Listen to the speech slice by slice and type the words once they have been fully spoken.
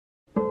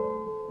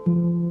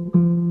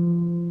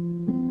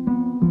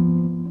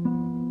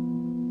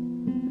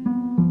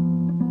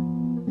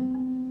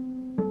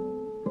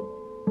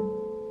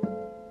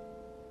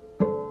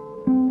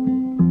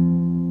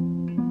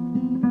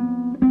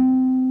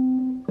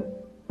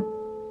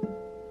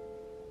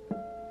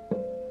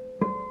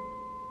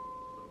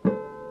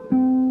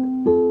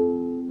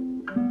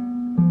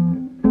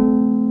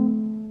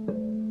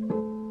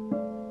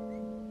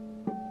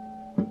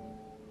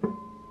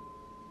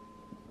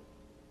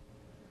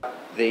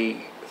the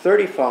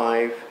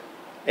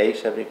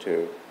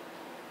 35A72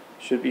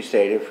 should be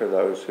stated for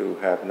those who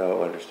have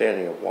no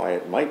understanding of why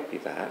it might be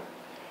that.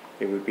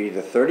 It would be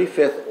the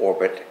 35th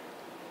orbit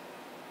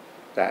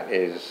that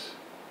is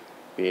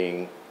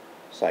being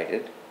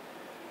cited,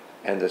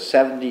 and the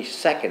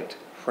 72nd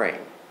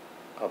frame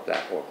of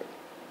that orbit.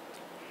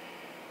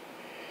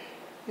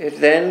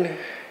 It then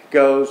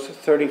goes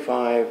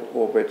 35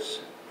 orbits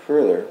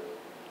further,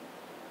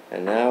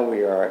 and now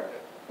we are at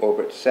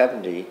orbit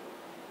 70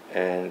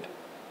 and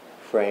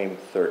frame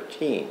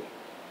 13.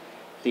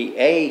 The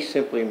A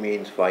simply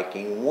means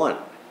Viking 1.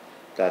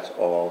 That's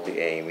all the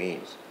A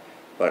means.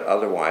 But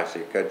otherwise,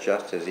 it could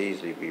just as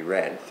easily be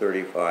read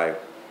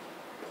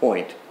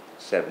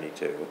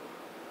 35.72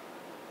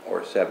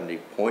 or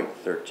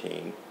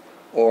 70.13,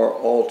 or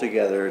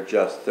altogether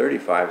just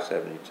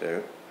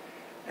 3572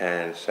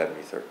 and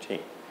 7013.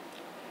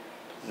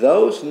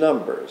 Those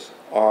numbers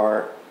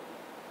are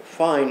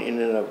fine in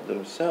and of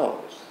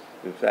themselves.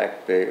 In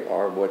fact, they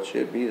are what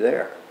should be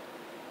there.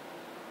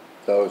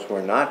 Those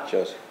were not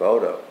just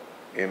photo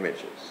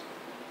images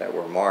that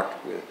were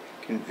marked with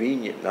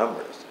convenient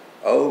numbers.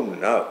 Oh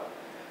no,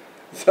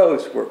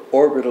 those were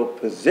orbital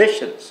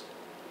positions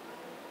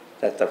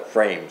that the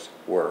frames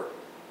were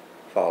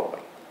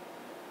following.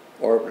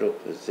 Orbital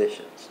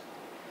positions.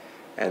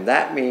 And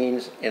that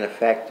means, in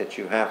effect, that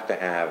you have to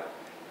have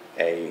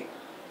a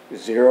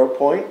 0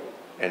 point,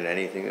 and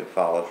anything that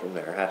follows from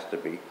there has to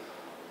be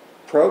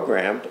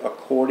programmed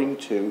according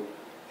to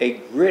a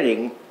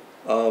gridding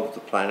of the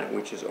planet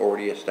which is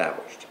already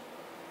established.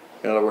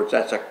 In other words,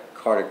 that's a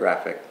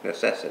cartographic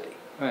necessity.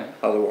 Right.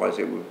 Otherwise,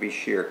 it would be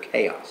sheer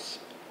chaos.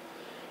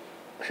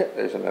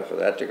 There's enough of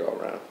that to go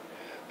around.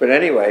 But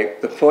anyway,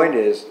 the point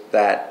is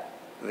that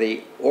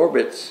the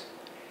orbits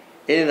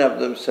in and of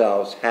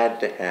themselves had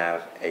to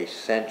have a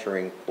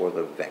centering for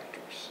the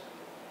vectors,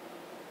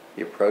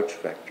 the approach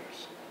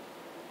vectors.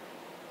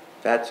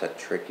 That's a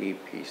tricky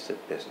piece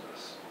of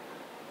business.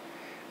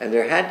 And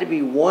there had to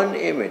be one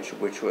image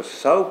which was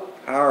so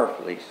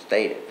powerfully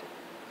stated,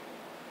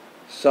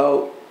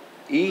 so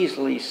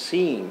easily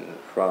seen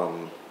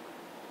from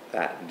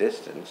that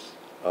distance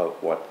of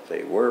what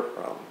they were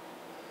from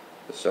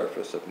the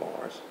surface of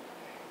Mars,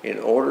 in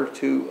order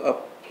to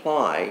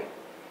apply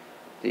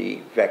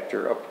the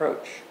vector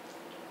approach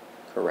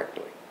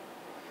correctly.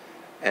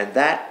 And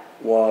that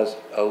was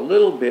a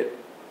little bit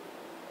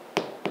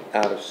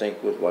out of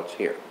sync with what's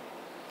here.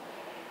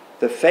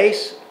 The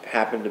face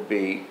happened to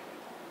be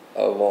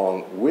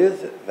along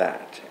with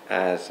that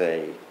as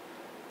a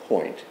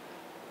point,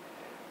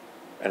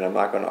 and I'm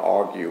not going to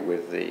argue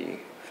with the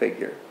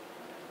figure.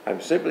 I'm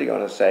simply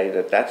going to say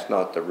that that's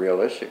not the real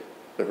issue.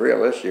 The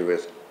real issue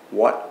is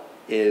what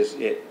is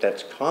it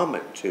that's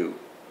common to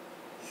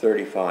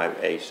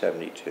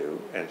 35A72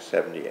 and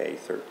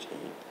 70A13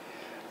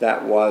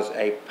 that was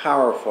a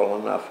powerful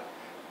enough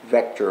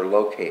vector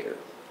locator.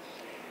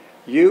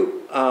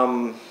 You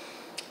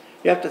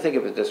have to think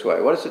of it this way.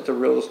 What is it the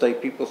real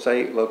estate people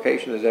say?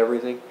 Location is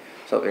everything?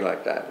 Something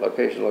like that.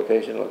 Location,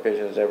 location,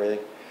 location is everything.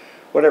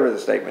 Whatever the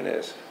statement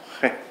is.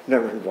 I've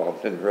never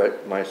involved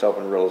myself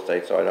in real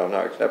estate, so I don't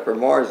know, except for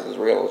Mars is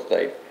real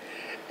estate.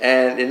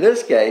 And in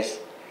this case,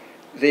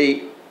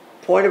 the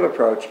point of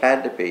approach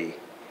had to be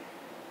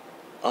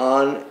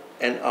on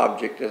an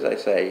object, as I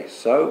say,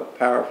 so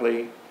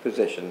powerfully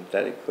positioned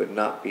that it could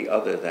not be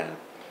other than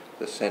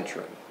the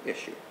centering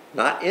issue.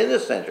 Not in the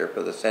center,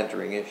 but the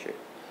centering issue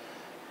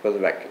for the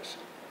vectors.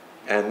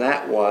 And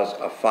that was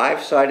a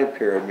 5-sided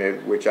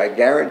pyramid, which I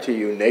guarantee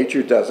you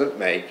nature doesn't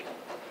make.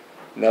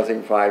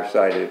 Nothing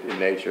 5-sided in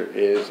nature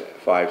is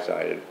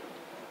 5-sided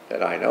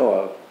that I know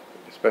of,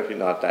 especially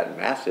not that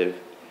massive.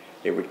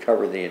 It would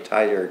cover the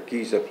entire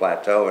Giza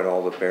Plateau and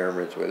all the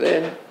pyramids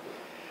within.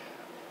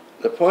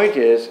 The point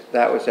is,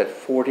 that was at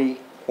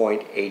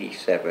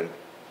 40.87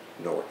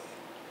 north.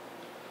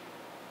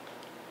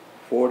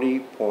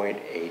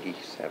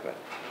 40.87.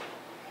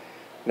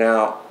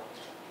 Now,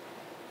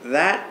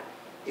 that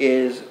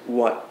is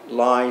what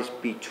lies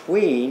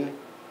between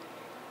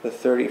the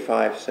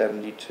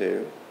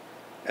 3572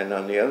 and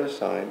on the other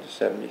side, the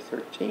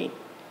 7013.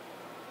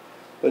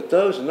 But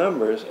those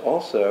numbers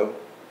also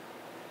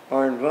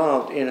are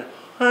involved in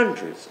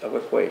hundreds of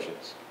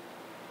equations,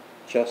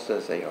 just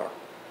as they are,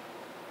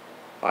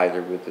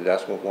 either with the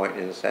decimal point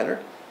in the center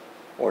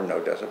or no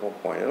decimal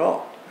point at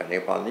all,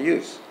 depending upon the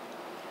use.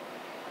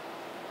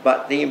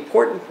 But the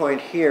important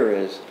point here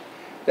is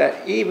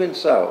that even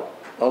so,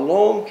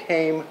 along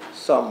came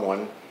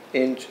someone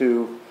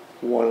into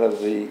one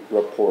of the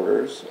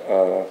reporters'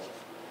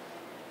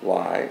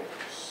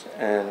 lives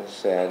and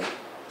said,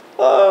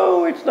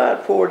 oh, it's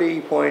not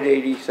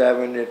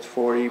 40.87, it's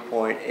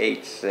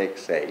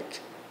 40.868.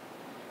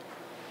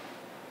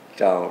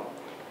 Don't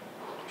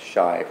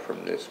shy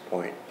from this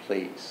point,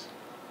 please.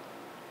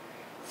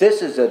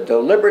 This is a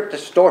deliberate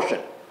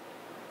distortion.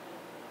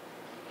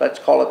 Let's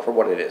call it for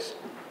what it is.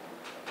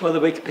 Well, the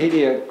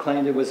Wikipedia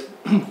claimed it was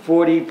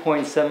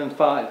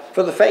 40.75.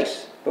 For the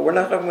face. but we're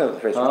not talking about the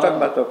face. We're talking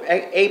about the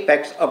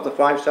apex of the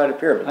five-sided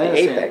pyramid, the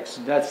apex.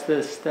 That's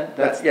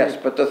yes,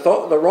 but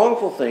the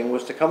wrongful thing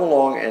was to come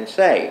along and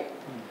say,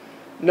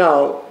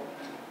 no,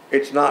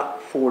 it's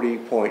not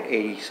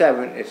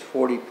 40.87, it's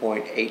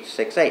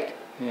 40.868.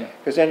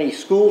 Because any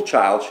school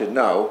child should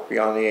know,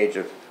 beyond the age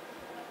of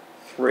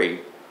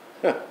 3,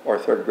 or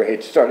 3rd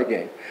grade, start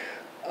again,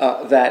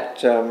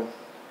 that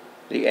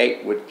the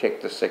 8 would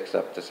kick the 6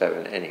 up to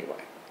 7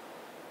 anyway.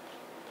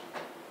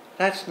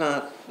 That's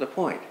not the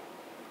point.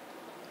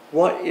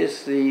 What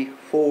is the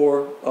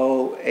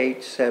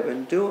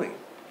 4087 doing?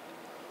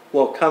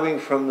 Well, coming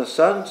from the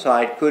sun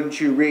side, couldn't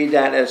you read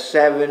that as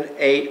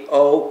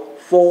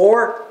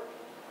 7804?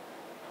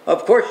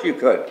 Of course you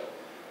could.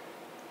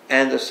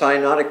 And the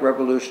cyanotic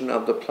revolution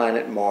of the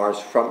planet Mars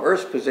from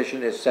Earth's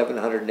position is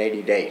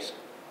 780 days.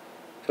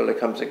 Till it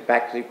comes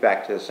back to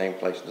the same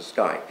place in the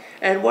sky.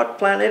 And what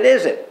planet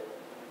is it?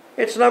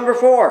 It's number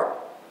 4.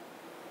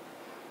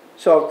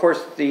 So, of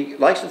course, the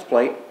license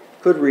plate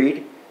could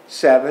read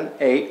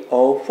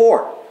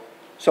 7804.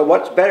 So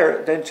what's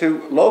better than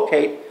to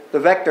locate the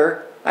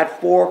vector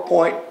at 4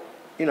 point,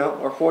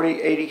 or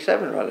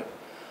 4087 rather,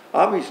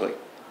 obviously.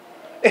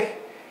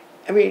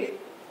 I mean,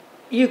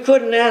 you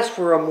couldn't ask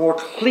for a more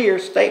clear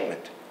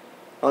statement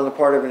on the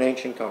part of an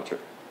ancient culture.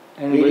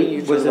 And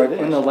was it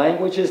in the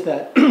languages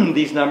that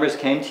these numbers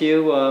came to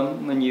you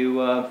when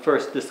you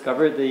first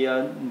discovered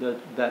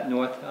that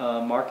north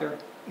marker?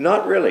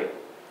 Not really.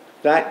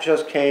 That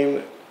just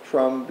came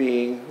from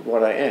being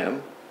what I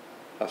am,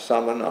 a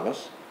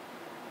samanamas,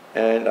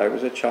 and I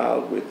was a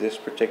child with this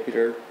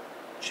particular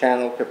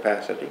channel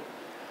capacity.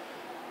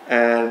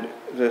 And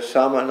the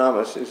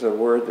samanamas is a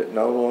word that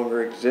no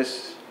longer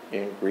exists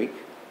in Greek.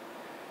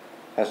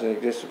 Hasn't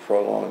existed for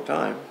a long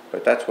time,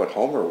 but that's what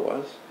Homer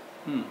was.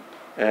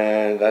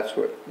 And that's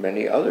what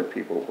many other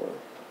people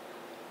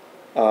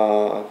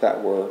were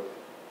that were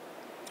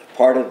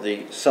part of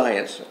the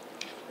science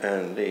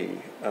and the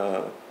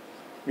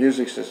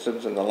music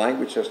systems and the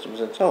language systems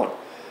and so on.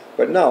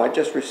 But no, I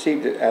just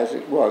received it as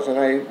it was. And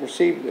I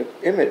received the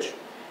image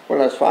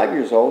when I was 5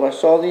 years old. I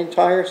saw the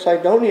entire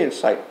Cydonian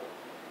site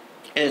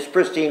in its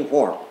pristine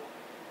form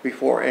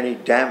before any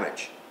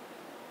damage,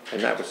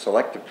 and that was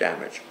selective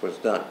damage, was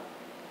done.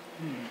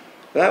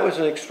 That was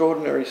an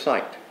extraordinary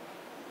sight.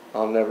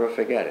 I'll never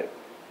forget it.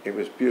 It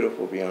was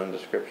beautiful beyond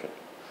description.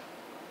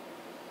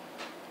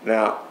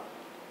 Now,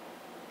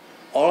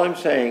 all I'm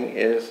saying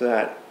is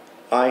that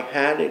I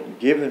had it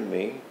given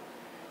me,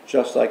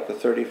 just like the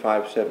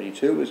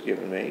 3572 was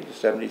given me, the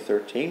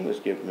 7013 was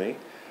given me.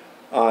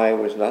 I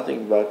was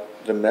nothing but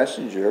the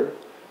messenger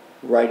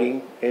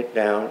writing it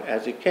down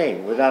as it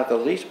came, without the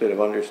least bit of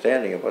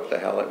understanding of what the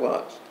hell it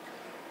was.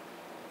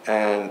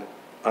 And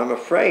I'm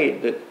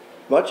afraid that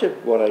much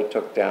of what I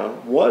took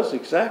down was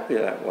exactly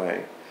that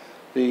way.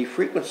 The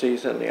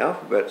frequencies and the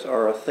alphabets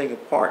are a thing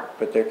apart,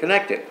 but they're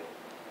connected.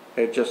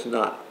 They're just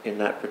not in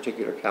that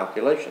particular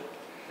calculation.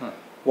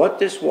 What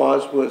this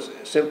was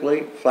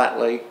simply,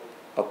 flatly,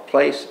 a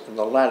place in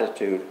the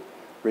latitude,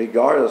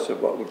 regardless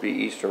of what would be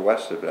east or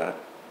west of that.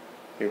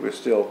 It was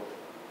still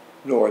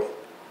north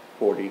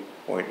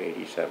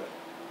 40.87.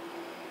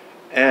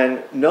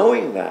 And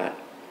knowing that,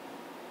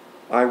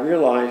 I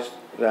realized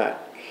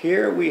that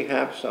here we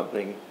have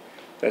something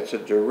that's a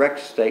direct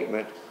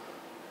statement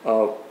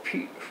of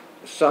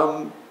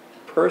some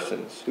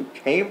persons who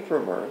came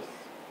from Earth.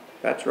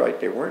 That's right,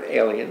 they weren't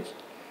aliens.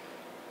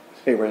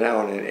 They were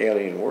now in an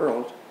alien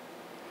world.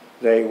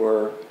 They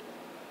were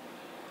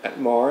at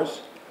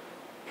Mars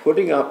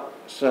putting up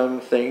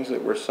some things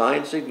that were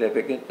sign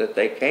significant that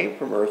they came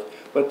from Earth,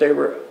 but they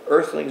were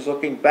Earthlings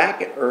looking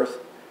back at Earth,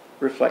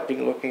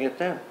 looking at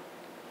them.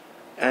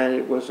 And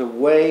it was a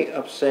way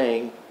of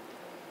saying,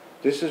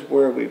 this is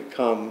where we've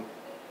come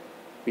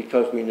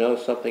because we know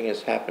something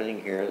is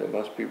happening here that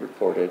must be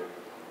recorded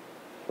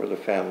for the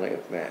family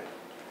of man.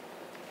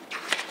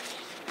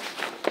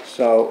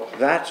 So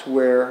that's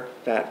where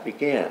that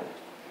began.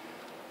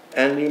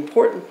 And the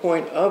important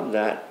point of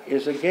that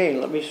is, again,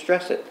 let me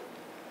stress it.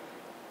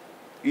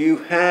 You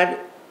had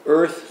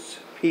Earth's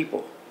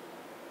people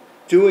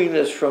doing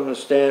this from the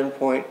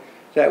standpoint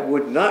that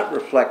would not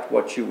reflect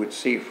what you would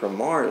see from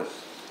Mars.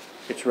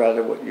 It's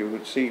rather what you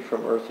would see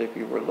from Earth if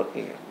you were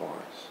looking at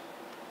Mars.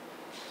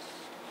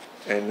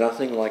 And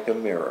nothing like a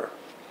mirror.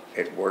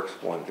 It works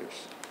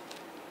wonders.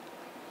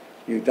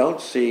 You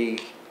don't see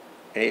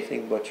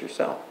anything but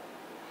yourself.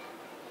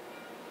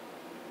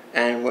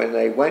 And when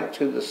they went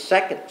to the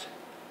second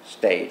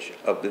stage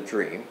of the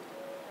dream,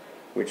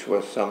 which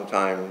was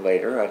sometime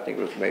later, I think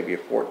it was maybe a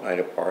fortnight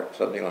apart,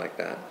 something like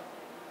that.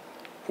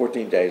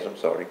 14 days, I'm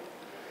sorry.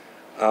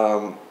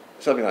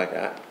 Something like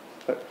that.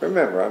 But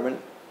remember, I'm a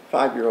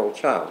 5-year-old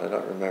child. I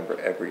don't remember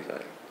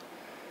everything.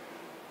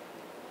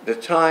 The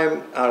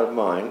time out of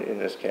mind, in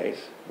this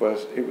case,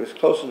 was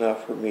close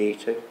enough for me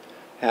to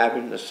have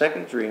in the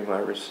second dream I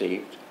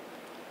received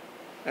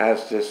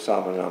as this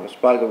samanamas.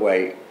 By the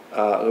way,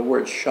 the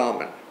word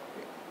shaman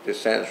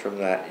descends from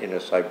that in a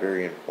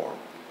Siberian form.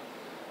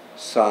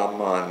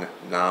 Saman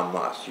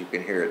namas. You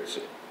can hear it's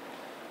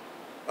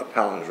a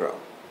palindrome.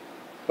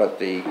 But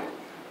the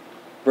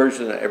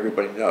version that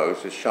everybody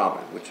knows is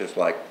shaman, which is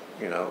like,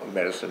 you know, a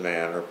medicine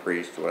man or a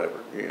priest or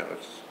whatever. You know,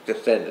 it's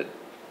descended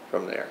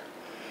from there.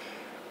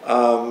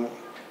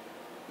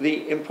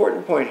 The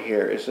important point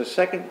here is the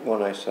second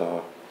one I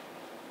saw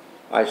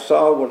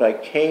what I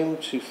came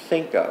to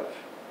think of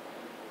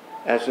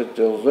as a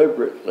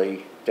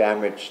deliberately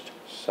damaged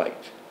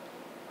site.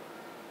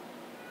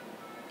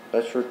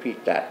 Let's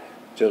repeat that.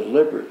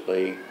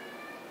 Deliberately,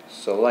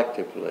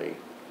 selectively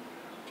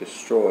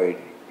destroyed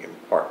in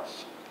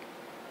parts.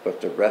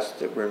 But the rest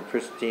that were in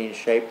pristine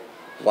shape,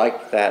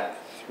 like that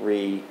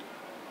 3-wall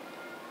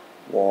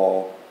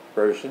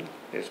version,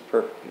 is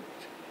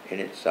perfect in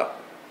itself.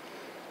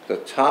 The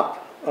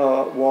top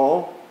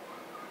wall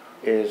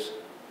is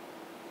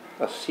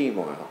a sea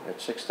mile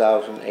at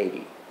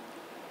 6,080.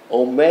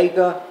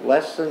 Omega,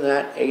 less than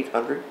that,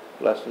 800,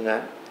 less than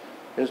that,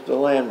 is the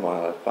land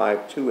mile at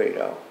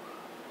 5,280.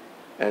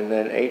 And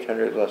then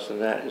 800 less than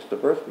that is the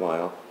birth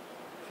mile,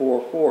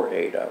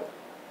 4,480.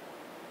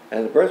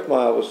 And the birth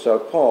mile was so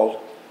called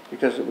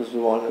because it was the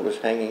one that was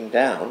hanging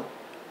down,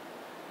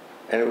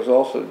 and it was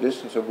also the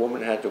distance a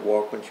woman had to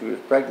walk when she was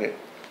pregnant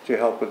to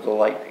help with the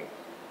lightning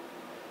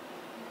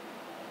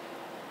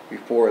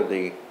before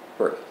the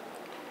birth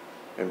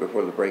and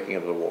before the breaking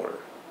of the water.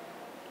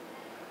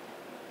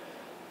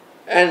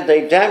 And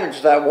they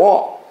damaged that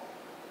wall.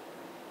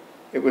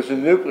 It was a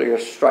nuclear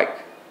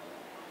strike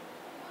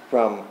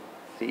from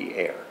the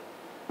air.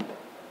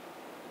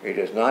 It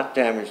is not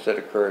damage that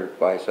occurred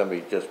by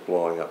somebody just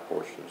blowing up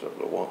portions of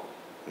the wall.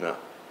 No.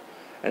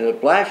 And the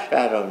blast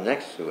shadow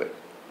next to it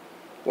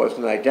was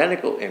an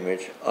identical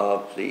image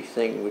of the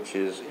thing which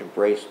is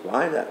embraced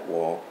by that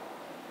wall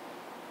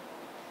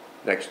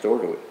next door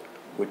to it,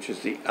 which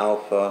is the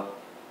alpha,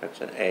 that's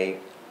an A,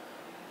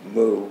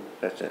 mu,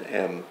 that's an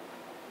M,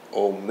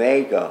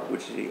 omega,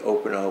 which is the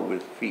open O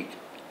with feet,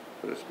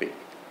 so to speak.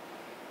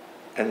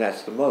 And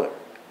that's the mother,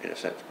 in a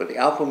sense. But the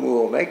alpha,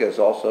 mu, omega is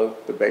also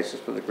the basis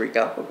for the Greek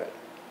alphabet.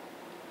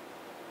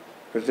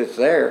 Because it's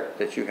there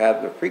that you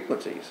have the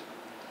frequencies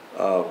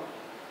of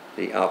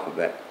the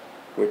alphabet,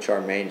 which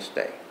are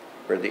mainstay,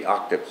 where the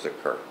octaves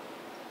occur,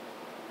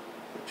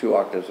 2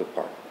 octaves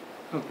apart.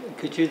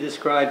 Could you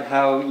describe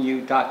how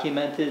you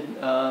documented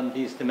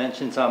these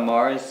dimensions on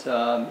Mars,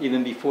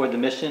 even before the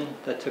mission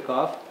that took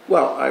off?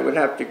 Well, I would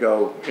have to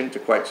go into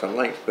quite some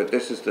length, but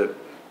this is the,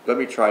 let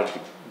me try to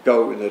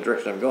go in the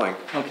direction I'm going.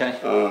 Okay.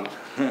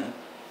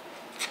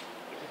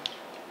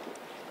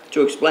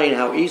 To explain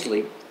how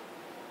easily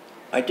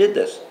I did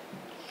this.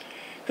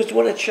 Because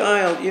when a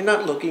child, you're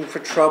not looking for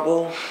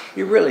trouble.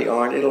 You really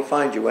aren't. It'll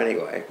find you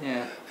anyway.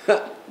 Yeah.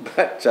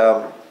 But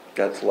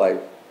that's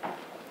life.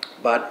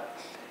 But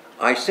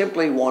I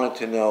simply wanted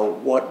to know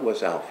what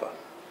was alpha.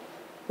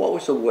 What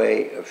was a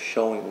way of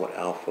showing what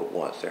alpha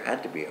was? There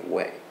had to be a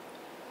way.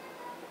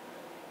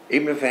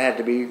 Even if it had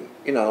to be,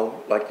 you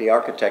know, like the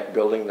architect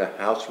building the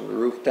house from the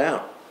roof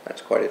down.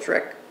 That's quite a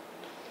trick.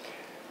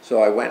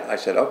 So I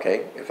said,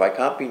 okay, if I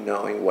can't be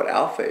knowing what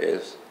alpha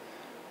is,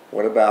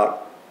 what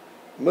about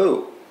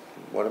mu?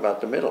 What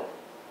about the middle?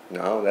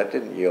 No, that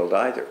didn't yield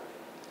either.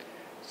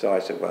 So I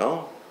said,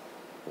 well,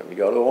 let me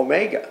go to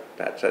omega.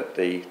 That's at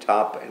the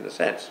top in a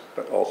sense,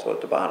 but also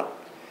at the bottom.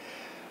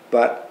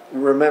 But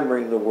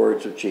remembering the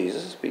words of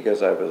Jesus,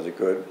 because I was a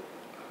good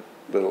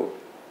little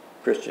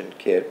Christian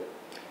kid,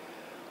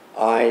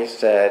 I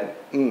said,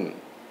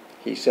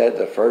 he said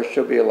the first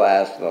shall be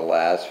last and the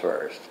last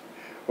first.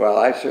 Well,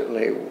 I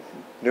certainly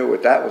knew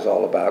what that was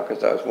all about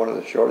because I was one of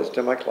the shortest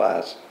in my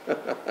class.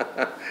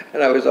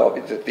 And I was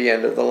always at the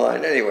end of the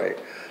line anyway,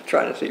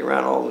 trying to see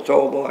around all the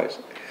tall boys.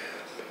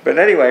 But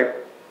anyway,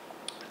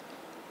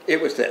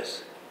 it was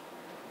this.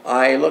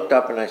 I looked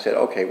up and I said,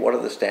 okay, what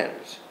are the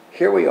standards?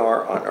 Here we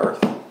are on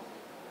Earth.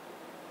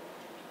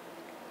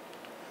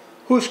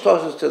 Who's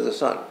closest to the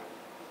sun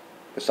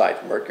besides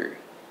Mercury?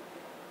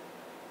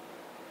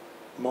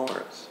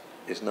 Mars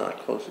is not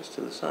closest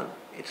to the sun.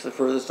 It's the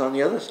furthest on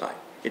the other side.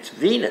 It's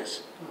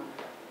Venus,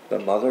 the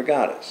mother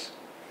goddess.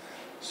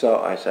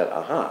 So I said,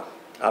 aha,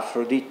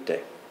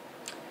 Aphrodite.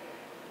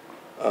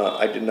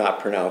 I did not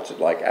pronounce it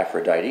like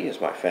Aphrodite, as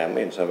my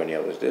family and so many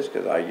others did,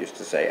 because I used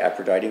to say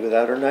Aphrodite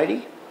without her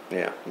nightie.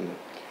 Yeah.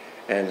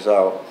 And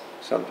so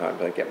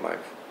sometimes I get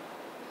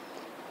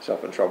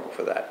myself in trouble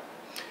for that.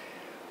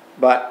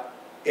 But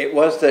it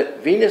was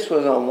that Venus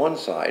was on one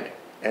side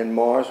and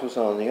Mars was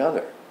on the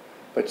other.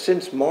 But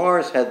since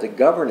Mars had the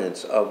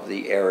governance of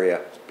the area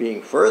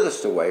being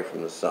furthest away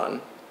from the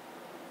sun,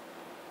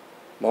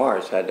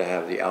 Mars had to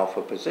have the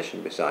alpha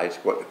position. Besides,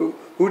 who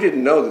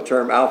didn't know the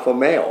term alpha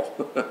male?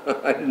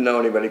 I didn't know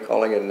anybody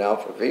calling it an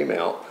alpha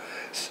female.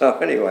 So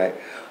anyway,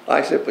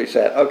 I simply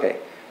said, okay,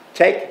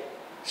 take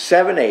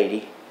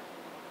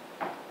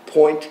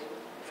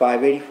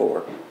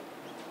 780.584,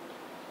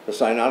 the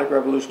synodic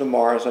revolution of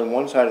Mars on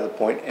one side of the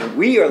point, and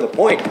we are the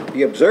point,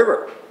 the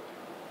observer.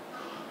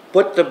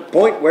 Put the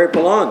point where it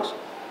belongs,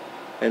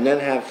 and then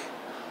have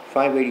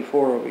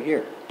 584 over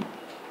here,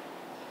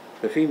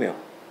 the female.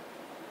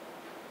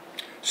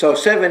 So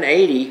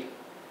 780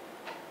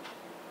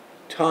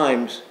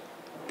 times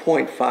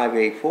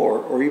 0.584,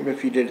 or even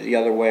if you did it the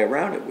other way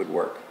around, it would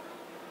work.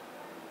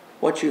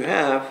 What you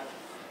have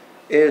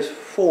is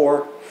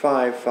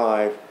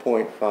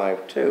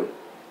 455.52.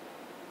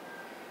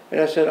 And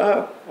I said,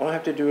 oh, all I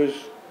have to do is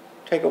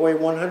take away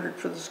 100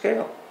 for the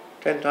scale.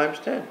 10 times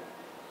 10.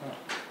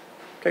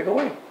 Take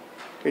away.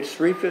 It's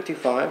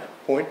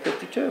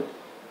 355.52.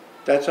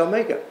 That's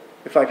omega.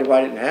 If I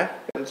divide it in half,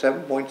 it's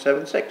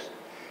 7.76.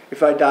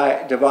 If I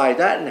divide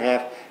that in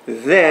half,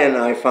 then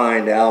I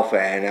find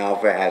alpha, and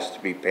alpha has to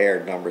be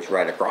paired numbers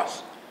right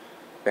across.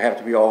 They have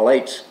to be all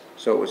 8s,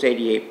 so it was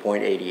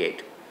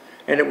 88.88.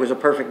 And it was a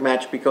perfect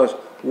match because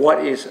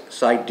what is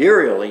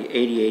sidereally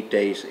 88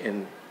 days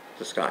in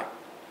the sky?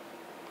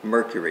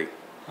 Mercury.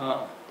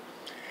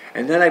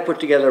 And then I put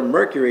together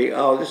Mercury.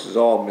 Oh, this is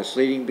all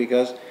misleading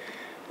because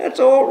that's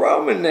all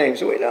Roman names,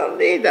 so we don't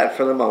need that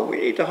for the moment.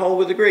 We need to hold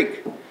with the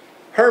Greek.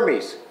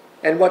 Hermes.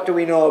 And what do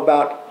we know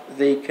about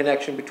the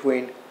connection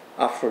between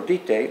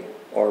Aphrodite,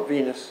 or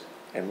Venus,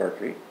 and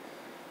Mercury?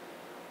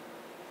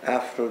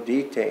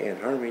 Aphrodite and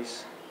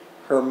Hermes,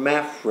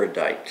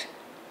 hermaphrodite.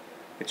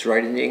 It's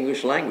right in the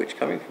English language,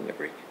 coming from the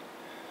Greek.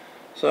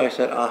 So I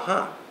said,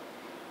 aha,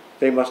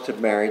 they must have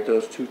married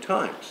those 2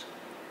 times.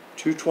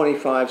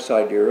 225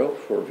 sidereal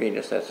for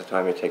Venus, that's the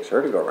time it takes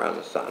her to go around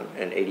the sun,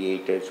 and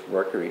 88 days for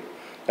Mercury.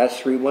 That's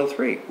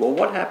 313. Well,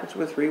 what happens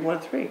with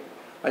 313?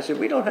 I said,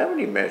 we don't have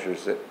any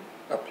measures that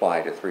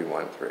apply to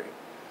 313.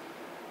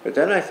 But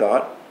then I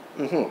thought,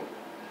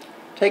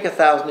 take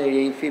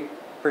 1,088 feet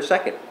per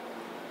second.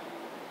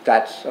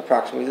 That's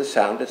approximately the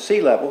sound at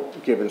sea level,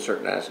 given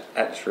certain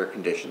atmospheric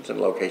conditions and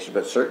locations,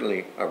 but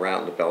certainly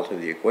around the belt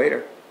of the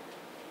equator.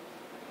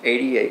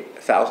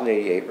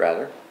 1,088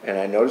 rather, and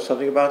I noticed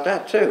something about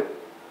that too.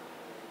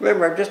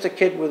 Remember, I'm just a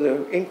kid with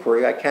an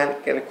inquiry. I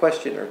can't get a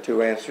question or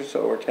 2 answered,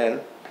 so, or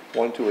 10,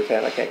 1, 2, or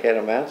 10. I can't get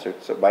them answered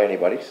by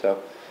anybody,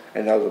 so,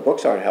 and now the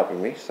books aren't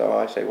helping me, so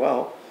I say,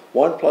 well,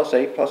 1 plus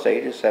 8 plus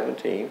 8 is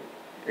 17,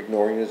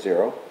 ignoring the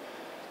 0,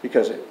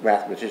 because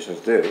mathematicians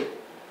do.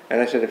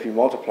 And I said, if you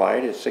multiply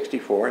it, it's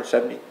 64, and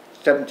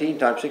 17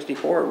 times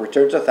 64, it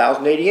returns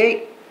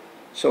 1,088.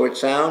 So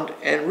it's sound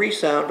and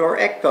resound, or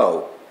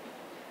echo.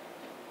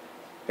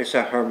 It's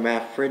a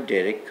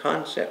hermaphroditic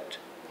concept.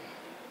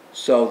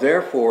 So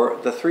therefore,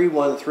 the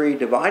 313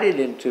 divided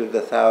into the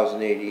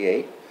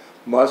 1,088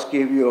 must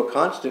give you a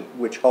constant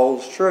which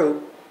holds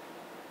true,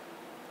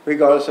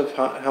 regardless of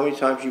how many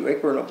times you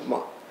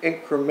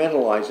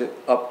incrementalize it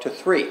up to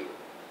 3.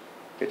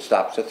 It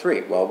stops at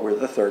 3. Well, we're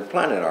the 3rd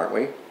planet, aren't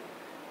we?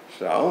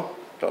 So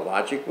the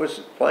logic was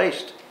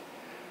placed.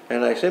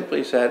 And I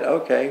simply said,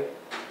 okay,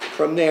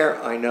 from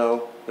there I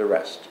know the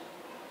rest.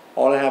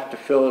 All I have to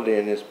fill it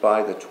in is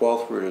by the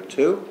 12th root of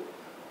 2,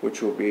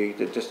 which will be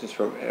the distance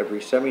from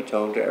every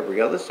semitone to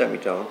every other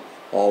semitone.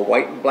 All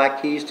white and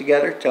black keys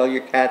together, tell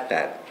your cat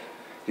that.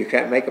 You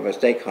can't make a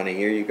mistake, honey,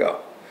 here you go.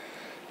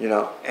 You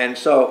know, and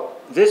so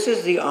this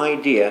is the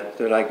idea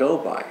that I go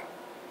by.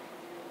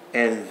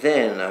 And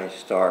then I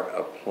start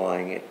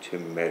applying it to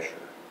measure.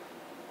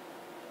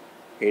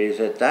 It is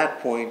at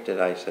that point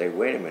that I say,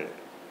 wait a minute,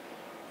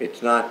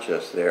 it's not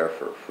just there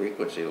for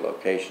frequency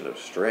location of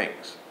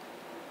strings.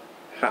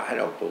 I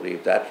don't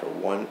believe that for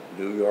 1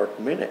 New York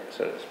minute,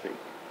 so to speak.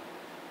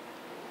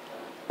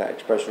 That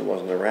expression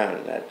wasn't around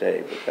in that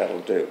day, but that'll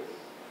do.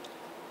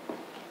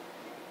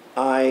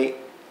 I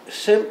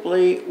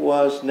simply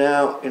was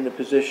now in the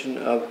position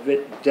of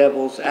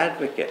devil's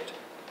advocate,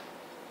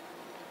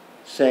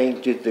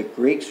 saying, did the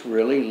Greeks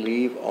really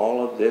leave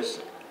all of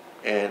this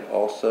and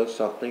also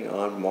something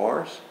on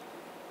Mars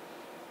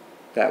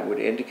that would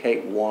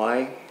indicate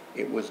why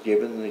it was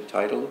given the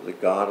title of the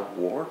god of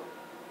war?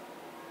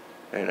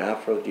 And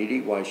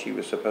Aphrodite, why she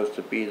was supposed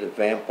to be the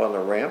vamp on the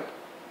ramp?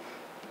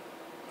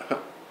 You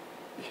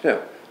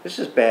know, this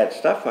is bad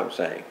stuff I'm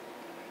saying,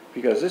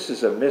 because this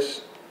is a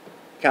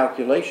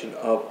miscalculation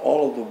of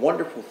all of the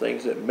wonderful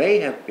things that may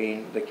have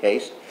been the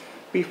case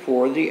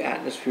before the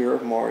atmosphere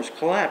of Mars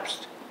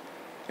collapsed.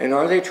 And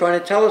are they trying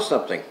to tell us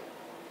something?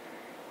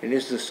 And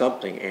is this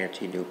something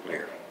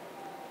anti-nuclear?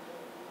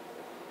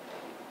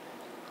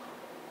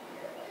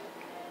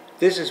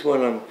 This is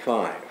when I'm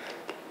 5.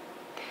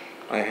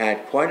 I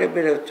had quite a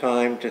bit of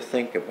time to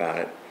think about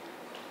it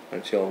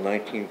until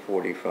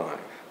 1945.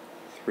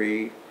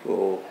 3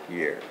 full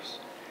years.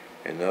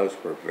 And those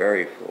were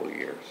very full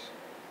years.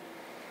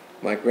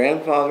 My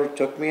grandfather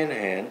took me in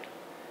hand.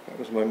 That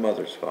was my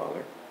mother's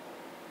father.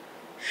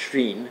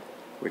 Schwinn,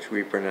 which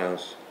we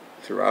pronounce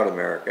throughout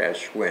America as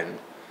Schwinn.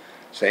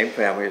 Same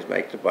family as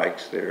make the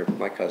bikes. They're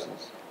my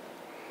cousins.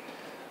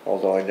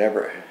 Although I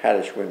never had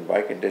a Schwinn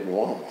bike and didn't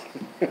want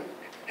one.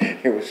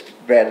 It was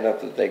bad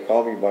enough that they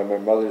called me by my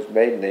mother's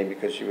maiden name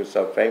because she was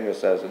so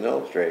famous as an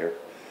illustrator.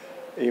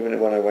 Even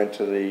when I went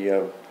to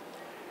the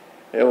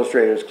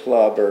Illustrators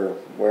Club or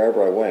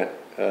wherever I went,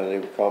 they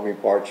would call me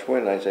Bart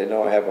Schwinn. I'd say,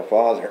 no, I have a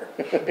father.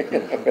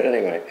 But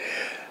anyway,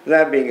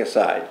 that being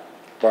aside,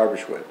 Barbara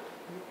Schwinn,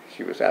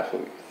 she was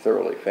absolutely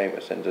thoroughly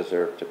famous and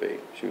deserved to be.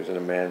 She was in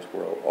a man's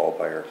world all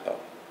by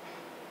herself.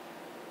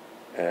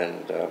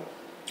 And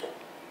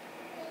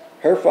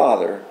Her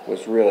father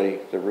was really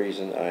the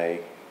reason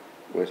I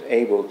was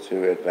able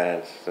to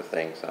advance the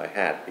things I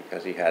had,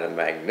 because he had a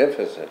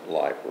magnificent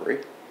library.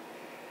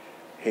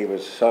 He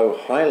was so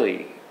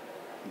highly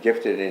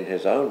gifted in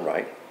his own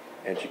right,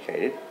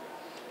 educated,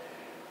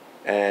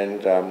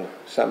 and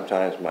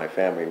sometimes my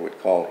family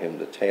would call him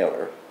the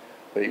tailor,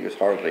 but he was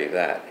hardly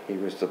that. He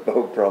was the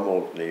Beau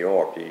Brummel of New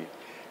York. He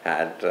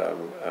had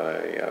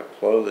a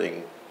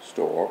clothing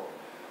store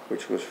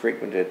which was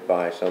frequented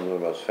by some of the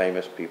most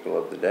famous people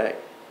of the day.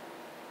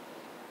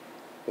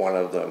 One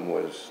of them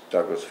was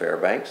Douglas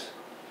Fairbanks.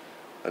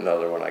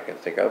 Another one I can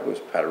think of was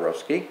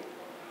Paderewski.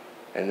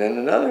 And then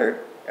another,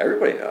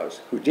 everybody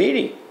knows,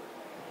 Houdini.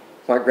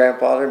 My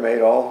grandfather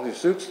made all his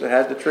suits that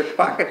had the trick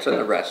pockets and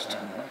the rest.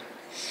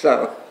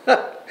 So,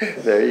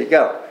 there you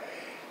go.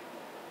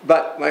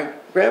 But my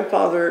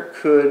grandfather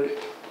could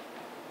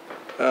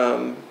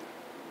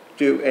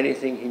do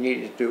anything he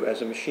needed to do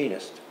as a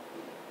machinist.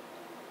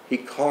 He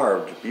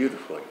carved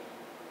beautifully.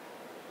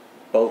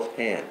 Both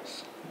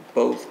hands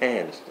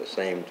at the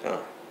same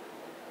time.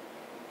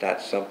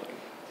 That's something.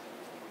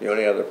 The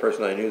only other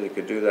person I knew that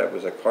could do that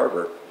was a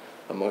carver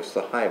amongst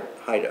the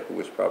Haida, who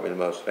was probably the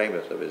most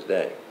famous of his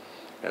day.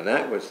 And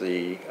that was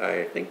the,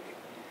 I think,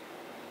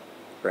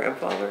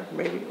 grandfather,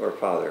 maybe, or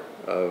father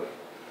of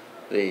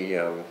the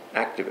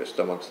activist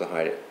amongst the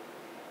Haida,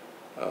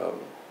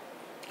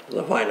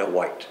 Lavina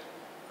White,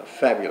 a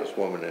fabulous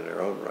woman in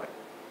her own right.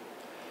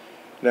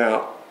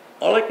 Now,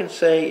 all I can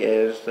say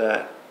is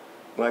that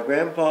my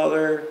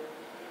grandfather,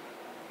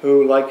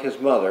 who, like his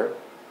mother,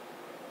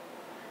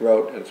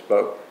 wrote and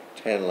spoke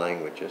 10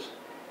 languages.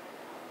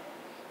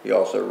 He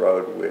also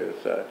rode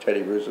with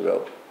Teddy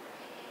Roosevelt,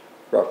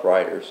 Rough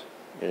Riders,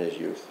 in his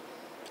youth.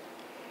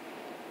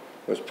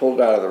 Was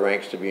pulled out of the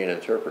ranks to be an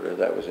interpreter.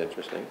 That was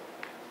interesting.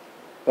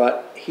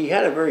 But he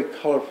had a very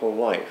colorful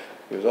life.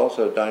 He was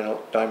also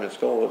Diamond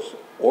Skull's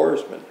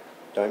oarsman.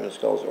 Diamond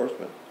Skull's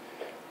oarsman.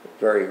 A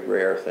very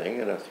rare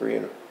thing, and a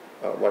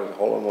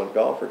hole-in-one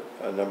golfer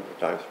a number of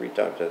times, 3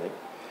 times, I think.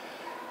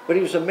 But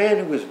he was a man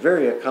who was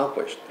very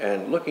accomplished,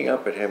 and looking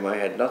up at him, I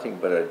had nothing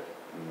but a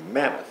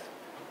mammoth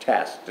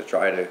task to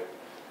try to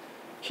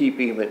keep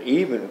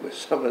even with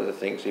some of the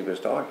things he was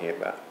talking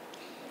about.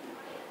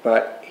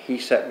 But he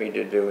set me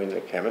to doing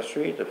the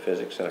chemistry, the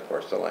physics, and of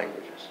course the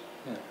languages.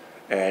 Yeah.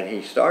 And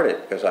he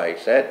started,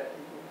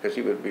 because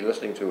he would be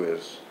listening to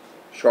his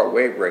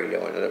shortwave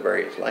radio in the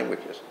various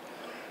languages.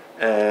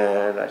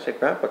 And I said,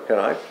 Grandpa, can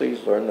I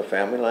please learn the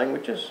family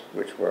languages,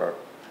 which were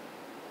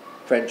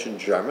French and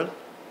German,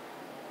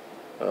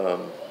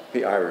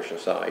 the Irish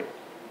aside.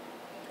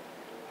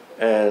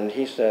 And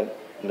he said,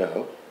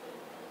 no.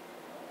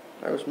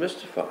 I was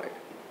mystified.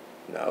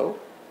 No?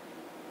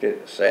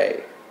 Didn't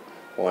say.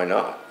 Why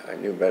not? I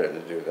knew better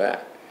to do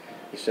that.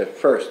 He said,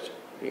 first,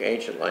 the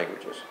ancient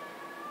languages.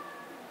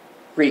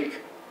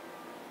 Greek,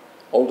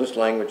 oldest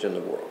language in the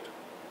world,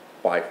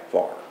 by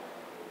far.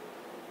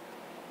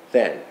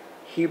 Then,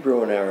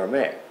 Hebrew and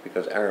Aramaic,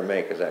 because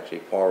Aramaic is actually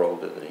far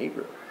older than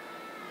Hebrew.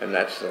 And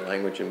that's the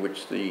language in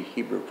which the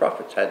Hebrew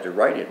prophets had to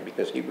write in,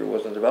 because Hebrew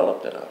wasn't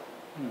developed enough.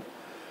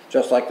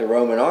 Just like the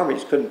Roman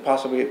armies couldn't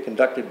possibly have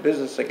conducted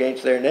business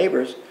against their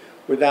neighbors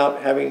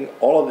without having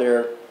all of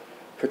their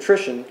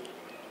patrician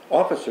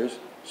officers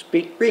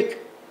speak Greek.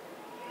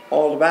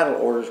 All the battle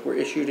orders were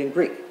issued in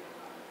Greek.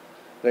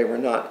 They were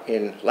not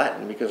in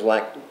Latin, because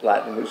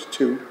Latin was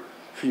too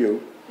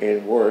few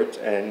in words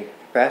and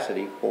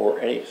capacity for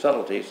any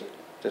subtleties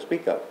to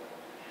speak of.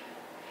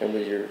 And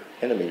with your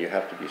enemy, you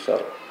have to be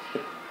subtle.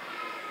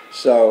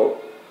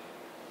 So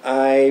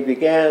I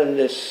began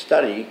this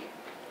study,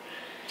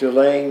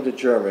 delaying the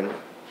German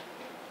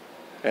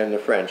and the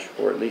French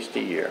for at least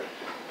a year.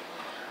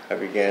 I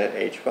began at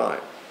age 5.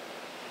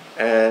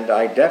 And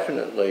I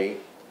definitely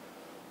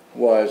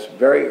was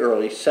very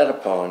early set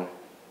upon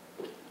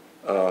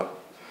the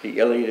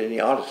Iliad and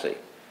the Odyssey.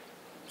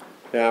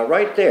 Now,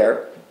 right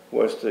there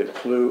was the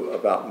clue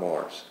about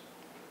Mars.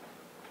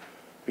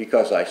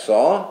 Because I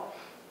saw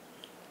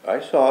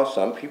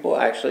some people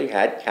actually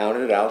had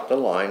counted out the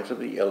lines of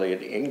the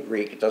Iliad in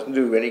Greek. It doesn't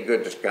do any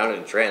good to count it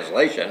in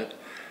translation,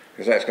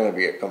 because that's going to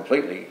be a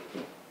completely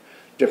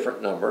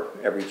different number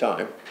every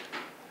time.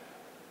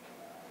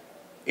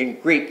 In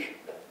Greek,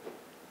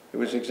 it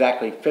was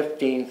exactly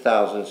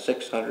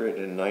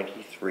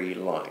 15,693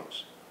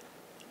 lines.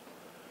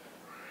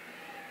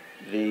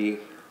 The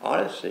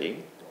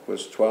Odyssey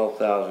was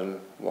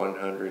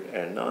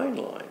 12,109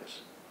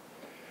 lines.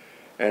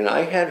 And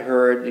I had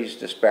heard these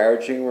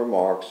disparaging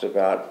remarks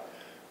about,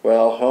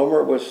 well,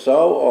 Homer was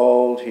so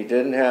old he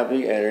didn't have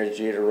the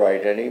energy to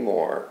write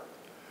anymore,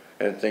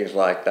 and things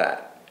like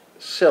that.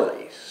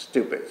 Silly,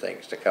 stupid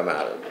things to come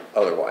out of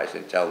otherwise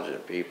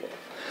intelligent people.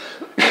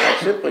 And I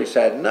simply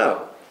said,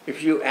 no.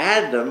 If you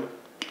add them,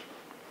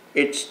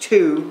 it's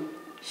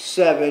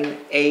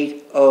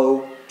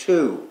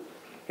 27802.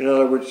 In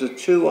other words, the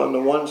 2 on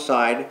the one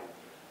side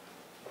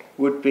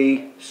would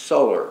be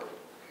solar.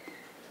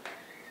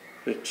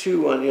 The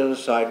 2 on the other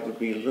side would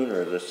be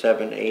lunar. The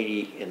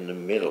 780 in the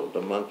middle,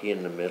 the monkey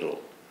in the middle,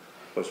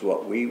 was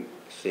what we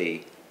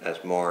see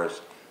as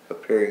Mars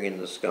appearing in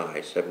the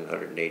sky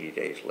 780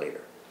 days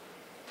later.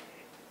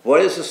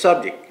 What is the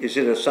subject? Is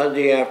it a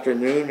Sunday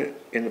afternoon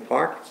in the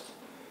park?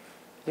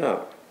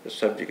 No, the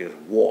subject is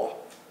war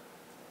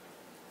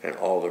and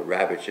all the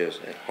ravages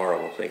and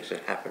horrible things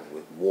that happen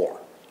with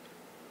war.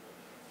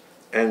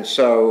 And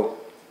so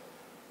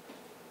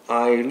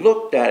I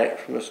looked at it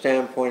from the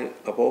standpoint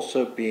of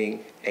also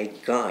being a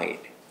guide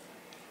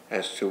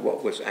as to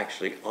what was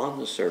actually on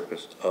the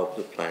surface of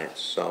the planet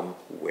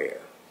somewhere.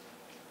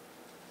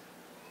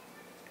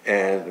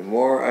 And the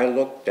more I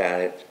looked at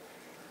it,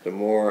 the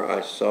more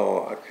I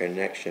saw a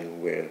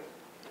connection with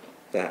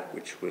that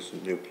which was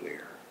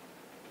nuclear.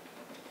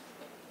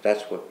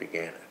 That's what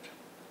began it.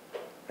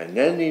 And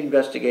then the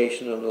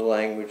investigation of the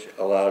language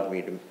allowed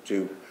me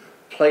to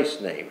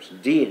place names,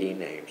 deity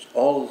names,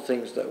 all the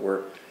things that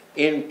were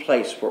in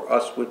place for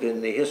us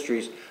within the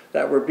histories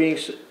that were being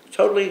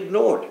totally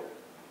ignored.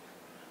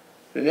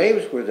 The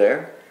names were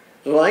there,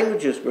 the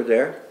languages were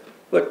there,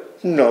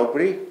 but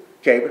nobody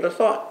gave it a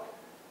thought.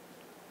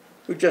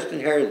 We just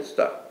inherited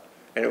stuff,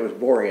 and it was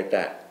boring at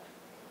that,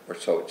 or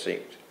so it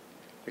seemed,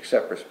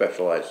 except for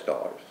specialized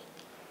scholars.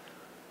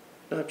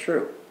 Not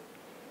true.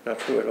 Not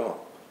true at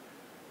all.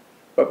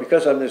 But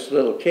because I'm this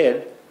little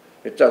kid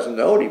that doesn't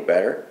know any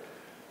better,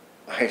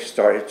 I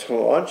started to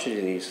launch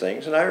into these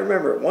things. And I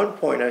remember at one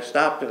point I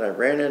stopped and I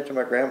ran into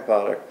my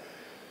grandfather,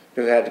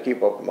 because I had to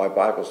keep up with my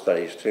Bible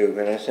studies too.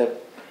 And I said,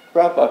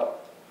 "Grandpa,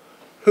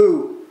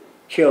 who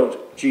killed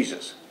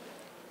Jesus?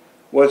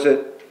 Was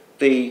it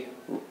the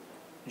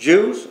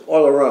Jews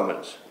or the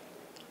Romans?"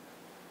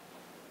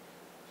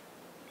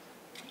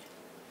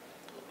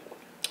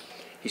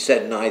 He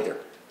said neither.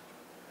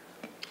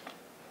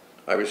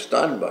 I was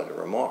stunned by the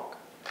remark,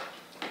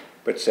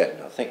 but said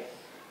nothing.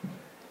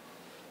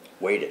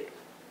 Waited.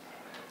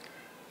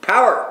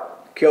 Power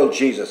killed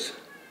Jesus.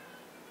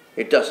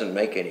 It doesn't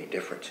make any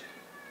difference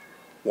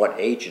what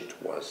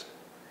agent was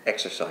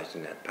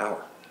exercising that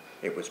power.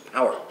 It was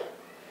power.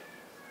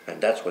 And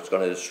that's what's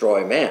going to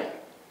destroy man.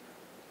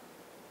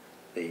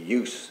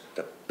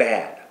 The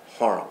bad,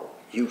 horrible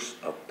use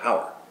of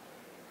power.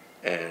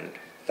 And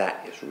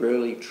that is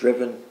really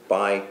driven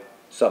by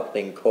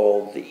something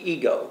called the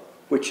ego,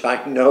 which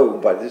I know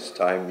by this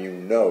time you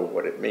know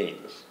what it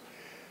means,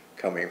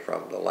 coming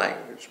from the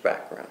language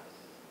background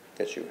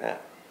that you have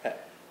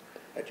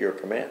at your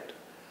command.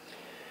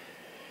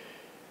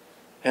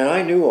 And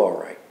I knew all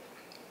right.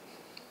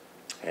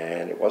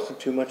 And it wasn't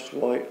too much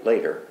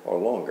later or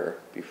longer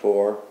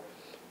before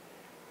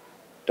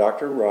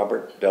Dr.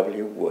 Robert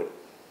W. Wood,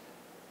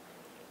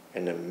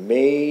 an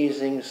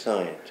amazing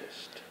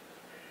scientist,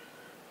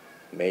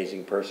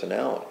 amazing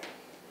personality,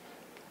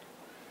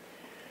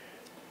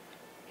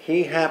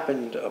 he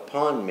happened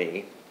upon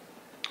me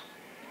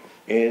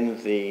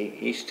in the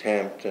East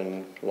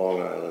Hampton,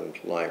 Long Island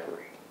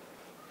Library.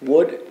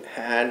 Wood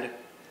had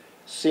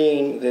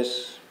seen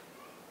this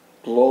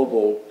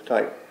global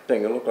type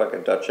thing. It looked like a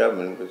Dutch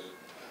oven with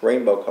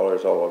rainbow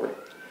colors all over it,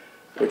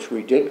 which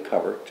we did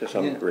cover to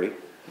some degree,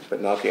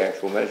 but not the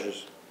actual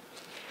measures.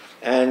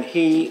 And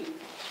he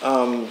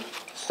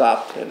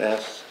stopped and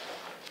asked,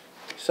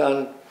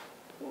 "Son,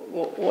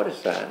 what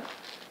is that?"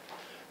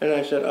 And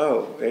I said,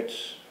 "Oh,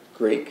 it's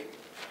Greek."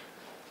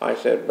 I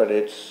said, "But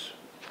it's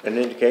an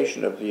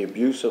indication of the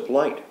abuse of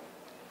light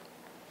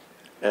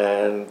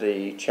and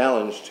the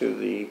challenge to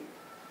the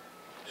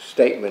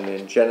statement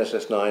in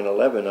Genesis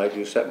 9:11, I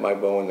do set my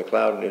bow in the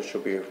cloud and it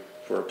shall be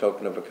for a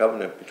token of a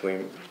covenant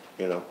between,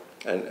 and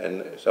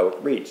so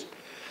it reads.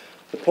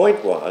 The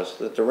point was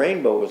that the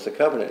rainbow was the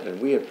covenant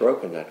and we had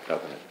broken that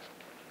covenant.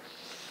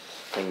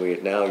 And we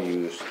had now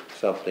used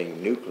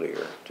something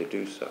nuclear to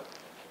do so.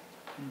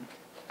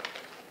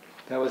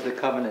 That was the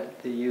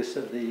covenant, the use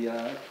of the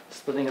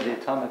splitting of the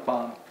atomic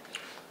bomb.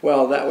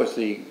 Well, that was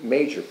the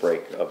major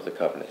break of the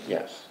covenant,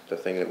 yes. The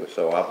thing that was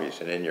so obvious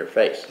and in your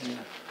face. Yeah.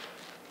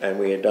 And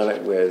we had done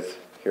it with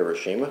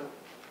Hiroshima,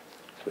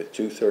 with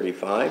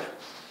 235,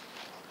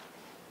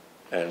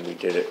 and we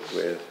did it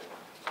with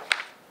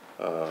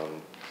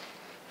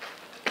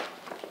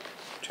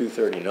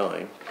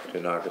 239 to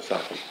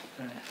Nagasaki.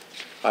 Right.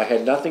 I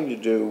had nothing to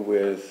do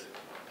with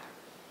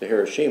the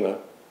Hiroshima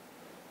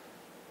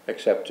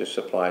except to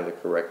supply the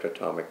correct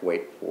atomic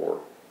weight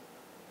for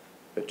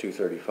the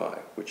 235,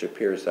 which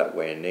appears that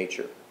way in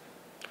nature.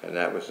 And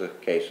that was a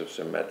case of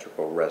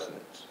symmetrical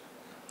resonance.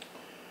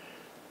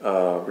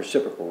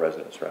 Reciprocal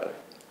resonance, rather.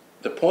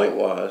 The point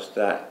was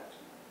that,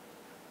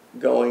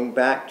 going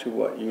back to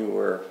what you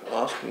were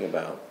asking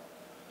about,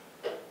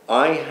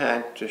 I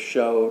had to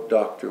show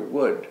Dr.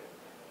 Wood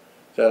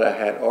that I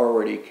had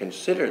already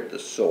considered the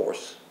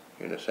source,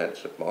 in a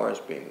sense of Mars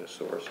being the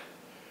source,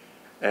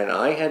 and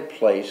I had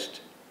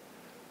placed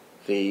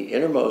the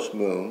innermost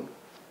moon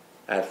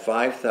at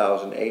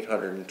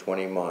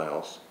 5,820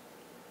 miles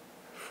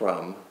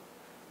from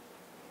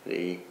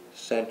the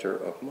center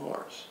of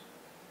Mars.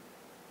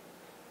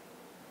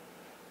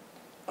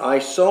 I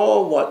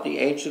saw what the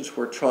ancients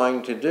were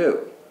trying to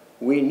do.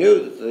 We knew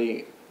that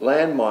the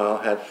land mile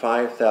had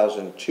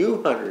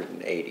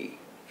 5,280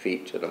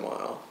 feet to the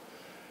mile,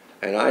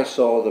 And I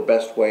saw the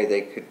best way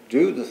they could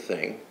do the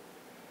thing,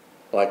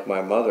 like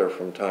my mother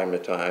from time to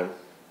time,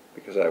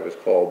 because I was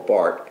called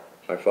Bart.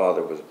 My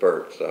father was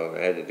Bert, so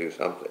I had to do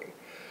something.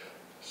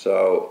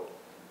 So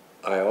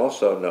I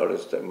also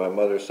noticed that my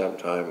mother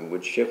sometimes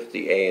would shift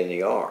the A and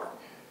the R.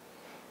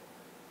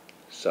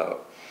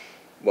 So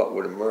what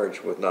would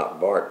emerge was not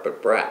Bart,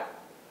 but Brat.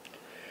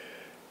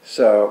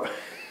 So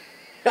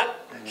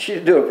she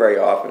didn't do it very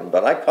often,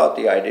 but I caught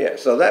the idea.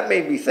 So that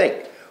made me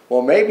think,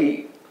 well,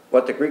 maybe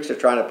what the Greeks are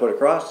trying to put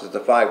across is the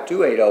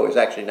 5280 is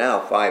actually now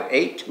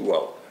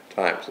 5820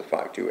 times the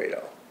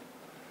 5280.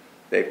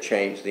 They've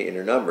changed the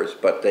inner numbers,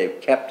 but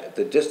they've kept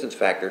the distance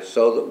factor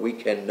so that we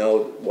can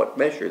know what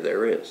measure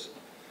there is.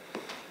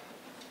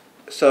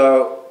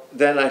 So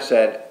then I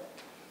said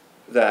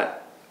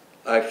that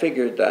I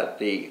figured that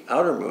the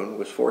outer moon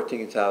was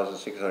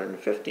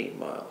 14,615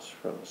 miles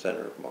from the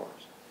center of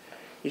Mars.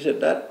 He said,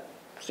 that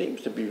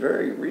seems to be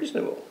very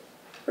reasonable.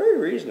 Very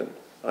reasonable.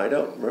 I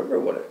don't remember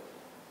what it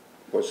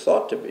was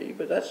thought to be,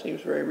 but that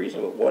seems very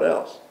reasonable. What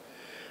else?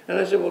 And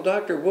I said, well,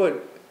 Dr.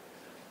 Wood,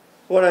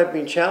 what I've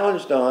been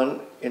challenged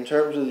on in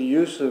terms of the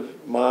use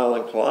of mile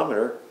and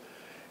kilometer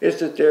is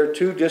that they're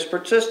two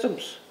disparate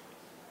systems.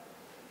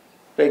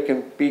 They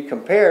can be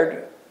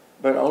compared,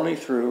 but only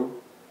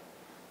through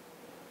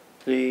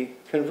the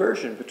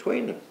conversion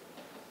between them.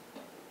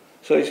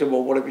 So he said,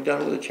 well, what have you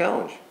done with the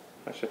challenge?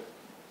 I said,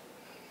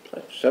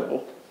 that's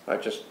simple. I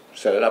just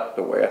set it up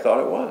the way I thought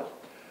it was.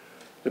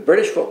 The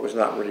British foot was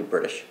not really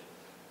British.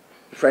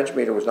 The French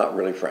meter was not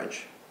really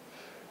French.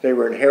 They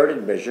were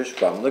inherited measures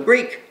from the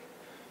Greek,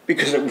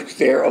 because it was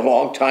there a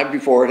long time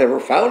before it ever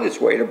found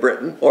its way to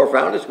Britain or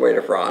found its way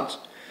to France.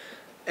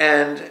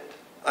 And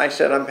I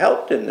said, I'm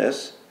helped in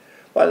this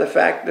by the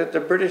fact that the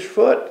British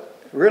foot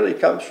really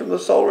comes from the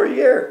solar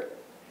year.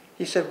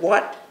 He said,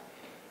 what?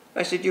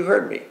 I said, you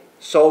heard me.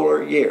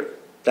 Solar year.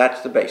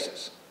 That's the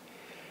basis.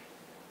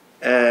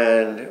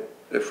 And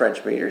the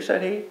French meter,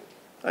 said he.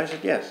 I said,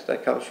 yes,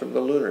 that comes from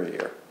the lunar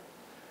year.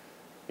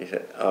 He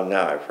said, oh,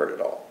 now I've heard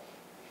it all.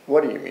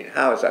 What do you mean?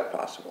 How is that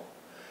possible?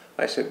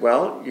 I said,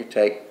 well, you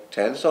take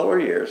 10 solar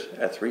years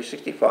at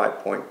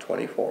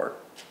 365.24,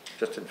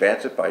 just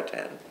advance it by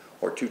 10,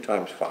 or 2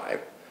 times 5. In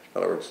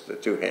other words, the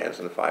 2 hands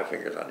and the 5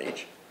 fingers on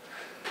each.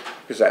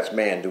 Because that's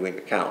man doing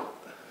the count,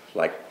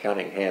 like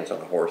counting hands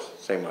on a horse,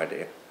 same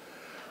idea.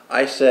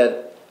 I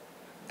said,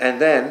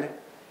 and then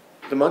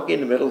the monkey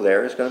in the middle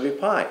there is going to be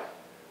pi.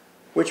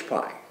 Which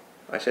pi?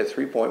 I said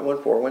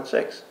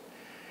 3.1416.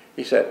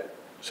 He said,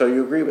 so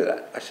you agree with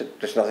that? I said,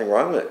 there's nothing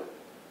wrong with it.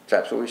 It's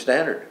absolutely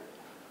standard.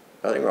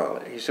 Nothing wrong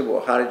with it. He said,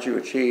 well, how did you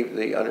achieve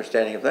the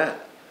understanding of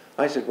that?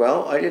 I said,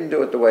 well, I didn't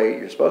do it the way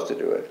you're supposed to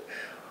do it.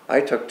 I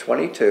took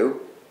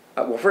 22.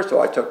 Well, first of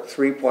all, I took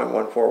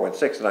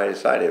 3.1416, and I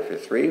decided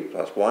if 3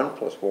 plus 1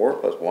 plus 4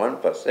 plus 1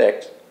 plus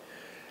 6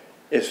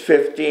 is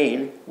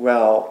 15,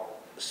 well,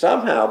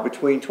 somehow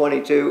between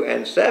 22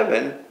 and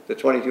 7, the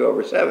 22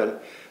 over 7,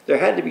 there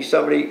had to be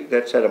somebody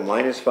that said a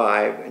minus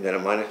 5, and then a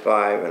minus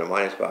 5, and a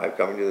minus 5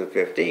 coming to the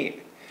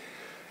 15.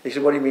 He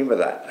said, what do you mean by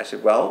that? I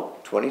said, well,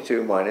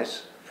 22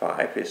 minus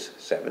 5 is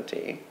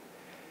 17,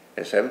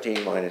 and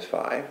 17 minus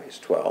 5 is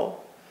 12,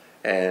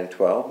 and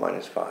 12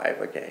 minus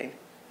 5 again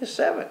is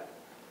 7.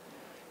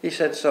 He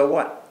said, so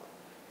what?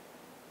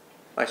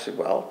 I said,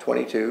 well,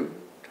 22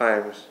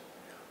 times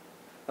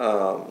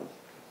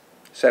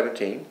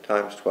 17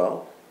 times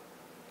 12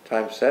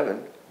 times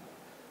 7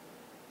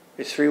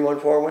 is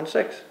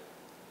 31416.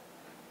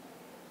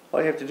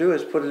 All you have to do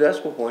is put a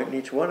decimal point in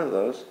each one of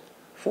those,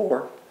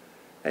 4,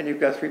 and you've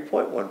got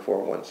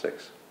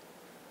 3.1416.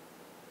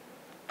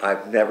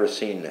 I've never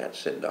seen that,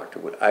 said Dr.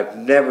 Wood. I've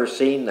never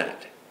seen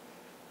that.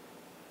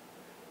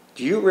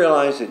 Do you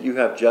realize that you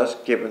have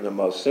just given the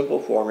most simple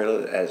formula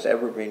that has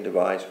ever been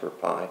devised for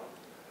pi?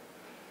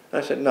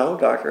 I said, no,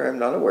 doctor, I'm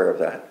not aware of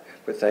that,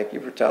 but thank you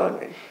for telling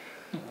me.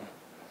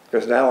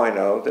 Because now I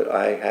know that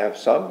I have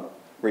some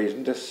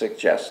reason to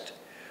suggest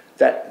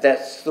that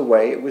that's the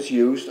way it was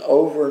used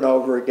over and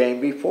over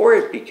again before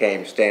it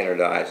became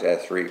standardized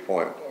as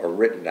or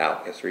written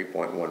out as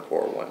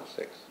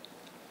 3.1416.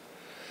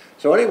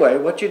 So anyway,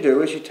 what you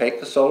do is you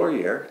take the solar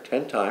year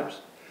 10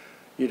 times,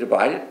 you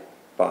divide it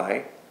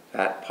by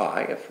that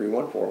pi of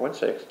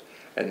 31416,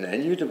 and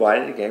then you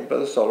divide it again by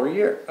the solar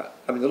year,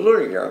 the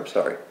lunar year, I'm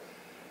sorry.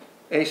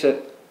 And he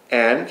said,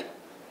 and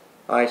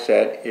I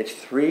said, it's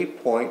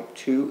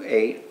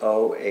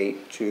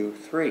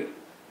 3.280823.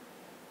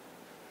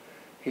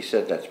 He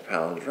said, that's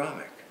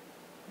palindromic.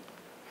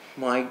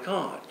 My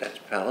God, that's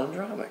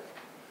palindromic.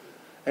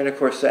 And of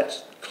course,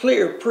 that's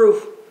clear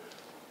proof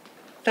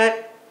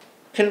that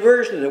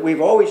conversion that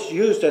we've always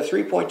used at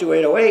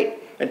 3.2808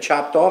 and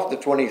chopped off the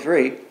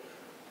 23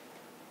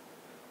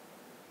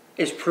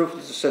 is proof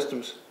that the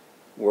systems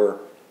were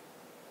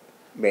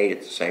made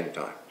at the same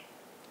time.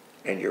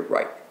 And you're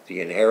right.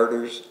 The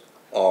inheritors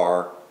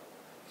are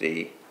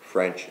the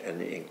French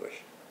and the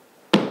English.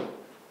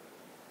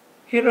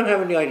 You don't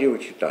have any idea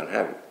what you've done,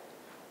 have you?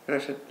 And I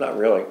said, not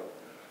really.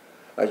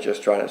 I was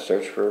just trying to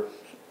search for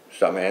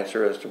some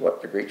answer as to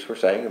what the Greeks were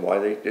saying and why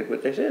they did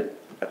what they did.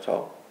 That's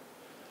all.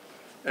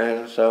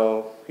 And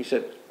so he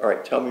said, all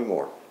right, tell me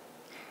more.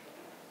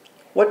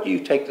 What do you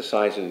take the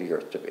size of the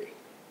Earth to be?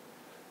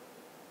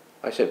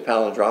 I said,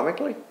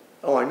 palindromically?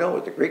 Oh, I know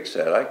what the Greeks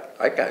said.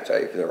 I can't tell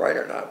you if they're right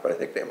or not, but I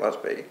think they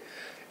must be.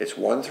 It's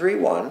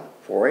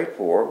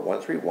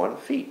 131,484,131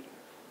 feet.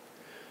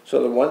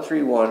 So the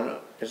 131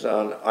 is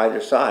on either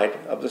side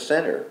of the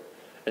center,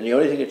 and the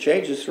only thing that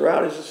changes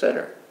throughout is the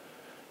center.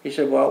 He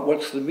said, well,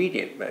 what's the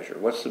median measure?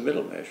 What's the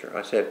middle measure?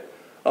 I said,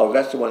 oh,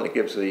 that's the one that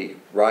gives the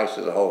rise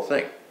to the whole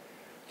thing.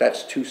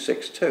 That's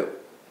 262.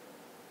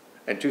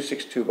 And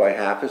 262 by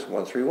half is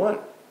 131.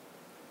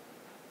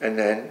 And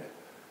then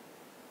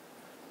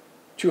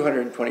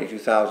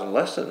 222,000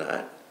 less than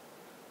that,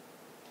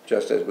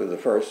 just as with the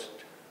first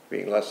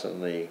being less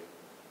than the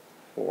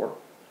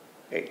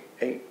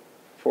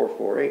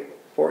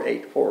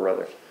 484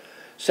 rather.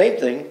 Same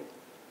thing,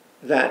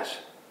 that's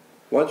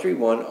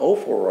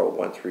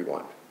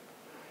 131,040,131.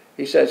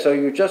 He said, so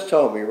you just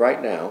told me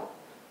right now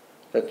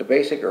that the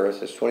basic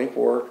Earth is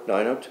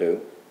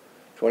 24,902,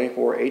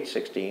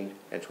 24,816,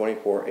 and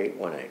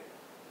 24,818.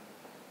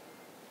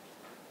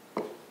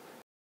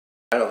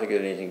 I don't think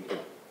anything could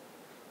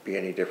be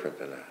any different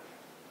than that.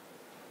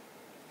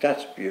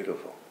 That's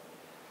beautiful.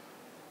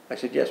 I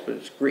said, yes, but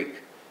it's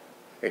Greek.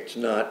 It's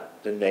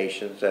not the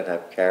nations that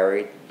have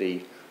carried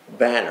the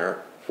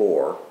banner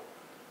for,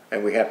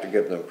 and we have to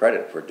give them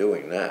credit for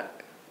doing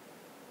that,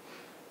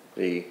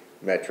 the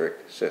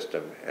metric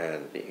system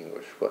and the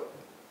English foot.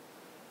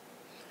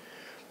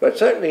 But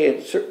certainly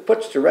it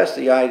puts to rest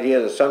the idea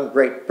that some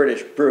great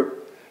British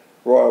brute,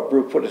 royal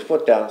brute, put his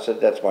foot down and said,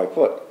 that's my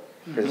foot,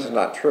 because it's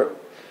not true.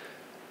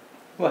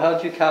 Well, how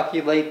did you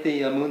calculate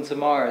the moons of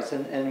Mars,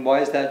 and why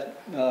is that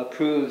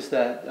proves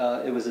that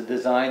it was a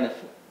design of,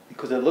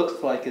 because it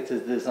looks like it's a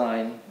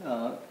design,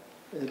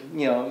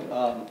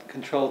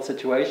 controlled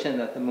situation,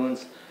 that the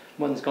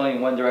one's going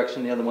in one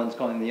direction, the other one's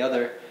going the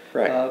other.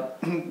 Right.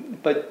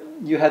 But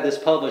you had this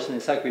published in the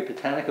Encyclopedia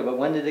Britannica, but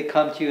when did it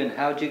come to you, and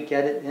how did you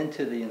get it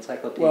into the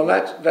Encyclopedia? Well,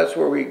 that's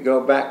where we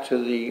go back to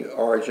the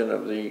origin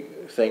of the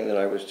thing that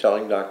I was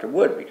telling Dr.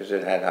 Wood, because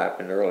it had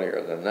happened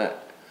earlier than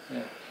that.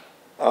 Yeah.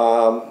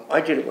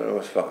 I did it when I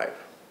was 5,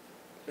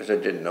 because I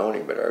didn't know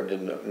any better.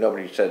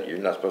 Nobody said, you're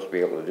not supposed to be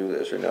able to do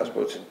this, you're not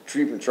supposed to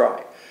even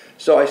try.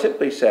 So I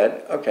simply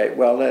said, okay,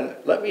 well then,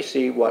 let me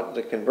see what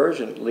the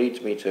conversion leads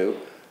me to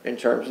in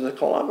terms of the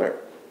kilometer.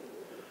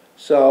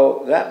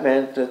 So that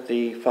meant that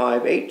the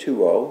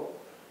 5820,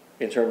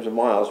 in terms of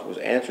miles, was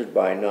answered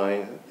by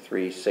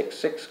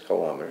 9366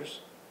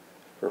 kilometers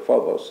for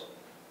Phobos,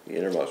 the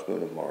innermost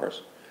moon of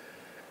Mars.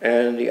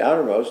 And the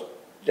outermost,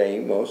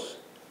 Deimos,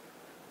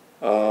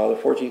 the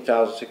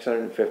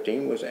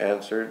 14,615 was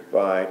answered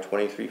by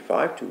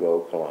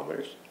 23,520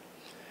 kilometers.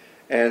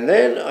 And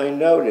then I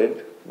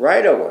noted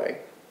right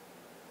away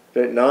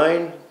that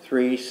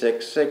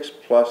 9366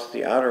 plus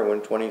the outer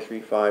one,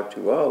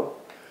 23,520,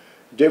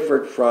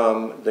 differed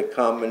from the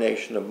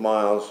combination of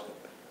miles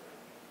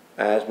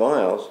as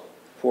miles,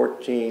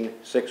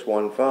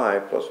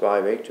 14,615 plus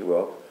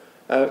 5,820,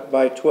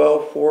 by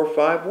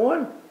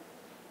 12,451,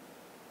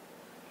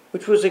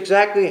 which was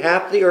exactly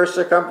half the Earth's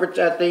circumference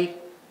at the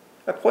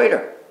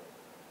equator.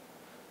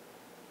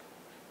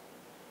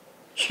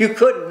 You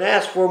couldn't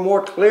ask for a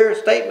more clear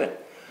statement.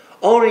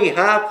 Only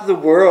half the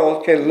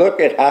world can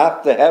look at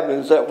half the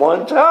heavens at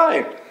one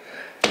time.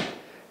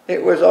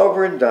 It was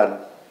over and done.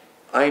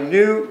 I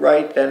knew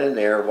right then and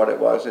there what it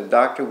was, and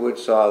Dr. Wood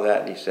saw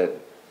that and he said,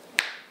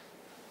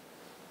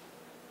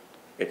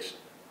 it's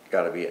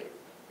got to be it.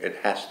 It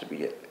has to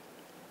be it.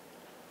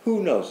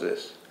 Who knows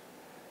this?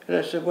 And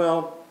I said,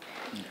 well,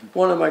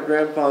 one of my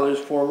grandfather's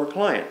former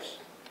clients.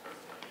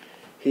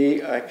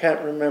 I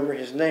can't remember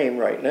his name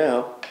right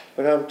now,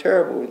 but I'm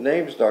terrible with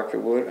names, Dr.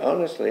 Wood.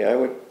 Honestly, I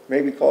would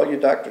maybe call you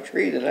Dr.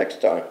 Tree the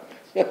next time.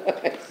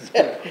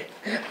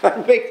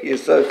 I'd make the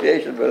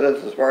association, but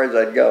that's as far as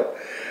I'd go.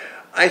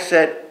 I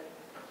said,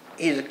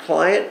 he's a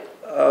client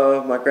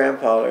of my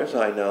grandfather's,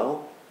 I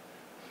know,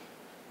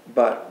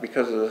 but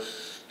because of the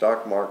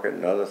stock market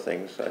and other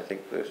things, I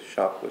think the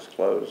shop was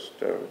closed,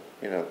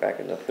 back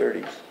in the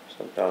 30s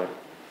sometime.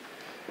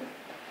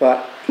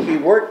 But he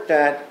worked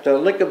at the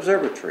Lick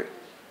Observatory,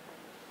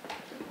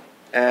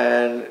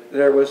 and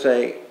there was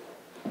an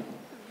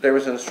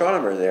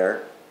astronomer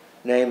there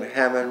named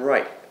Hammond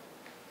Wright,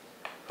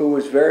 who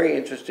was very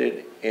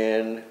interested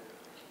in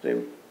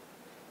the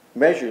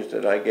measures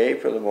that I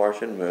gave for the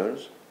Martian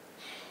moons,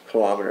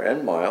 kilometer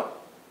and mile,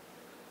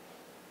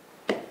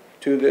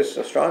 to this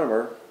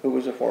astronomer who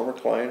was a former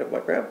client of my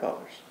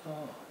grandfather's.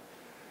 Oh.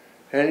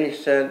 And he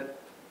said,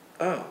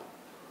 oh,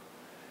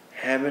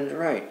 Hammond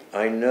Wright,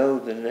 I know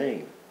the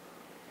name.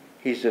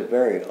 He's a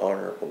very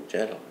honorable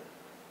gentleman.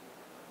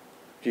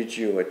 Did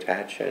you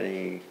attach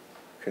any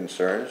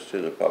concerns to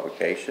the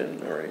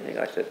publication or anything?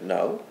 I said,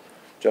 no,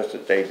 just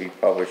that they be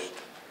published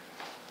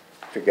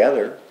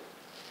together.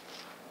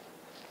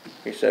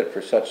 He said,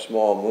 for such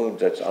small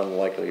moons, that's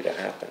unlikely to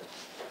happen.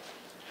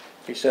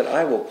 He said,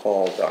 I will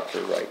call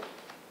Dr. Wright,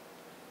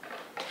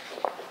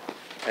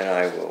 and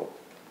I will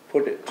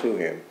put it to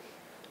him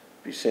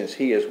since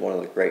he is one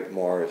of the great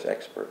Mars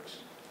experts.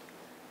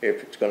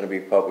 If it's going to be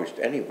published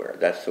anywhere,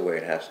 that's the way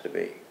it has to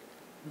be.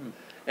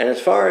 And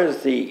as far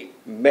as the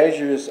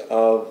measures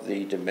of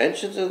the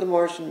dimensions of the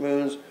Martian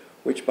moons,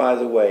 which, by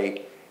the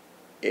way,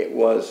 it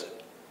was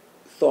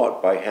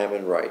thought by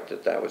Hammond Wright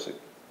that that was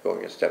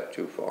going a step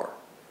too far.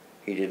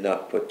 He did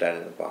not put that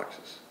in the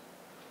boxes,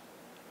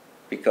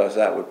 because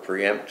that would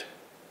preempt,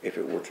 if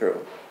it were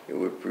true, it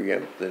would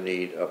preempt the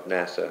need of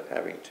NASA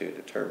having to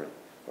determine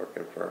or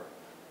confirm.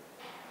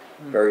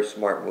 Very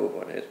smart move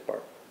on his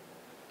part.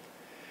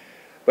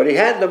 But he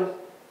had them,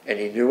 and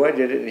he knew I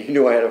did it, and he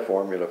knew I had a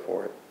formula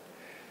for it.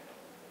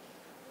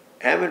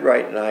 Hammond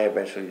Wright and I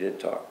eventually did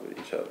talk with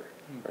each other,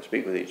 or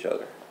speak with each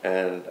other.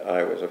 And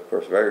I was, of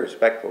course, very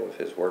respectful of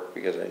his work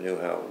because I knew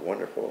how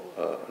wonderful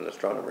an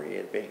astronomer he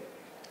had been.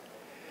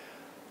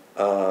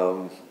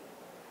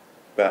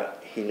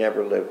 But he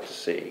never lived to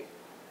see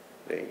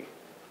the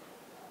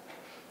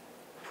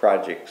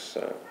project's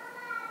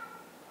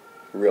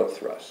real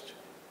thrust,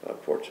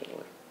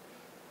 unfortunately.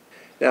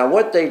 Now,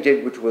 what they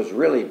did, which was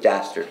really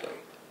dastardly,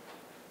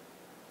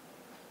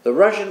 the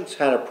Russians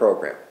had a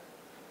program,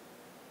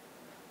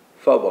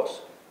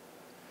 Phobos.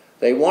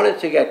 They wanted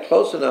to get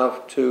close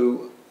enough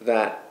to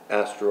that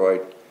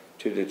asteroid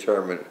to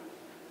determine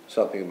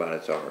something about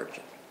its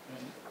origin.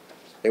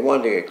 They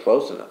wanted to get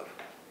close enough,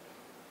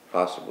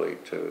 possibly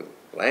to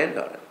land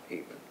on it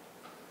even,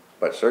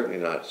 but certainly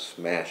not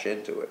smash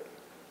into it.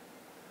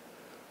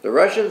 The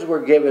Russians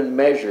were given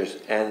measures,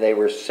 and they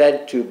were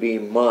said to be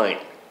mine.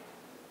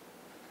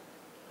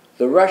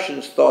 The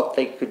Russians thought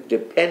they could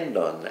depend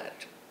on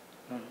that.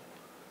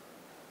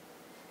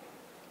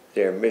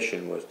 Their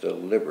mission was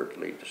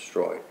deliberately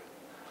destroyed.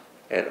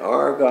 And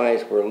our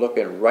guys were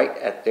looking right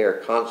at their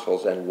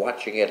consoles and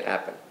watching it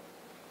happen.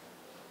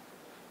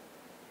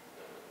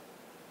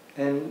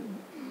 And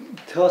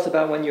tell us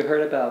about when you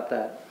heard about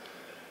that.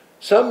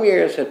 Some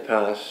years had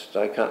passed,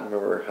 I can't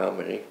remember how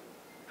many.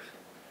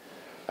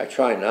 I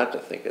try not to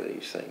think of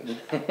these things.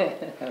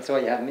 That's why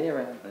you have me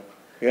around.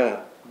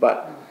 Yeah,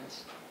 but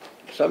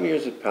some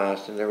years had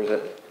passed, and there was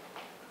a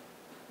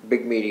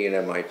big meeting at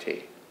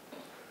MIT.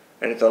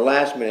 And at the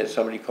last minute,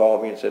 somebody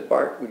called me and said,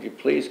 "Bart, would you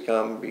please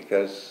come,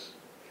 because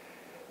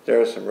there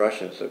are some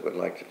Russians that would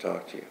like to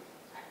talk to you."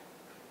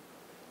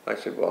 I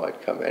said, "Well,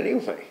 I'd come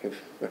anyway."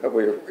 We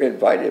were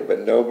invited, but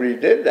nobody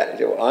did that. He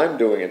said, "Well, I'm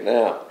doing it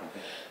now.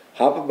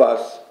 Hop a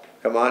bus,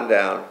 come on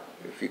down,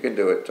 if you can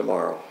do it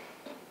tomorrow."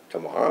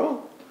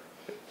 Tomorrow?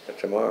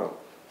 Tomorrow.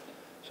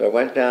 So I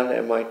went down to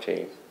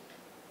MIT,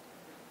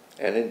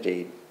 and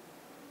indeed,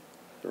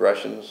 the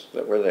Russians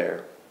that were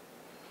there,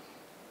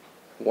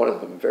 one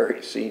of them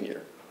very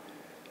senior,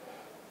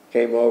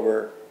 came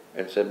over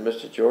and said,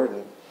 "Mr.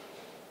 Jordan,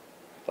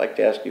 I'd like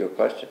to ask you a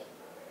question.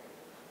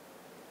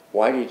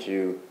 Why did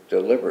you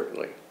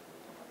deliberately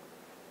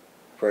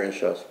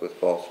furnish us with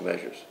false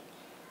measures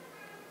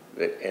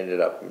that ended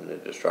up in the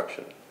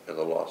destruction and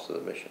the loss of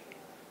the mission?"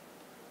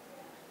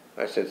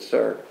 I said,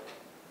 "Sir,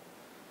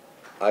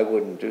 I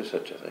wouldn't do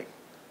such a thing.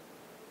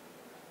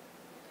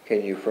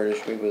 Can you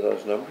furnish me with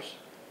those numbers?"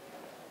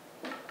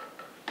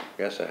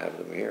 "Yes, I have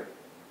them here."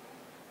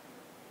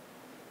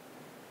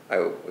 "I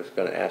was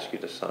going to ask you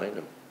to sign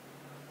them."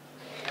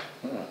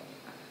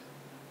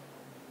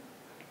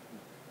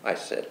 I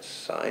said,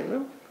 "Sign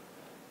them?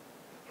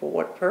 For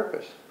what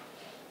purpose?"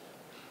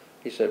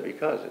 He said,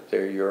 "Because if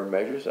they're your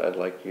measures, I'd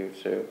like you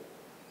to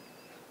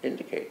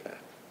indicate that."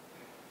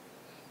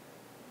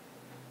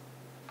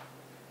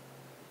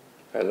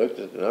 I looked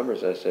at the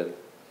numbers, I said,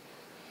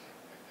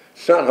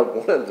 "Not a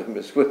one of them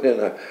is within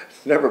a,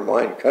 never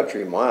mind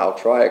country mile,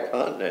 try a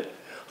continent."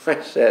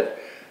 I said,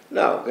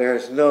 "No,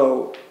 there's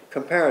no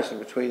comparison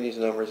between these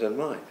numbers and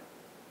mine."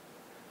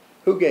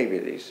 "Who gave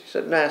you these?" He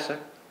said, "NASA."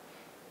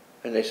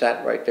 And they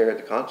sat right there at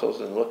the consoles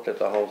and looked at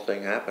the whole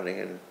thing happening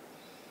and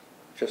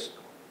just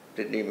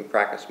didn't even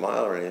crack a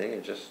smile or anything,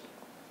 and just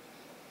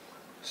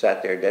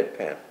sat there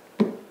deadpan,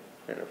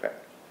 in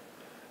effect.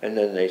 And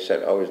then they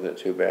said, "Oh, isn't it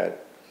too bad?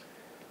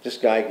 This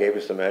guy gave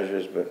us the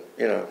measures, but,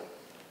 you know,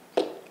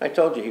 I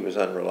told you he was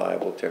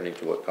unreliable," turning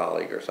to a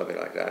colleague or something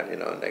like that, you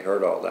know, and they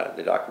heard all that,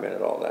 they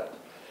documented all that.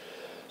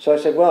 So I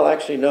said, "Well,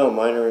 actually, no,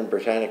 mine are in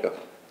Britannica,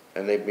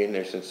 and they've been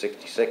there since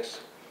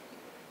 '66.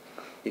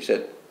 He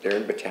said, "They're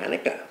in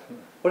Britannica?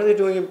 What are they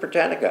doing in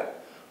Britannica?"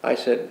 I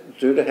said,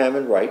 "Due to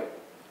Hammond Wright,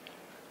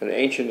 an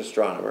ancient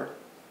astronomer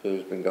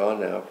who's been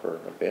gone now for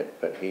a bit,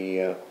 but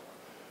he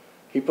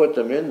put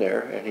them in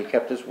there, and he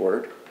kept his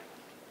word.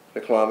 The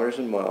kilometers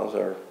and miles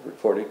are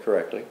recorded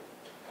correctly."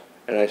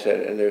 And I said,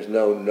 "And there's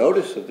no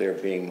notice of their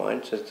being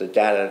mine, since the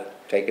data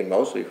taken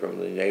mostly from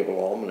the Naval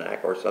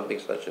Almanac or something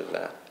such as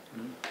that."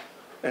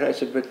 And I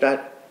said, "But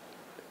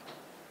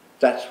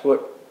that's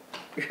what,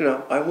 you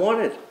know, I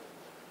wanted.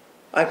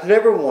 I've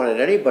never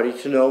wanted anybody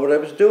to know what I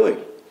was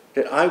doing,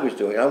 that I was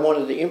doing. I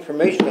wanted the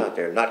information out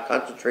there, not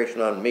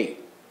concentration on me.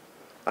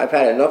 I've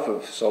had enough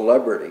of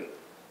celebrity.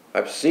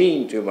 I've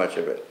seen too much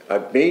of it.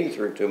 I've been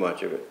through too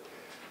much of it.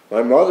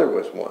 My mother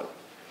was one,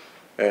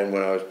 and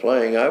when I was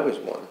playing, I was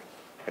one,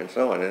 and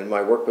so on. And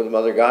my work with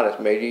Mother Goddess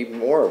made even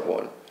more of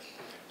one.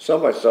 So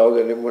much so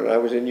that when I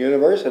was in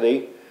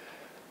university,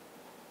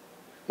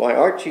 my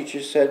art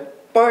teacher said,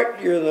 "Bart,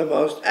 you're the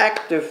most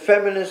active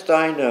feminist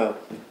I know."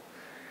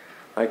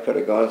 I could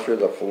have gone through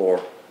the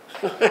floor.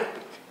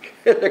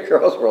 The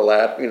girls were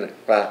laughing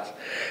at that.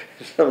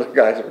 Some of the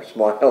guys were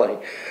smiling.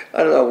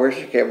 I don't know where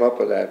she came up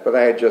with that, but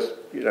I had just,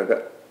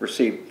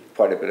 received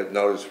quite a bit of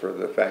notice for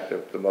the fact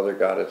of the mother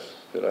goddess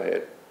that I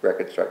had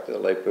reconstructed, the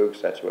Le Bouc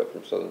statuette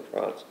from southern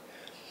France.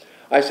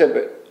 I said,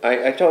 but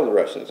I told the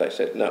Russians, I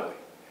said, no.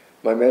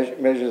 My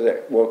measures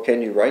are, well,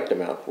 can you write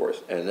them out for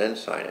us and then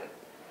sign it?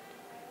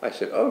 I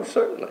said, oh,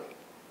 certainly.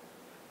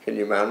 Can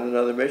you mount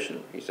another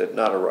mission? He said,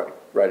 not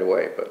right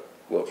away, but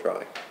we'll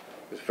try. It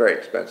was a very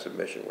expensive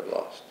mission we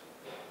lost.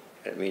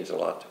 And it means a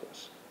lot to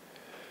us.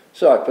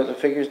 So I put the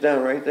figures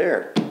down right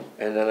there.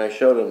 And then I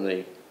showed him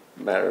the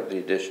matter of the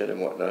addition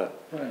and whatnot.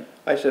 Right.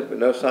 I said, but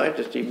no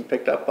scientist even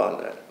picked up on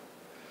that.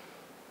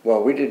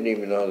 Well, we didn't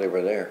even know they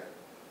were there.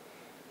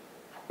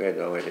 We had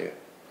no idea.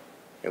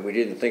 And we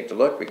didn't think to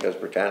look because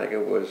Britannica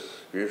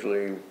was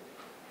usually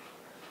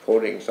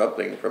quoting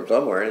something from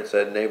somewhere, and it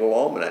said Naval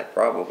Almanac,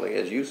 probably,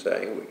 as you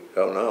say. We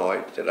don't know.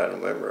 I said, I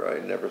don't remember. I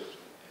never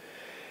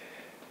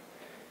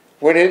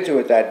went into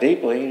it that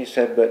deeply. And he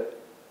said, but,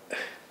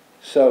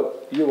 so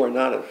you are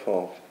not at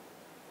fault.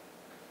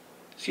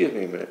 Excuse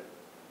me a minute.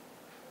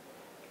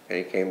 And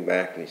he came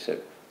back and he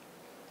said,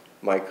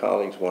 my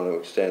colleagues want to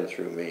extend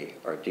through me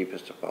our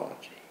deepest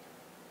apology.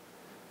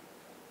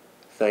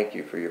 Thank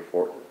you for your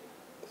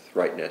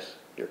forthrightness,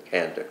 your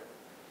candor.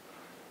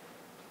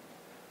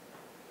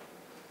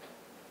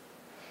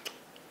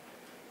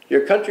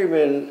 Your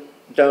countrymen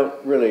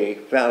don't really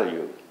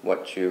value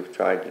what you've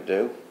tried to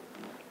do.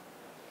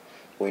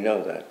 We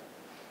know that.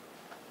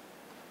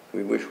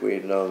 We wish we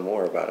had known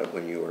more about it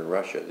when you were in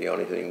Russia. The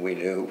only thing we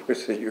knew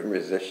was that you're a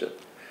musician.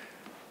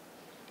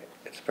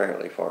 It's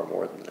apparently far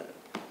more than that.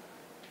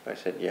 I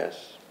said,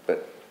 yes,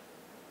 but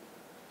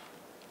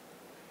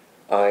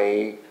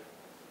I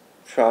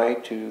try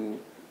to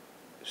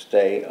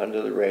stay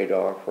under the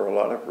radar for a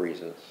lot of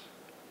reasons.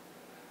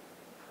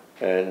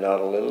 And not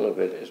a little of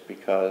it is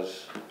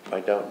because I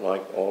don't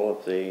like all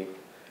of the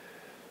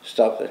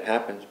stuff that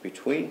happens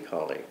between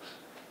colleagues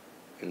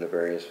in the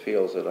various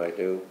fields that I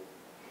do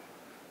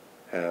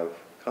have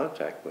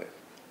contact with.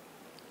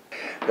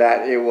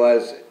 That it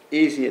was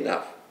easy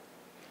enough.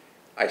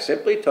 I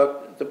simply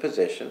took the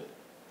position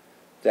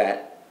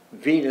that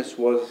Venus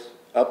was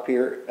up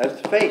here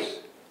as the face.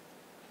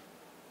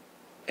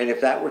 And if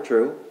that were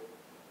true,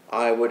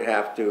 I would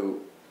have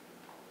to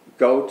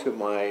go to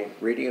my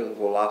reading of the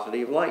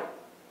velocity of light,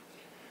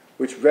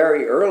 which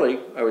very early,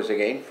 I was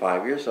again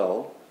 5 years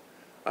old.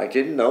 I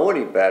didn't know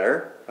any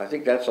better. I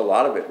think that's a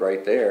lot of it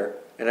right there.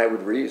 And I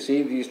would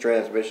receive these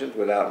transmissions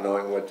without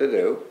knowing what to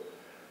do.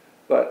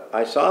 But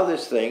I saw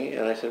this thing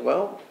and I said,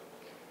 well,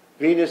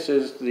 Venus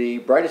is the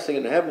brightest thing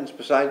in the heavens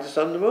besides the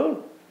sun and the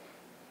moon.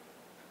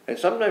 And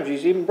sometimes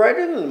she's even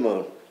brighter than the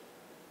moon.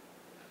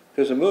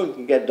 Because the moon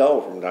can get dull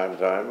from time to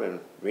time,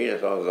 and Venus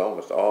is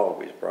almost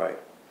always bright.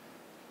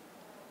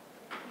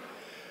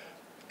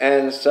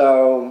 And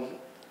so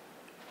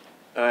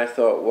I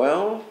thought,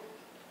 well,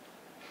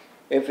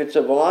 if it's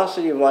a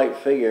velocity of light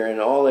figure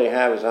and all they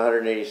have is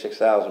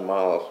 186,000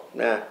 miles,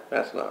 nah,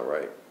 that's not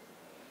right.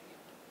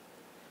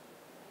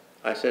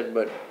 I said,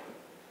 but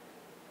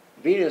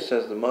Venus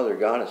as the mother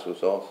goddess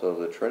was also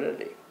the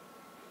Trinity.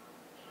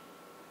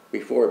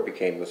 Before it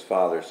became this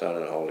Father, Son,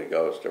 and Holy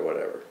Ghost or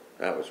whatever.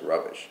 That was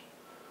rubbish.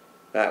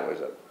 That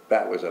was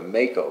a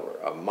makeover,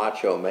 a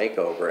macho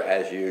makeover,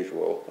 as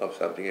usual, of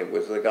something. It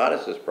was the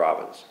goddess's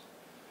province.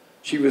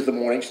 She was the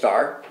morning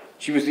star,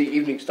 she was the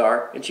evening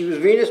star, and she was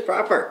Venus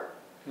proper.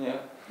 Yeah.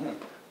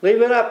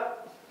 Leave it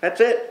up. That's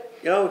it.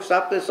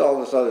 Stop all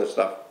this other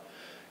stuff.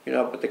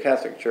 But the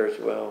Catholic Church,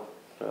 well,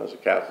 I was a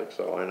Catholic,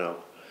 so I know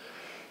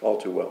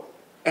all too well.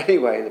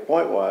 Anyway, the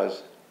point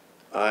was,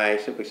 I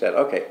simply said,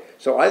 okay,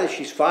 so either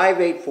she's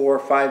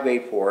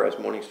 584 as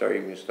morning star,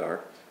 evening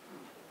star,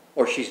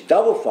 or she's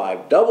double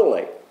 5, double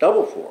 8,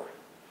 double 4.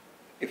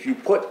 If you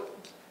put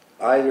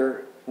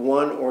either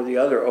one or the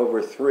other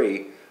over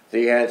 3,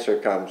 the answer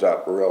comes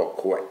up real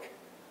quick.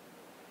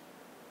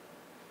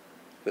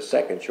 The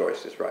second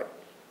choice is right.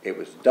 It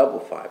was double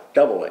 5,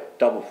 double 8,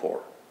 double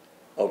 4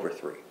 over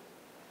 3.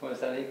 What does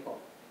that equal?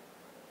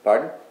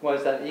 Pardon? What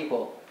does that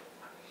equal?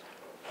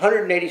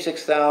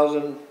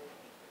 186,000,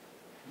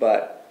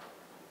 but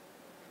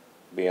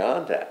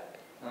beyond that,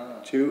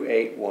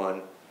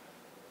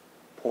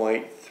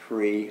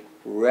 281.3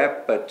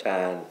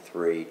 Repetan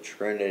 3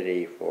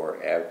 Trinity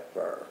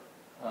forever.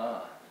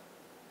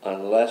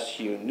 Unless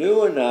you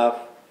knew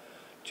enough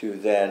to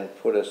then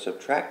put a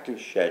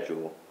subtractive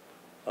schedule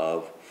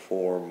of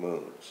 4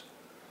 moons,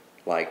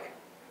 like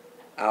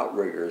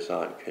outriggers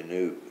on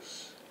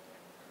canoes,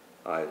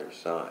 either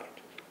side.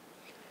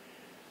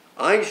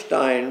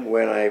 Einstein,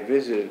 when I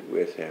visited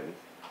with him,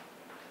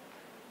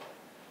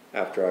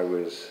 after I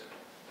was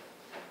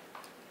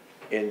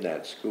in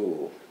that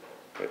school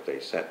that they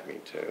sent me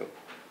to,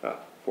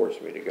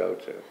 forced me to go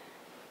to,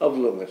 of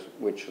Loomis,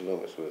 which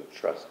Loomis was a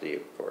trustee,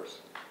 of course,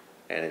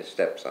 and his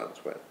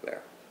stepsons went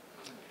there.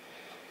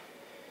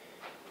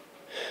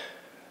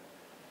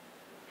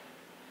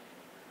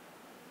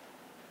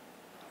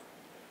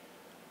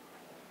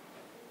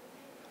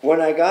 When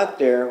I got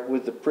there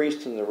with the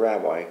priest and the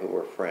rabbi, who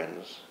were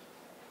friends,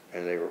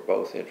 and they were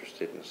both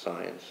interested in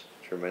science,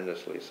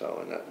 tremendously so,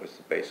 and that was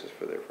the basis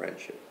for their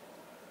friendship.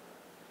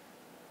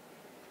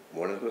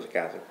 One was a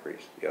Catholic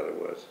priest, the other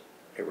was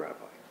a rabbi.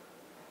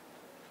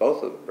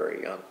 Both of them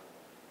very young.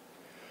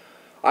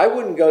 I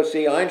wouldn't go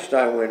see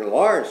Einstein when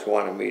Lawrence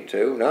wanted me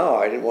to. No,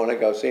 I didn't want to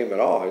go see him at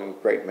all. He was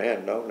a great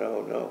man. No,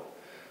 no, no.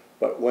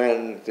 But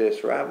when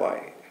this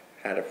rabbi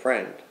had a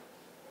friend,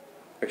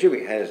 excuse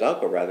me, had his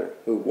uncle rather,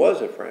 who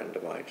was a friend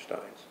of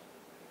Einstein's,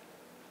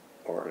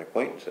 or an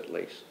acquaintance at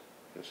least,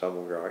 in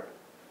some regard,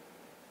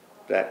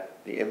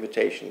 that the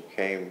invitation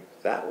came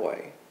that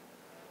way,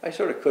 I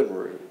sort of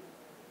couldn't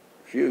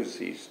refuse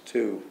these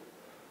two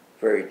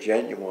very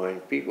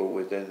genuine people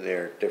within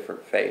their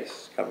different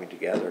faiths coming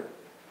together.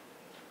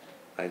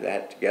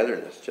 That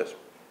togetherness just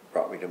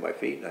brought me to my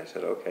feet, and I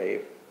said, okay,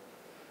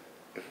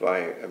 if I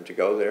am to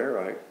go there,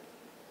 I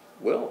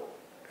will.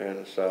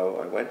 And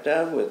so I went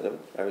down with them.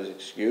 I was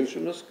excused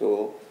from the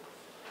school.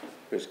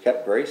 It was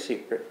kept very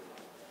secret.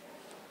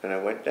 And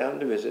I went down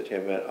to visit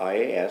him at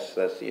IAS,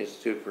 that's the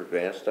Institute for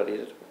Advanced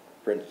Studies at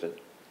Princeton.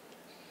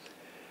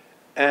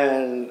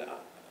 And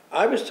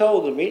I was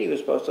told the meeting was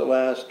supposed to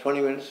last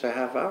 20 minutes to a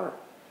half hour.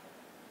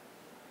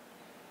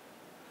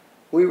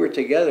 We were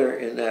together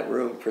in that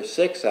room for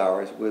 6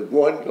 hours with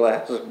one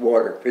glass of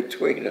water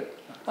between us.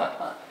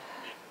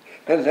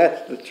 And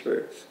that's the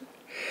truth.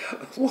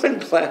 One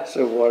glass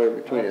of water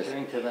between us.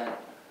 Drink to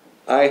that.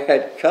 I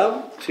had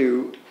come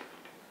to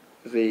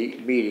the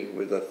meeting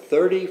with a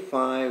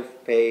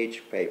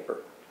 35-page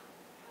paper,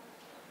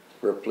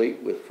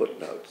 replete with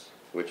footnotes,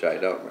 which I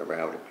don't remember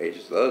how many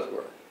pages those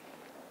were.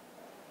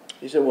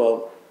 He said,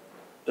 well,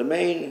 the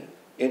main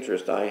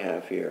interest I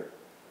have here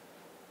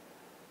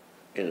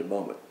in a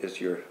moment is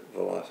your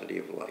velocity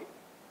of light.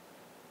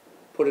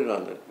 Put it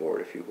on the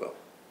board, if you will.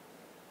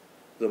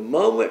 The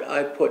moment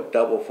I put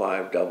 5,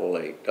 5,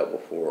 8,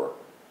 4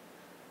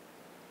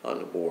 on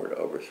the board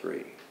over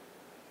 3,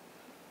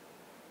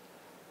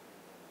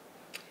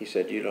 he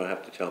said, you don't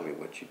have to tell me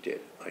what you did.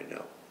 I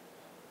know.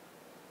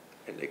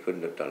 And they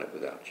couldn't have done it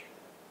without you.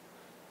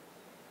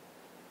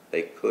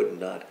 They could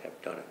not have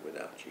done it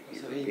without you.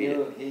 So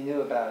he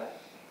knew about it.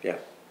 Yeah.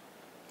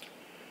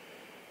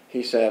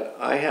 He said,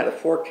 I had a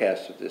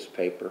forecast of this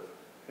paper,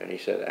 and he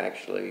said,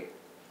 actually,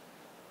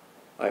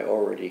 I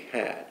already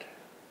had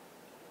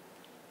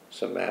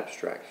some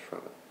abstracts from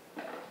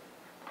it.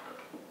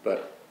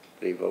 But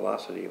the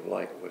velocity of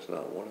light was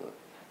not one of them.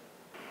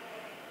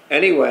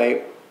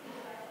 Anyway,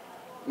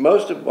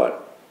 most of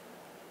what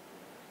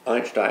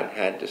Einstein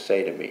had to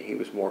say to me, he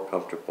was more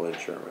comfortable in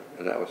German,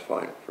 and that was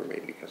fine for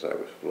me because I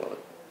was fluent.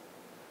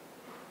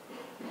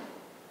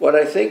 What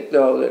I think,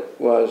 though,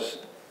 that was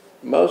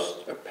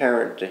most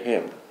apparent to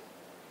him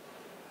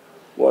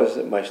was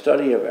that my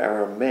study of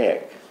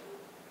Aramaic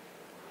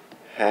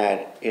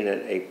had in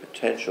it a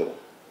potential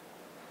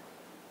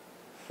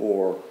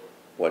for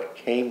what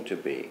came to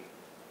be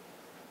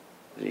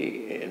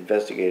the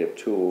investigative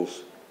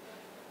tools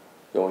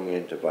going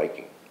into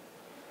Viking.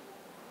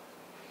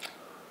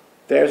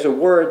 There's a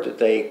word that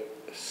they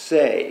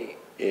say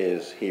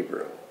is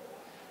Hebrew.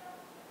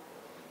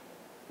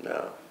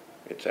 No,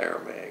 it's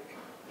Aramaic.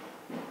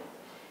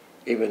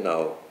 Even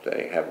though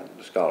they haven't,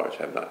 the scholars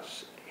have not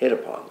hit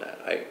upon that,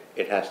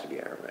 it has to be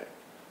Aramaic.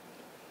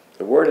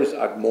 The word is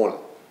agmon,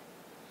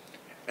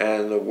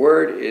 and the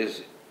word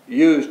is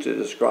used to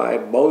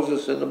describe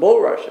Moses and the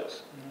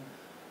bulrushes.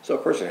 So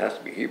of course it has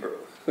to be Hebrew,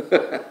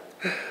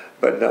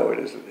 but no, it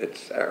isn't.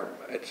 It's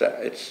Aramaic.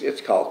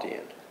 It's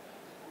Chaldean.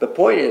 The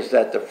point is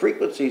that the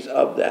frequencies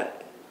of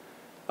that,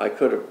 I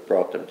could have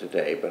brought them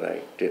today, but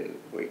I didn't.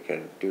 We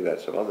can do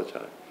that some other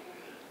time.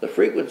 The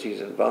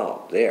frequencies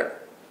involved there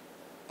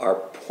are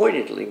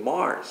pointedly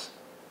Mars.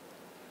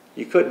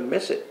 You couldn't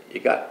miss it. You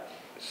got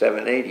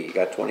 780, you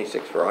got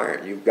 26 for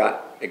iron. You've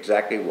got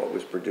exactly what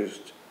was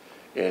produced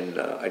in,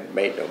 I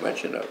made no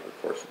mention of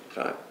course, at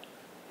the time,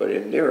 but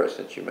in Nera,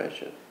 since you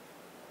mentioned,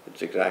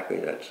 it's exactly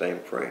that same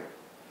frame.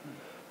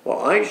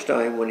 Well,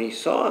 Einstein, when he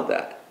saw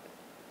that,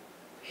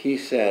 he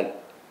said,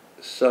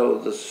 so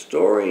the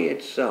story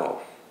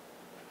itself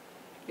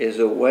is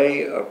a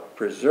way of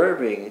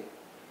preserving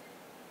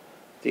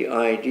the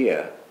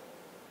idea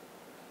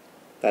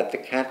that the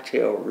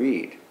cattail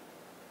reed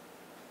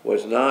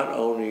was not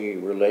only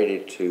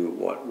related to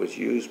what was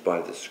used by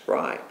the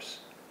scribes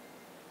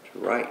to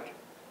write.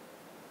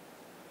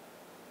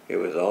 It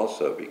was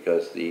also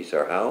because these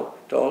are how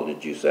tall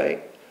did you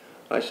say?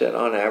 I said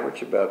on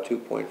average about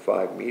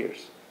 2.5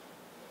 meters.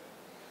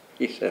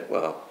 He said,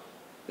 well,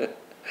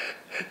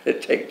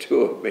 it'd take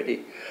 2 of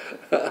me,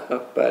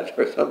 but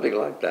or something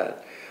like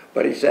that.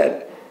 But he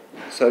said,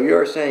 so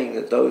you're saying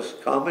that those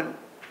common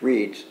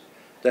reeds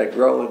that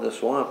grow in the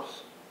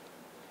swamps,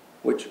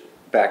 which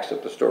backs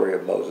up the story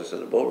of Moses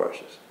and the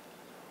bulrushes,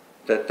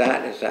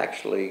 that is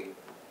actually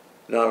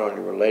not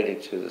only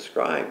related to the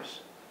scribes,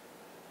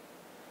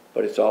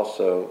 but it's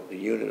also the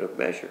unit of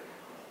measure.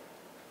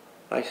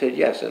 I said,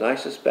 yes, and I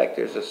suspect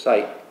there's a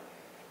site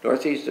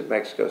northeast of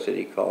Mexico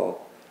City called,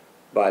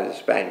 by the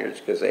Spaniards,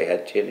 because they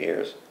had tin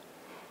ears,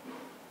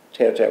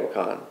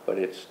 Teotihuacan, but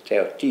it's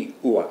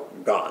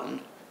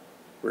Teotihuacan,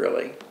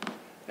 really.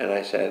 And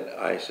I said,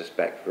 I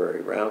suspect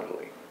very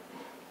roundly,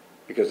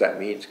 because that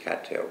means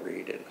cattail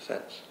reed in a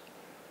sense,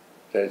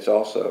 that it's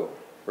also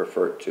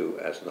referred to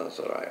as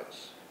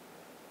Nazareos.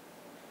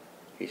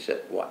 He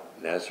said, what,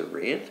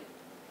 Nazarene?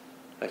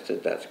 I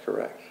said, that's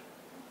correct.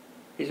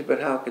 He said,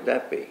 but how could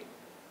that be?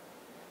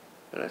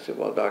 And I said,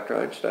 well, Dr.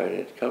 Einstein,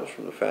 it comes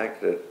from the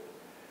fact that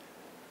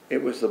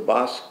it was the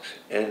Basque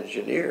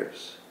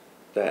engineers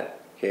that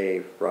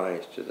gave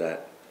rise to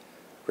that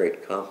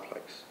great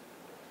complex.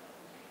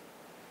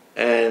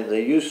 And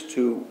they used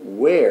to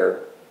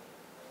wear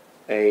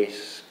a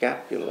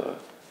scapula,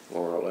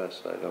 more or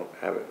less, I don't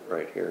have it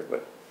right here,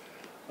 but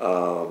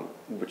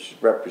which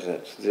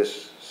represents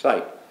this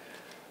site.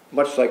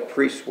 Much like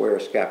priests wear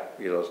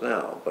scapulas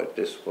now, but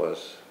this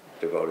was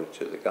devoted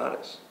to the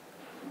goddess.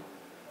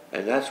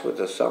 And that's what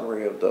the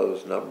summary of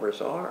those numbers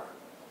are.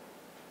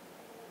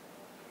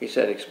 He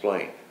said,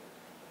 explain.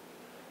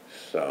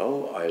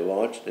 So I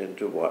launched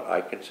into what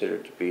I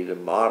considered to be the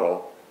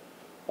model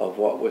of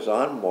what was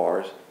on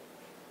Mars,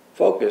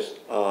 focused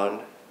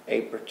on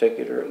a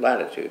particular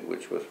latitude,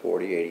 which was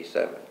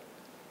 4087.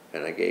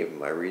 And I gave him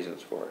my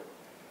reasons for it.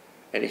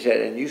 And he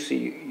said, and you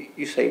say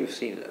you've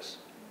seen this.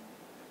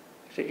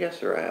 I said, yes,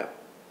 sir, I have.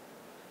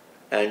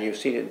 And you've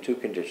seen it in two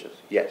conditions.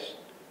 Yes.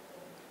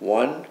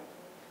 One,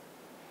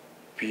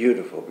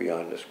 beautiful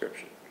beyond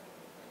description.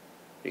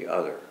 The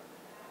other,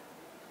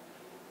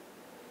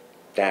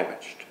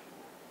 damaged.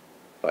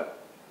 But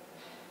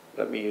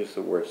let me use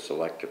the word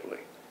selectively,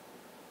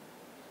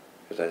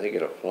 because I think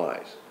it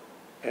applies.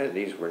 And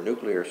these were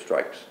nuclear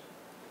strikes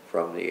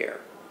from the air.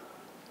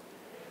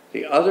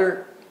 The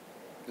other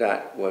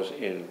that was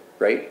in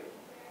great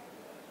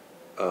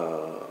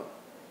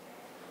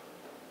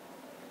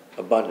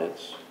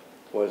abundance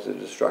was the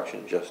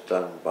destruction just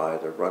done by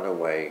the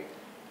runaway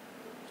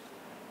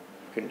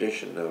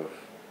condition of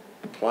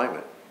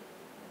climate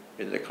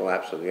in the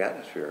collapse of the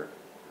atmosphere.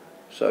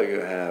 So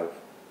you have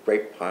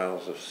great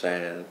piles of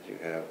sand, you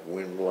have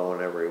wind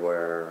blowing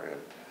everywhere,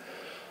 and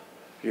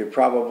you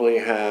probably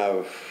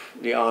have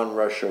the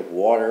onrush of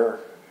water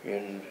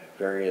in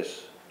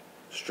various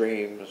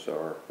streams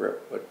or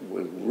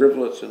with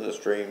rivulets in the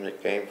stream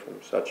that came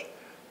from such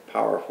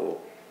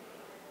powerful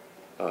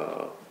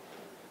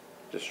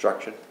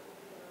destruction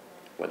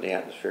when the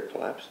atmosphere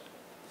collapsed.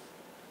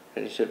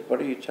 And he said,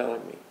 what are you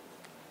telling me?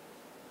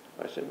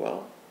 I said,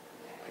 well,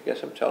 I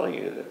guess I'm telling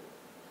you that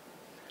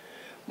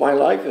my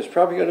life is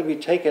probably going to be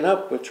taken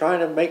up with trying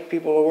to make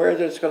people aware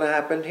that it's going to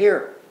happen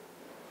here.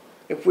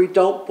 If we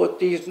don't put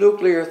these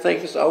nuclear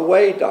things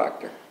away,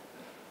 doctor,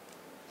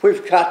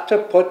 we've got to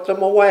put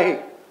them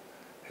away.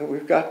 And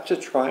we've got to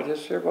try to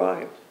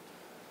survive.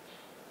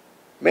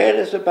 Man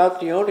is about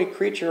the only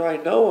creature I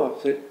know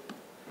of that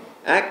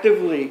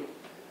actively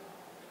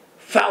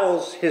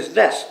fouls his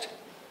nest.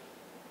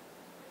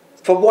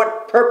 For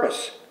what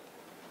purpose?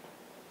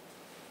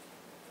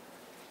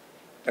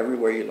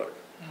 Everywhere you look.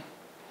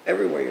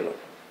 Everywhere you look.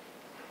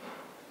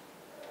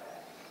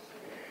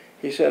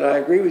 He said, I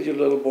agree with you,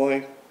 little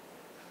boy,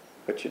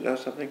 but you know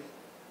something?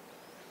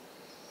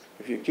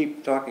 If you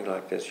keep talking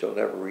like this, you'll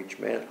never reach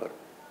manhood.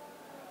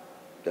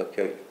 They'll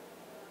kill you.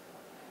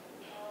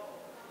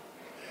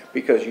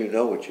 Because you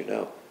know what you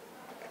know.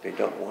 And they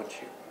don't want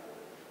you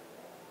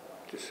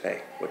to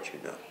say what you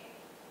know.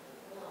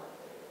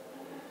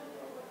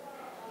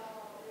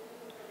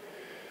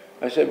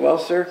 I said, well,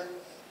 sir,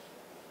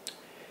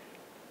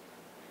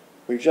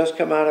 we've just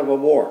come out of a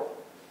war.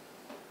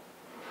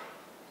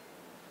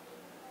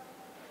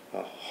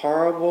 A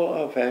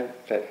horrible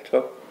event that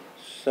took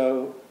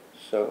so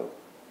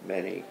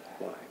many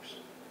lives.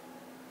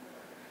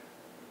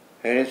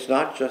 And it's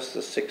not just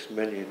the 6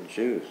 million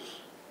Jews,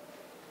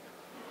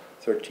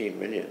 13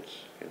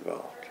 millions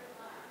involved,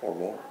 or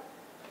more.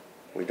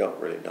 We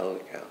don't really know the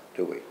count,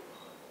 do we?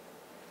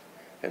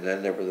 And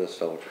then there were the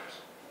soldiers.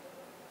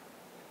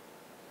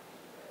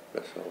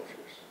 The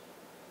soldiers,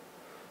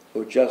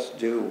 who just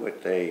do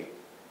what they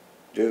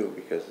do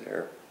because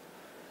they're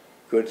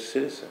good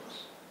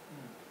citizens.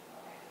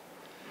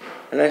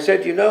 And I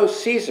said, you know,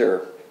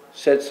 Caesar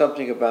said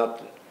something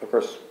about, of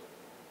course,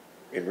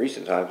 in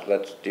recent times,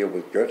 let's deal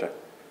with Goethe.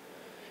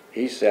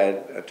 He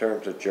said, in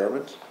terms of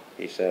Germans,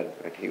 he said,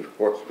 and he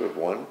works with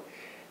one,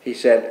 he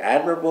said,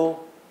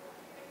 admirable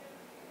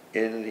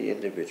in the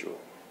individual,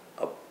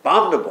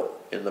 abominable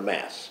in the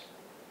mass.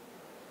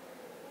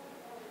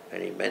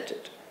 And he meant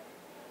it.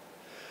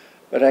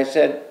 But I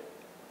said,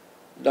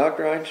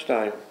 Dr.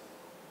 Einstein,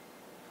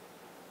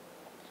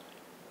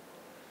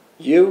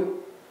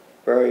 you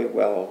very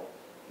well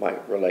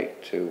might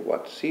relate to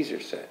what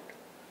Caesar said,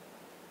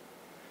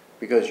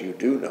 because you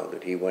do know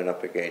that he went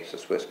up against the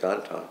Swiss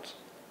cantons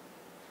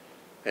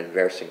and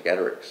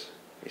Vercingetorix.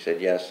 He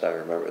said, yes, I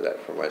remember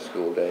that from my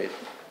school days.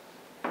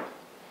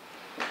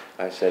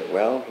 I said,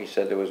 well, he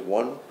said there was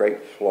one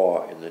great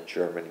flaw in the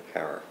German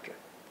character.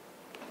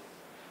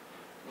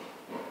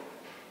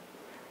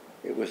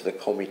 It was the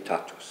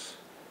comitatus.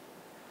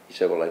 He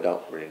said, well, I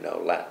don't really know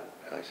Latin.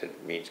 And I said,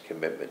 it means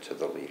commitment to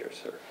the leader,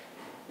 sir.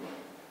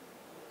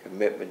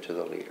 Commitment to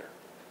the leader.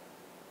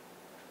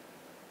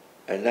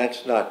 And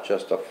that's not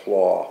just a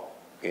flaw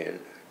in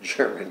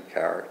German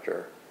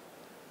character.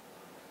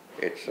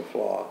 It's a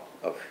flaw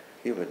of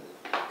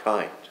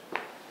humankind.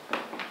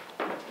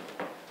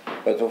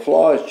 But the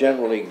flaw is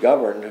generally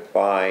governed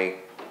by,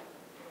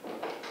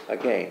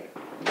 again,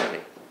 money.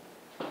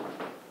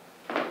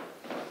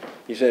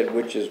 He said,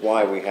 which is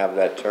why we have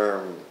that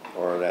term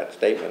or that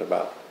statement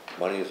about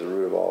money is the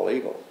root of all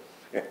evil.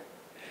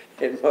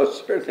 It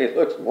most certainly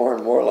looks more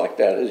and more like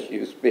that as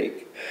you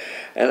speak.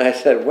 And I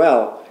said,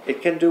 well,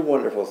 it can do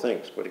wonderful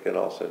things, but it can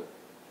also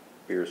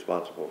be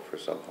responsible for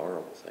some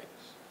horrible things.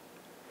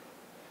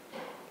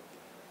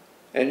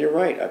 And you're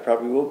right, I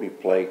probably will be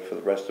plagued for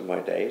the rest of my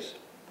days.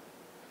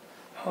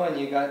 Oh, and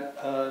you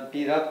got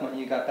beat up when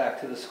you got back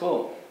to the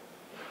school.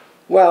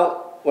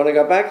 Well, when I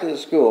got back to the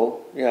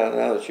school, yeah,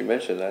 now that you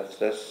mention that,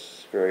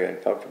 that's very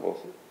uncomfortable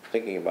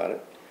thinking about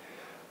it.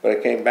 But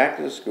I came back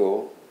to the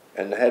school,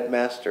 and the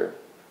headmaster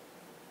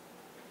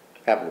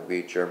happened to be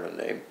a German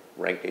name,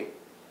 Renke.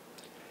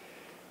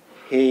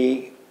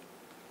 He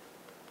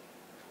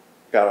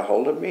got a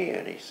hold of me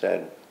and he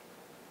said,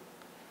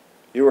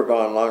 you were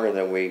gone longer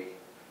than we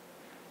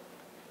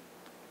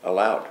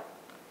allowed.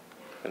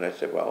 And I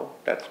said, well,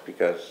 that's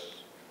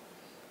because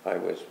I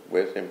was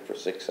with him for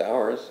 6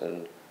 hours,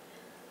 and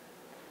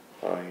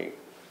I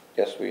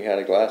guess we had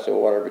a glass of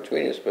water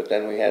between us, but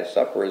then we had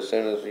supper as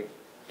soon as he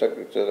took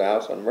me to the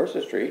house on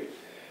Mercer Street,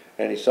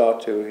 and he saw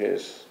to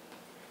his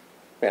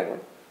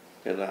family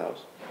in the house.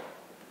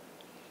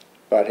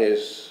 But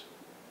his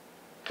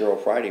girl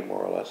Friday,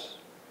 more or less,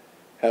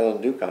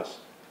 Helen Dukas,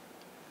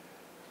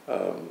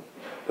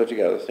 put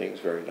together things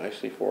very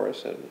nicely for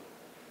us and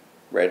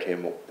read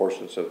him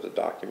portions of the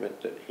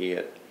document that he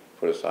had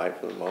put aside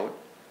for the moment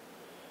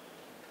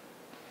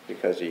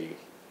because he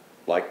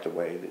liked the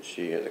way that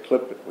she had a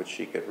clip at which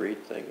she could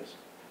read things.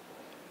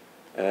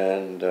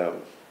 And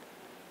of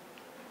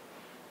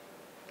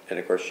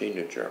course she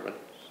knew German,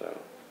 so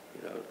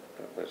you know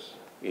it was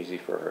easy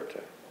for her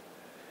to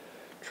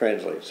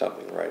translate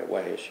something right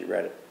away as she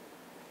read it.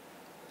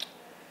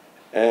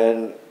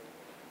 And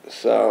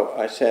so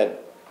I said,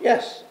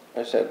 yes.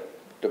 I said,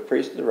 the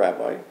priest and the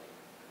rabbi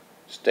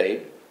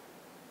stayed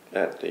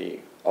at the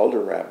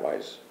older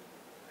rabbi's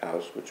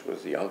house, which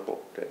was the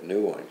uncle that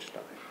knew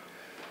Einstein,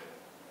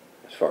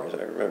 as far as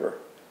I remember.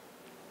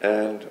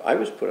 And I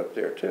was put up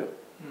there too.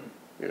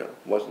 You know,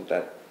 wasn't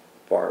that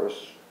far. It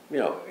was, you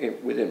know,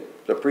 within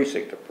the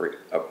precinct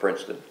of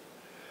Princeton.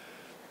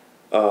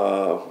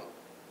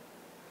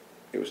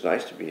 It was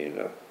nice to be in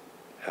a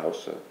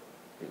house of,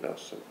 you know,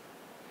 some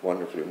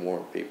wonderfully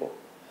warm people.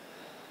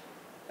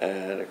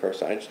 And of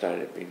course Einstein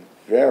had been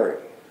very,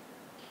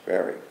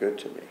 very good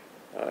to me.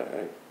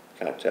 I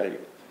can't tell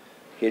you.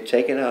 He had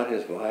taken out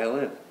his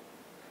violin,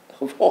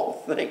 of all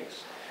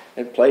things,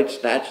 and played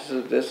snatches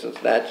of this and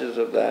snatches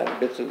of that,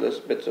 bits of this,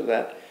 bits of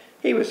that.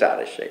 He was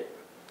out of shape.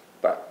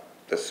 But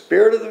the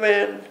spirit of the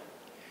man,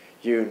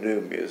 you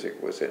knew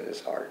music was in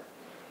his heart.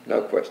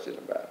 No question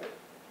about it.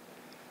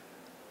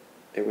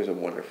 It was a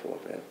wonderful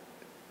event.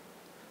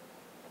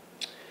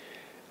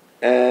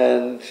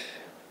 And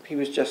he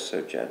was just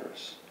so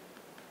generous.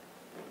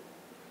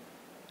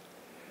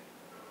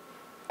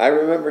 I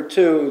remember,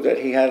 too, that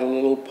he had a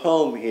little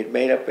poem he had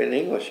made up in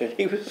English, and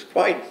he was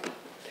quite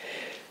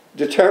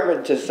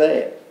determined to say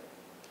it.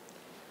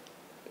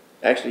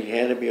 Actually, he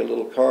handed me a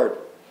little card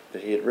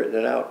that he had written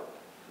it out.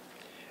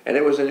 And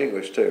it was in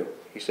English, too.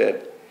 He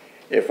said,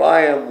 if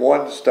I am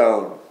one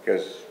stone,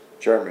 because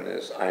German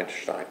is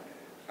Einstein,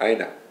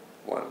 eine,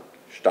 one,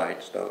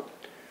 Steinstone.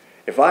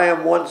 If I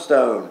am one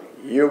stone,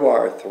 you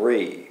are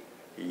three,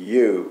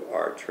 you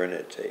are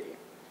Trinity.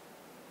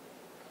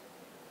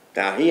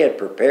 Now, he had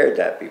prepared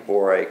that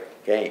before I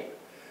came.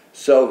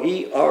 So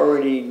he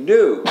already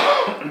knew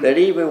that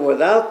even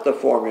without the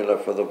formula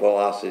for the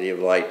velocity of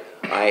light,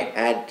 I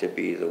had to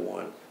be the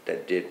one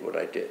that did what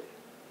I did.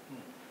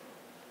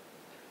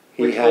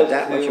 He had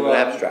that much of an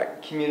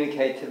abstract.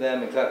 Communicate to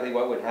them exactly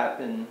what would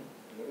happen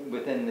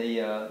within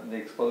the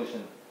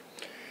explosion.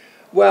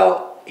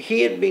 Well,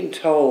 he had been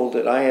told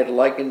that I had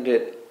likened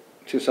it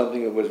to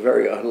something that was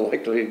very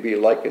unlikely to be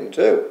likened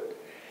to.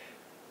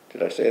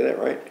 Did I say that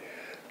right?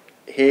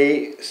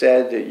 He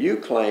said that you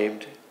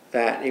claimed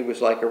that it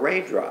was like a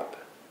raindrop.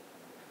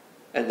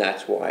 And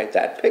that's why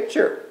that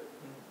picture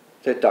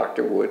that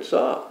Dr. Wood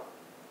saw.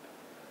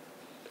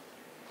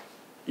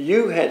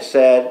 You had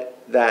said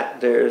that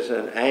there's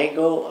an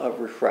angle of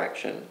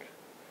refraction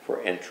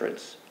for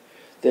entrance.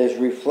 There's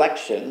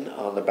reflection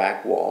on the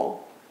back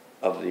wall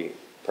of the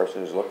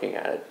person who's looking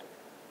at it.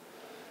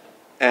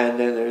 And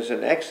then there's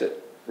an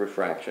exit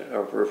refraction,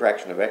 or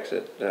refraction of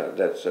exit,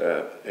 that's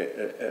an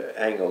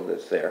angle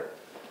that's there.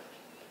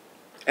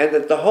 And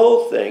that the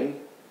whole thing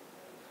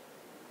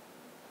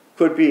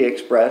could be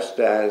expressed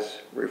as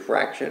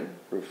refraction,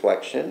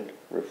 reflection,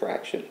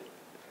 refraction,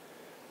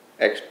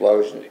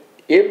 explosion,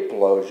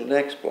 implosion,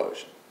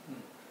 explosion.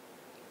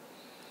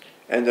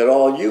 And that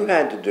all you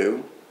had to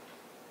do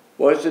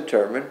was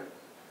determine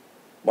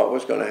what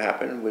was going to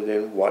happen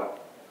within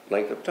what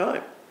length of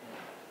time.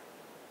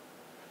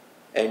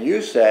 And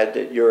you said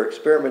that your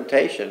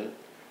experimentation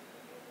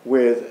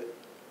with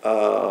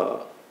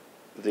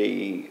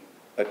the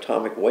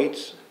atomic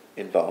weights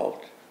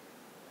involved,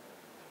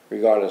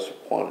 regardless of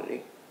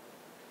quantity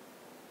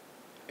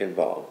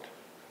involved,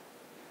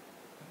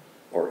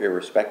 or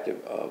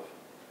irrespective of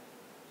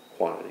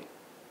quantity,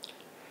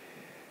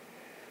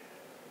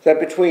 that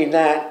between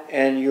that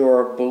and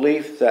your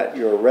belief that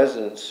your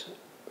resonance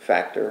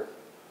factor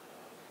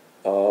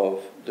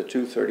of the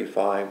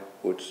 235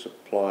 would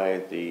supply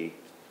the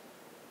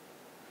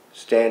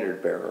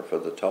standard bearer for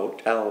the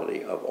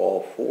totality of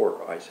all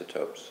four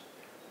isotopes,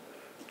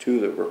 two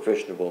that were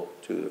fissionable,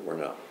 two that were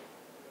not,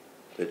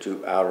 the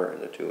two outer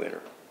and the two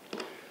inner.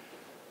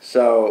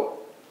 So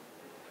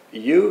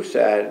you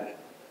said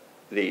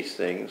these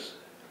things,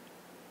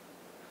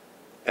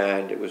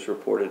 and it was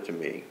reported to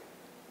me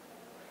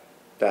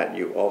that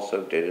you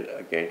also did it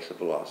against the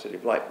velocity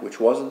of light, which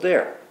wasn't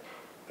there.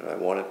 And I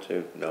wanted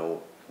to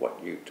know what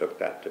you took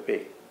that to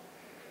be.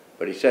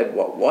 But he said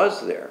what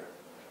was there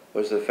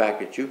was the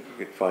fact that you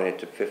could confine it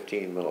to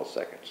 15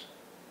 milliseconds.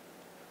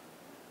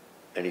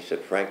 And he said,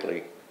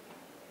 frankly,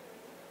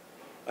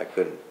 I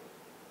couldn't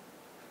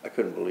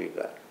believe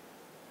that.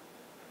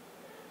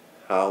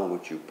 How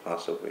would you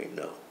possibly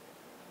know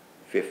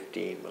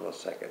 15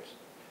 milliseconds?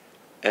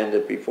 And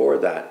that before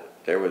that,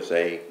 there was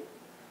a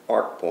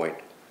arc point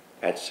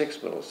at 6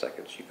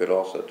 milliseconds. You could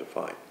also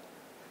define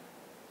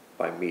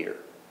by meter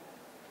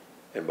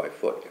and by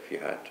foot if you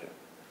had to.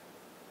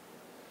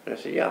 And I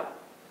said, yeah,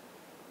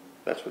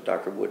 that's what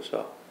Dr. Wood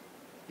saw.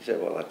 He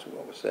said, well, that's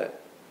what was said.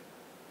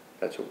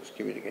 That's what was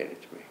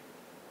communicated to me.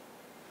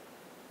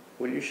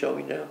 Will you show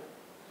me now?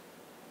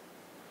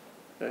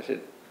 And I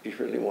said, do you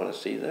really want to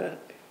see that?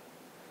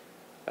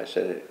 I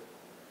said, it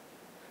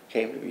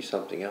came to be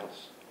something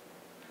else.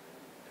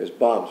 Because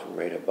bombs were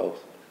made of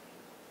both.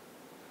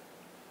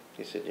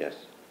 He said, yes,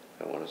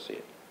 I want to see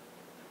it.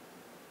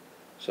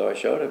 So I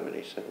showed him, and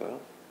he said, well,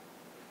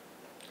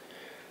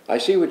 I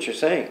see what you're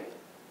saying.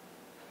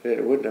 That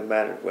it wouldn't have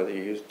mattered whether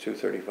you used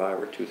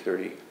 235 or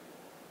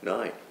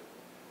 239.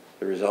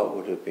 The result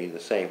would have been the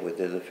same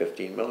within the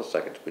 15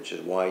 milliseconds, which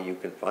is why you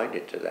confined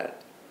it to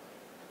that.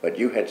 But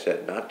you had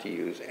said not to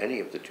use any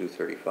of the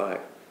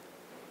 235.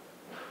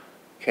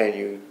 Can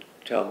you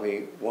tell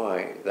me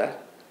why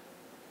that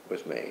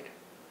was made?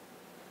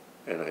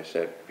 And I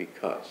said,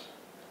 because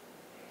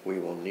we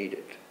will need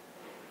it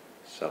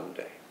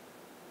someday.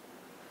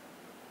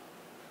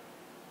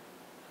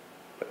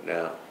 But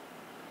now,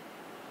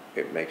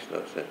 it makes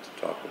no sense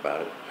to talk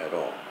about it at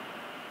all,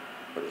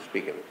 or to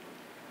speak of it,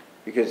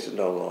 because it's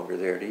no longer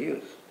there to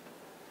use.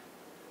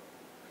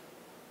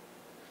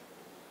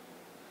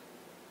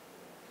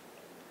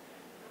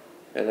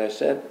 And I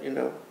said, you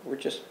know, we're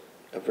just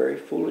a very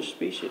foolish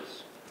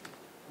species.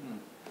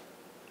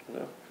 You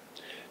know?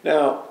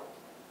 Now,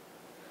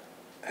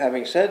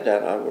 having said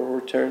that, I will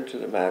return to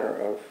the matter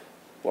of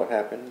what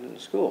happened in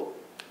school.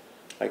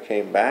 I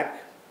came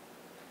back.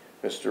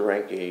 Mr.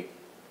 Renke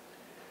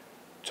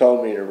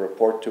told me to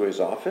report to his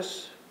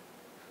office.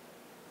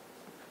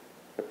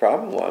 The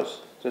problem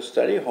was the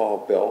study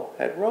hall bell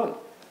had rung,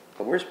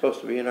 and we're supposed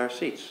to be in our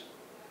seats.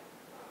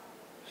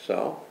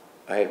 So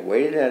I had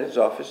waited at his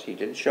office. He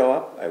didn't show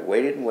up. I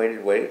waited and waited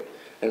and waited.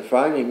 And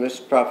finally, Miss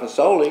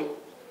Professoli,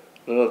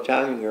 the little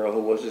Italian girl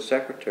who was his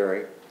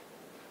secretary,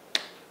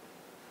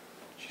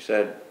 she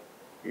said,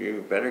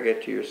 you better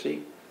get to your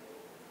seat.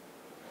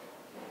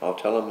 I'll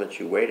tell him that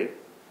you waited.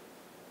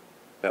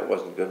 That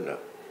wasn't good enough.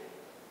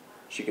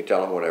 She could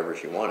tell him whatever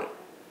she wanted.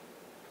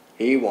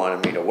 He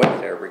wanted me to wait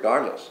there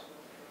regardless.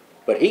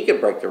 But he could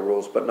break the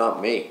rules, but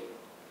not me.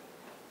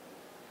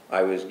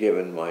 I was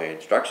given my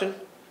instruction,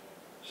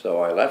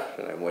 so I left,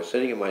 and I was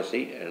sitting in my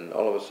seat, and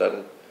all of a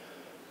sudden,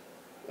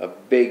 a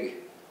big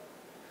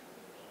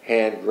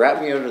hand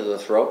grabbed me under the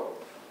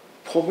throat,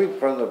 pulled me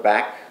from the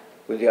back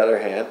with the other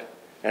hand,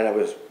 and I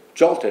was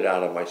jolted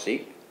out of my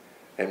seat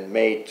and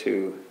made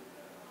to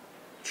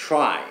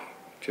try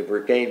to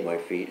regain my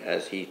feet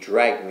as he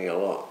dragged me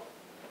along.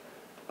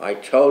 I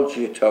told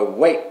you to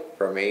wait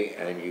for me,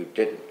 and you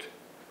didn't.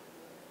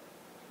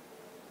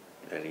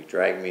 And he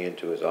dragged me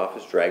into his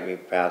office, dragged me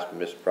past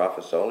Miss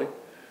Professoli,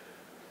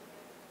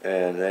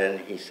 and then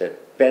he said,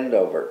 bend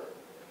over.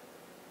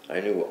 I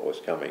knew what was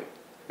coming.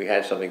 We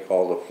had something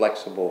called a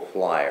flexible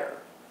flyer,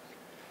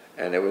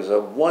 and it was a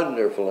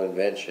wonderful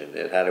invention.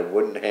 It had a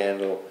wooden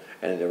handle,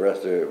 and the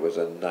rest of it was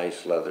a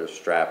nice leather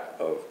strap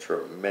of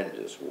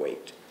tremendous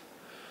weight,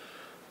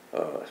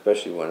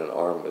 especially when an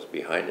arm was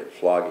behind it,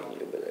 flogging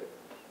you with it.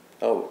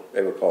 Oh,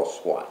 they were called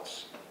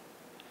swats.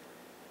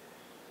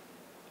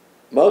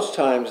 Most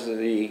times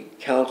the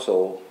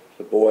council,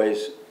 the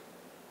boys,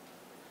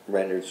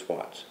 rendered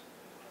swats.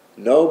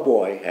 No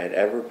boy had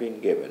ever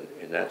been given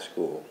in that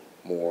school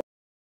more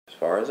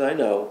far as I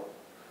know,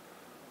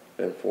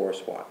 than 4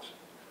 swats.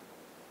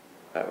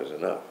 That was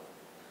enough.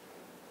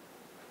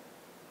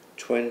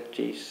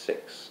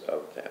 26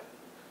 of them.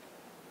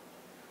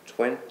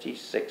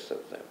 26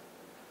 of them.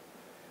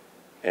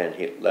 And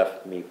he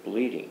left me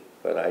bleeding,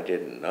 but I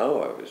didn't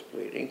know I was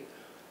bleeding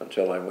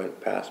until I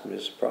went past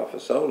Miss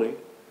Professoli,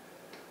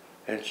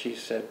 and she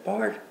said,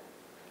 "Bart,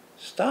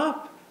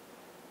 stop."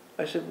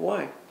 I said,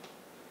 "Why?"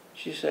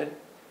 She said,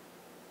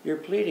 "You're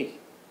bleeding."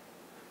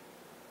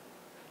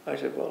 I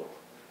said, "Well,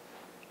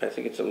 I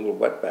think it's a little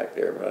wet back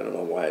there, but I don't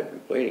know why I'd be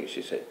bleeding."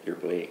 She said, "You're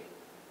bleeding.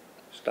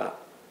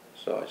 Stop."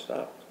 So I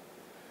stopped.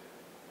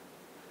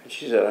 And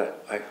she said,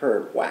 I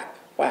heard whack,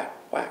 whack,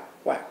 whack,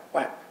 whack,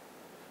 whack.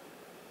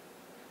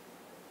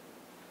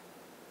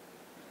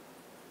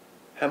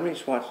 "How many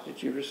swats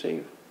did you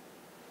receive?"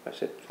 I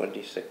said,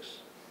 26.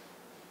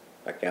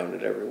 I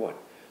counted every one.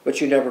 "But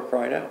you never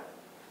cried out."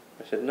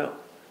 I said, "No.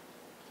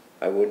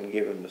 I wouldn't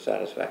give him the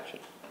satisfaction.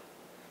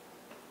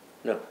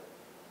 No.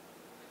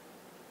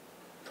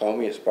 Call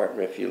me a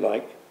Spartan if you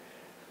like,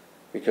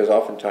 because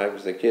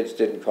oftentimes the kids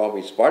didn't call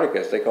me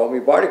Spartacus, they called me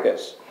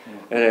Barticus.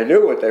 And I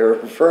knew what they were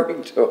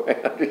referring to, I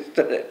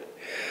understood it.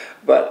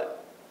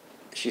 But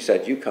she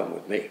said, "You come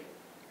with me."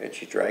 And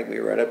she dragged me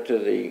right up to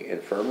the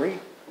infirmary,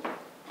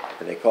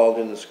 and they called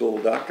in the school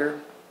doctor,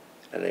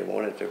 and they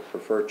wanted to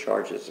prefer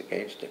charges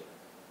against him.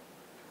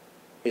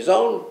 His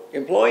own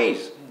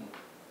employees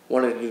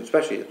wanted to do,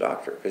 especially the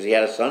doctor, because he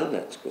had a son in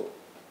that school.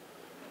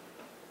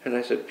 And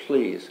I said,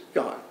 "Please,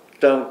 God,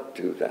 don't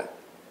do that.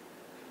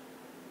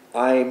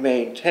 I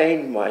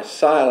maintain my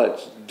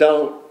silence.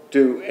 Don't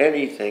do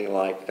anything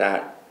like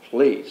that,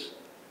 please.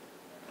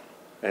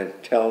 And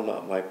tell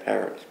not my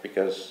parents,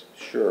 because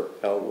sure,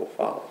 hell will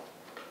follow.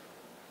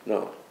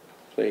 No,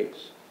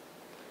 please."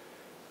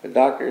 The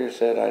doctor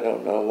said, "I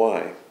don't know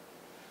why,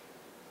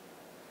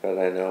 but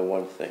I know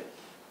one thing.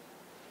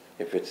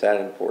 If it's that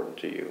important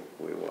to you,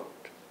 we won't.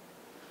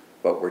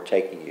 But we're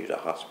taking you to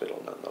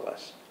hospital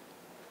nonetheless."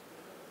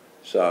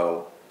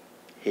 So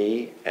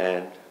he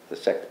and the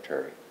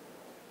secretary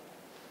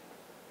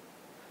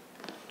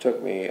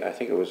took me, I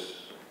think it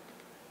was,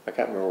 I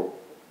can't remember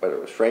whether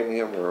it was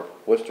Framingham or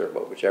Worcester,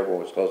 but whichever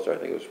one was closer, I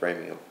think it was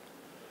Framingham.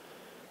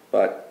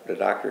 But the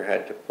doctor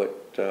had to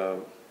put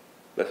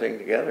the thing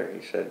together.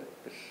 He said,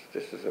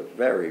 this is a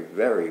very,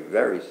 very,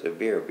 very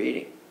severe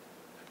beating.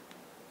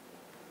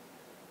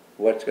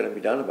 What's going to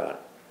be done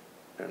about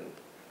it? And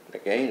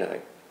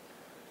again,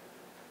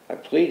 I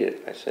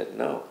pleaded. I said,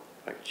 "No,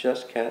 I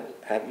just can't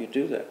have you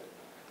do that.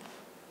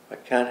 I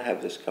can't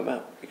have this come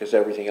out, because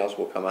everything else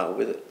will come out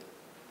with it.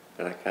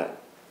 And I can't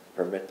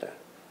permit that."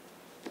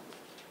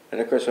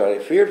 And of course, what I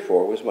feared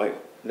for was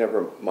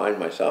never mind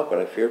myself, but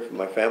I feared for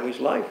my family's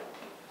life.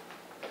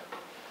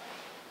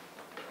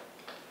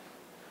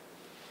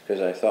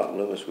 Because I thought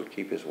Loomis would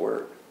keep his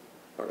word,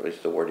 or at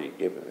least the word he'd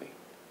given me.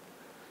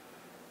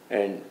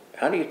 And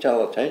how do you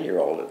tell a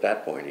 10-year-old at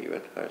that point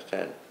even, I was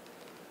 10,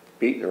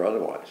 beaten or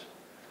otherwise,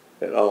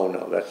 that, "Oh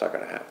no, that's not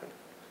going to happen"?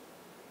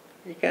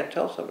 You can't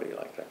tell somebody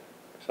like that,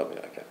 something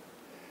like that.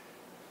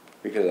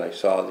 Because I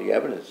saw the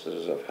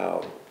evidences of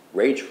how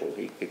rageful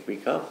he could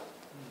become.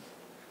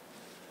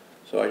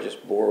 So I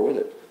just bore with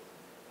it.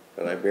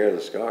 But I bear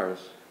the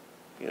scars,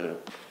 you know.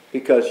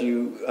 Because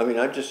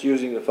I'm just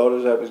using the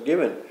photos I was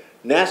given.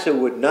 NASA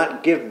would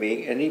not give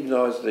me, and even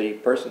though I was the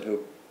person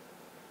who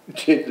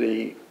did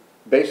the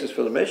basis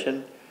for the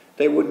mission,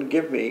 they wouldn't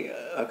give me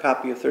a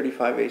copy of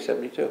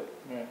 35A72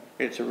 in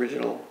its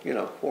original,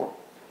 form,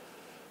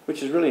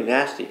 which is really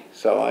nasty.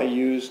 So I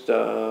used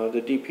the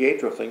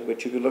DiPietro thing,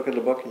 but you could look in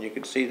the book and you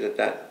could see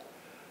that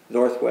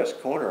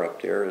northwest corner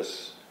up there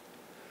is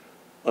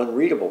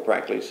unreadable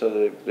practically,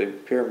 so the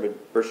pyramid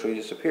virtually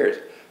disappears.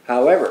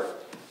 However,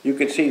 you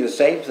can see the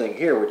same thing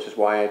here, which is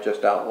why I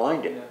just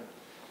outlined it. Yeah.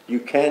 You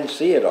can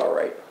see it all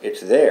right.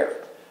 It's there.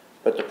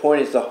 But the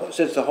point is,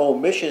 since the whole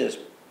mission is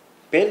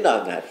pinned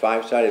on that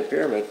 5-sided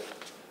pyramid,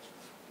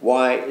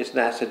 why is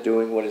NASA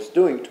doing what it's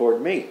doing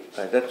toward me?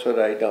 That's what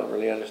I don't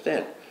really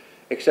understand,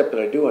 except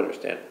that I do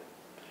understand it.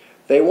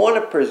 They want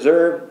to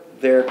preserve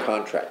their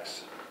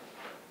contracts,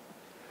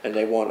 and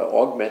they want to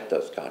augment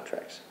those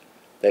contracts.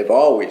 They've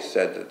always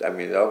said that,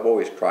 they've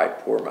always cried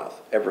poor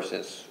mouth, ever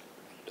since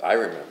I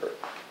remember.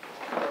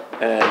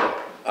 And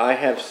I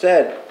have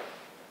said,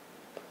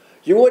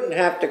 you wouldn't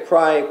have to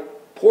cry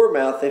poor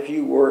mouth if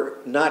you were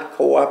not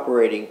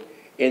cooperating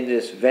in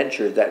this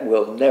venture that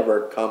will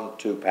never come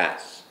to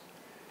pass.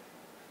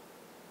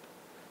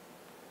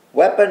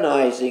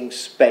 Weaponizing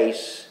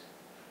space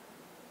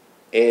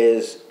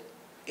is,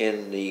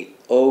 in the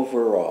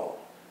overall,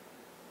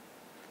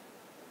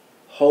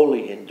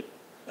 wholly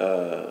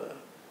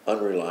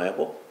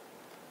unreliable.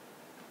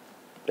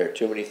 There are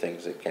too many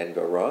things that can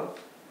go wrong.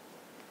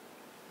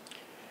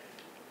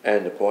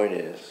 And the point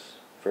is,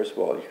 first of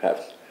all, you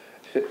have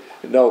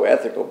no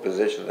ethical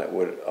position that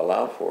would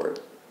allow for it.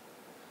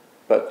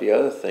 But the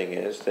other thing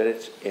is that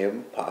it's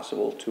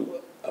impossible to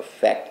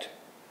affect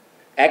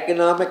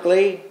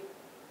economically,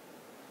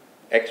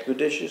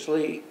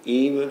 expeditiously,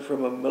 even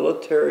from a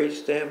military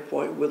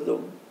standpoint, with the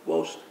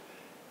most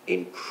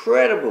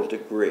incredible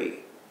degree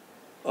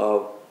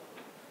of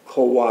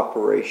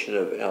cooperation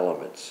of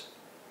elements.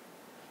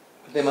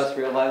 They must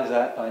realize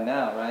that by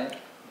now, right?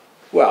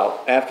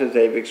 Well, after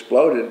they've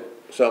exploded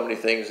so many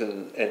things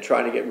and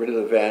trying to get rid of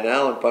the Van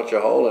Allen, punch a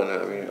hole in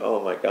it, I mean,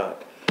 oh my God.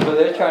 So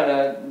they're trying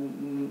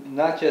to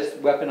not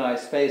just weaponize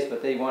space,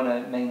 but they want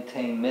to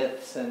maintain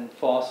myths and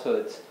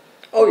falsehoods.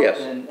 Oh, yes.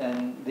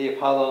 And the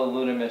Apollo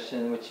lunar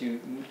mission, which you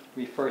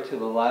referred to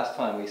the last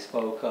time we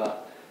spoke,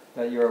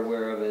 that you're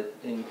aware of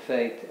it being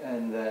faked,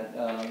 and that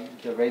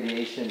the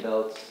radiation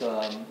belts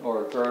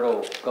or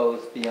girdle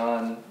goes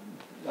beyond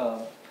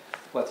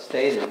what's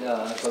stated,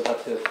 goes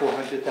up to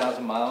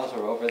 400,000 miles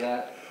or over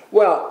that.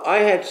 Well, I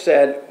had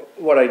said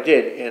what I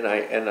did, and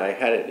I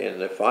had it in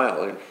the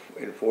file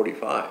in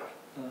 45.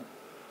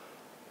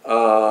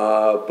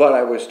 But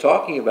I was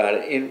talking about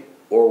it in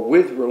or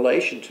with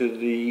relation to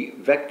the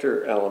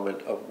vector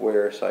element of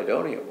where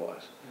Cydonia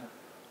was.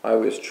 Yeah. I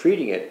was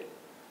treating it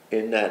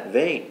in that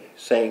vein,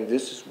 saying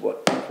this is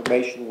what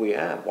information we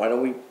have. Why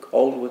don't we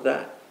hold with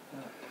that? Yeah.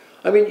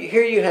 I mean,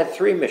 here you had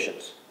 3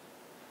 missions.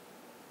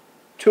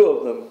 2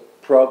 of them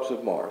probes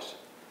of Mars.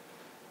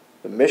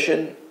 The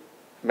mission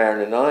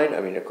Mariner 9,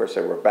 I mean, of course,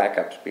 there were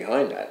backups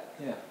behind that.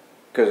 Yeah.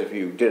 Because if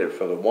you did it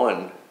for the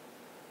one,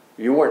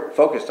 you weren't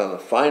focused on the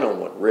final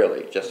one,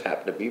 really. It just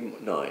happened to be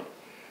 9.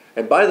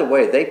 And by the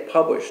way, they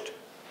published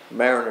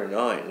Mariner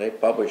 9. They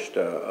published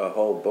a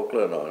whole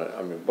booklet on it.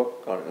 I mean,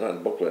 book on it, not a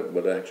booklet,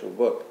 but an actual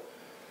book.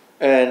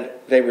 And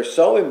they were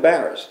so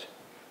embarrassed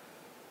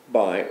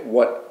by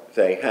what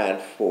they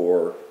had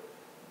for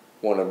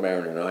one of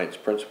Mariner 9's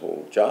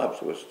principal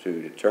jobs was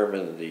to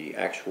determine the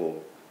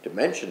actual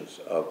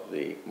dimensions of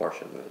the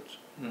Martian moons.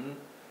 Mm-hmm.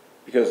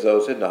 Because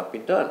those had not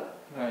been done.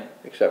 Right.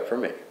 Except for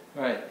me.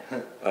 Right.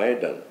 I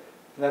had done.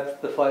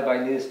 That's the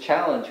Flyby News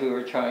challenge. We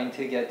were trying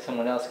to get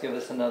someone else to give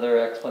us another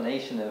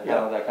explanation of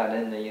how that got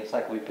in the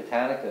Encyclopedia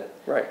Britannica.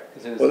 Right.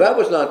 Well, that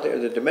was not there.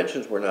 The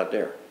dimensions were not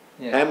there.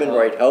 Yeah. Hammond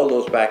Wright held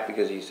those back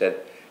because he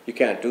said, you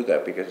can't do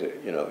that because,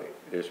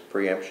 there's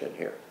preemption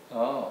here.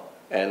 Oh.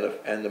 And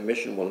the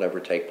mission will never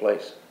take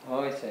place. Oh,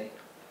 I see.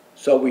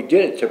 So we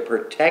did it to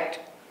protect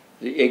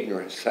the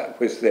ignorance that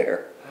was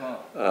there.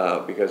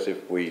 Oh. Because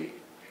if we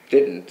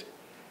didn't,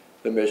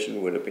 the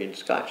mission would have been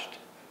scotched.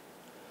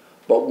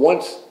 But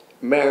once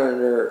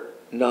Mariner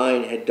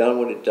 9 had done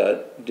what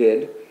it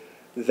did,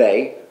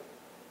 they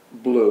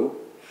blew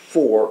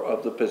 4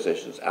 of the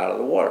positions out of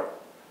the water.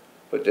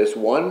 But this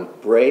one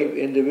brave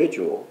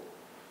individual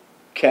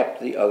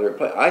kept the other in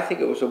place. I think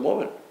it was a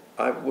woman.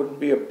 I wouldn't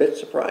be a bit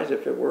surprised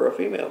if it were a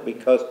female,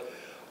 because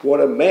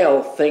would a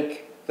male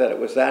think that it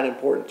was that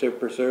important to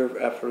preserve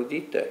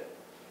Aphrodite?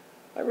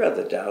 I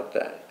rather doubt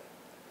that.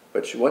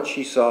 But once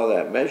she saw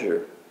that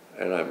measure,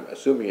 and I'm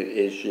assuming it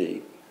is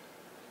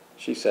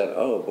she said,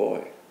 oh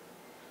boy,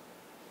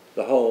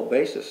 the whole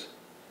basis,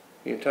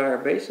 the entire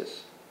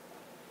basis,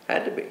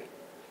 had to be.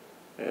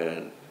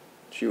 And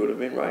she would have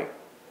been right.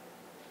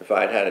 If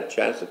I'd had a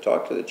chance to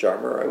talk to the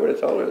charmer, I would have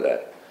told her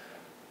that.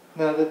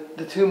 Now,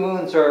 the 2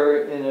 moons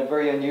are in a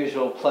very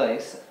unusual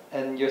place,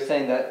 and you're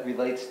saying that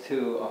relates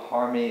to a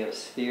harmony of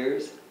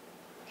spheres?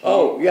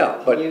 Can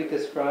you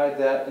describe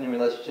that in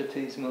relationship to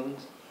these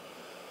moons?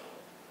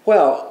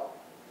 Well,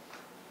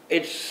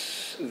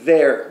 it's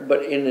there,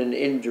 but in an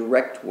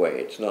indirect way.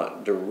 It's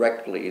not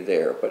directly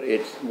there, but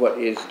it's what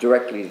is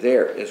directly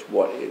there is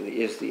what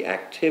is the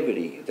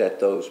activity that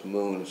those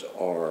moons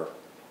are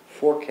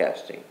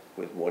forecasting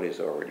with what is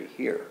already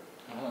here.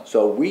 Uh-huh.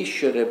 So we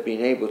should have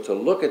been able to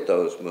look at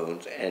those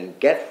moons and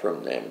get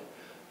from them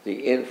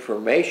the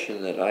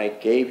information that I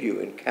gave you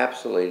in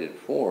encapsulated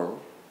form.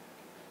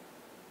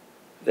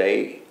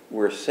 They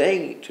were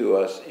saying to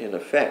us, in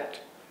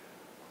effect,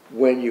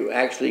 when you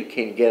actually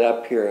can get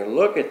up here and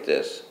look at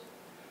this,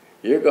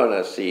 you're going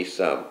to see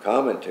some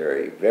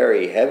commentary,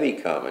 very heavy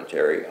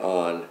commentary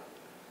on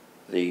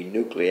the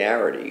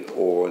nuclearity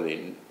or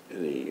the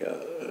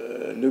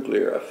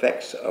nuclear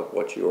effects of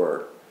what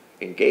you're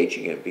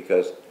engaging in,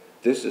 because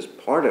this is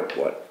part of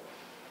what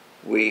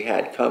we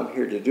had come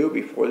here to do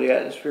before the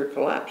atmosphere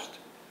collapsed.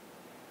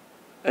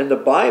 And the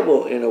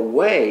Bible, in a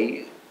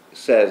way,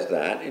 says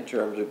that in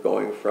terms of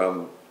going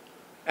from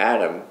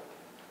Adam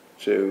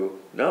to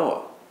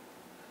Noah.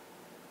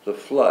 The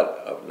flood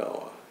of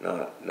Noah,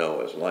 not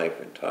Noah's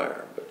life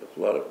entire, but the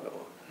flood of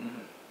Noah,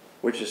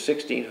 which is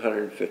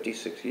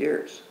 1,656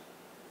 years.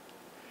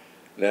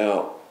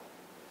 Now,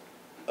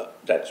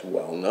 that's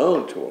well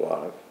known to a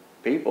lot of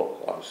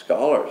people. A lot of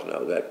scholars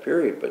know that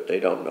period, but they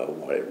don't know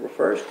what it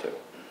refers to.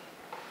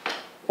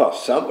 Well,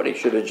 somebody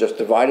should have just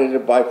divided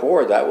it by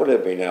 4. That would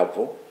have been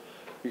helpful,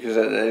 because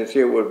then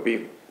it would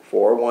be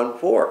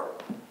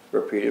 414,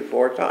 repeated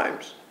 4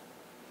 times.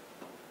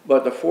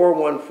 But the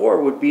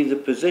 414 would be the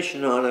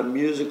position on a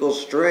musical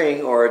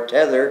string or a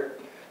tether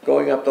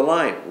going up the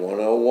line.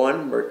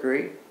 101,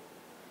 Mercury.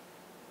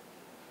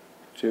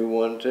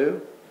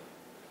 212,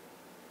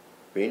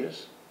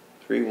 Venus.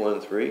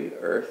 313,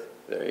 Earth.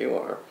 There you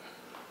are.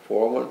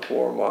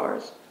 414,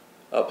 Mars.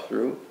 Up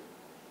through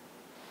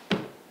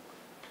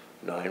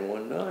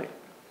 919.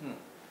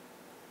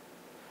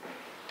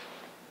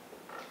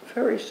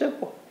 Very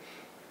simple.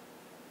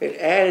 It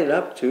added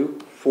up to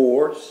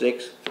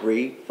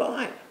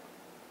 4635.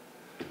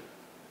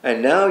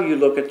 And now you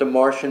look at the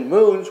Martian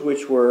moons,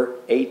 which were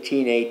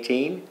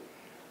 1818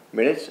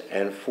 minutes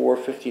and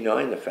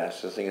 4:59, the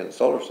fastest thing in the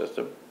solar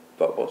system,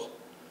 Phobos.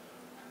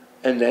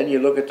 And then you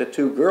look at the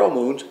two girl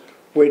moons,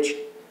 which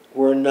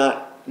were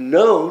not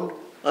known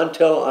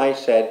until I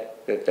said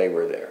that they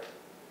were there.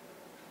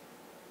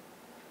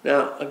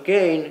 Now,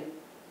 again,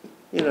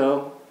 you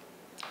know,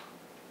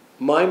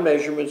 my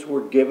measurements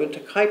were given to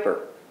Kuiper,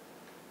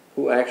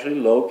 who actually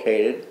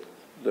located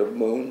the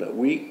moon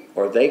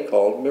that they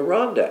called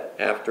Miranda,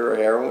 after a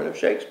heroine of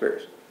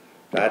Shakespeare's.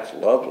 That's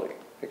lovely,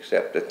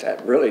 except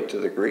that really to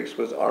the Greeks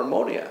was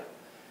Harmonia.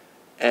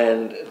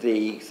 And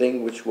the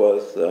thing which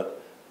was,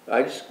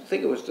 I just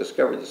think it was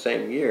discovered the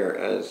same year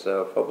as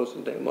Phobos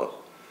and Deimos,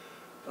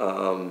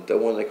 the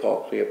one they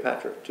call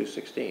Cleopatra,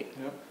 216.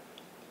 Yep.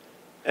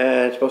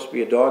 And it's supposed to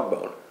be a dog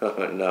bone.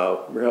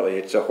 No, really,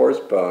 it's a horse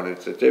bone.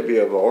 It's the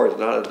tibia of a horse,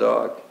 not a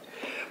dog.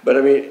 But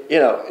I mean, you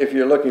know, if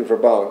you're looking for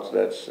bones,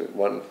 that's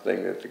one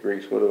thing that the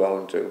Greeks would have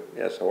owned too.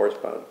 Yes, a horse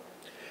bone.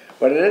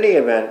 But in any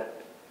event,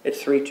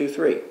 it's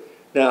 323.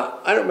 Now,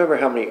 I don't remember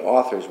how many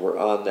authors were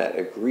on that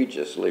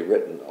egregiously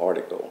written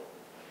article,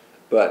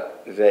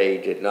 but they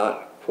did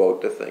not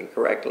quote the thing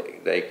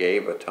correctly. They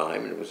gave a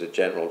time, and it was a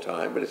general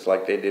time, but it's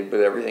like they did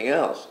with everything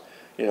else.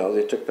 You know,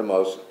 they took the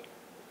most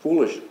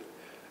foolish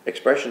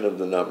expression of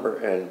the number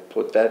and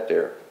put that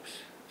there,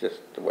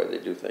 just the way they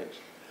do things.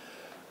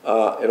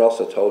 It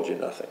also told you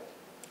nothing.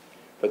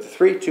 But the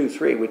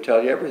 323 would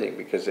tell you everything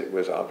because it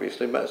was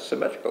obviously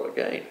symmetrical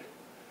again.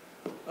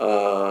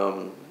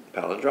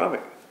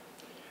 Palindromic.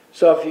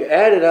 So if you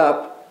added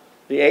up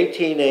the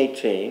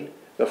 1818,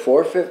 the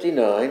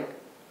 459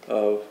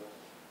 of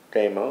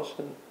Deimos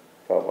and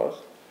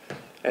Phobos,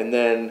 and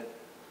then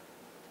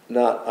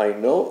not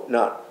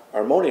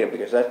Harmonia,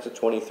 because that's the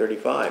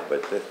 2035,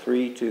 but the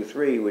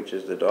 323, which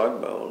is the dog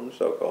bone,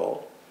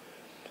 so-called,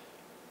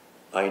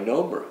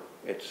 Inomra.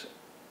 It's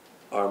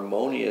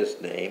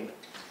Harmonia's name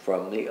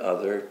from the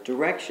other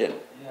direction.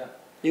 Yeah.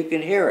 You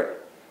can hear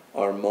it.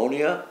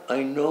 Harmonia,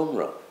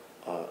 Inomra.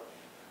 I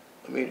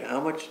mean, how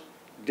much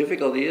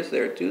difficulty is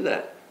there to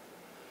that?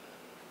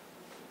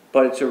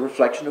 But it's a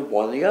reflection of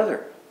one or the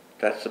other.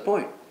 That's the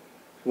point.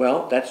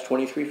 Well, that's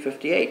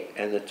 2358,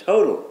 and the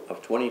total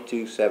of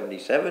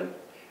 2277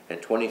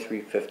 and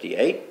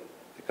 2358,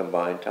 the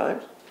combined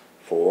times,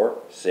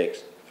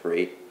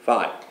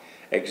 4635.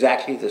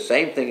 Exactly the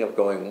same thing of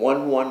going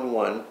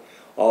 111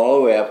 all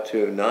the way up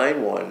to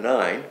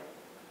 919,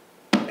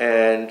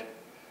 and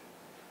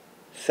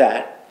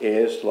that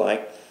is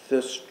like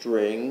the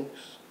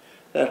strings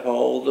that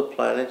hold the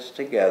planets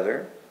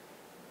together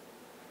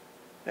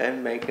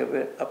and make of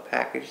it a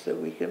package that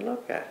we can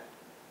look at.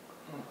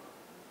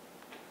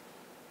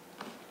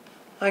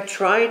 I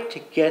tried to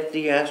get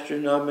the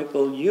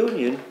Astronomical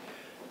Union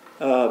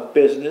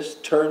business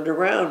turned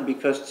around,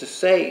 because to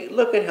say,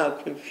 look at how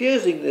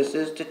confusing this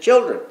is to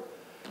children.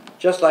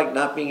 Just like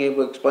not being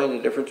able to explain the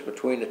difference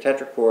between a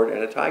tetrachord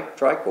and a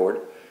trichord.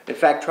 In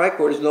fact,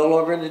 trichord is no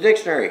longer in the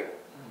dictionary.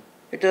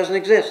 It doesn't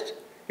exist.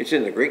 It's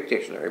in the Greek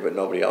dictionary, but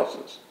nobody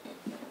else's.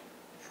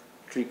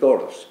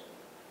 Trichordos.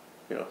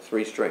 You know,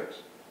 3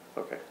 strings.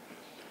 Okay.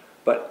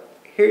 But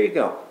here you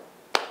go.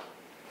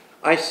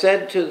 I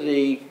said to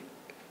the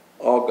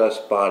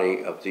august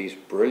body of these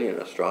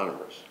brilliant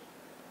astronomers,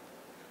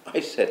 I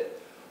said,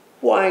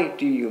 why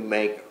do you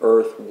make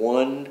Earth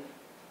 1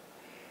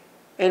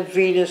 and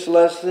Venus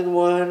less than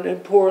 1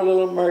 and poor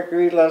little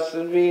Mercury less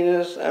than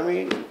Venus? I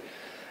mean,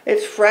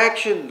 it's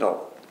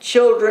fractional.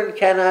 Children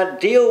cannot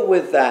deal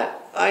with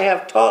that. I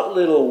have taught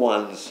little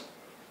ones,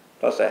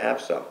 plus I have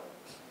some.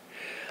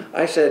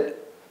 I said,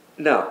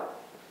 no,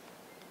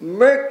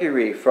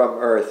 Mercury from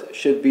Earth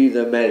should be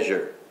the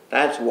measure.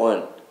 That's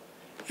 1.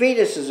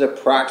 Venus is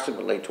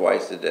approximately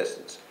twice the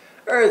distance.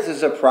 Earth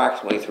is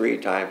approximately 3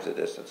 times the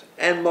distance.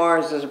 And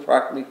Mars is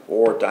approximately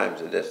 4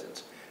 times the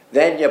distance.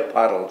 Then you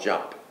puddle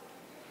jump,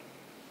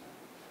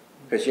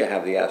 because you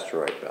have the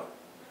asteroid belt.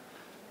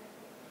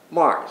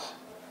 Mars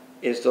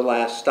is the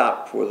last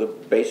stop for the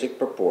basic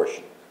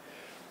proportion.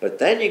 But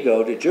then you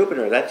go to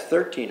Jupiter, that's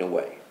 13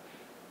 away.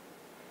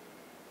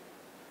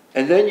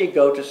 And then you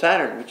go to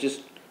Saturn, which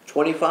is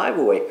 25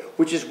 away,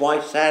 which is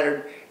why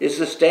Saturn is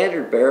the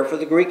standard bearer for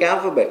the Greek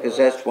alphabet, because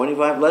it has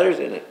 25 letters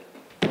in it.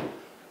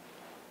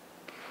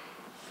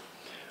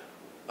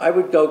 I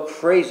would go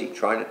crazy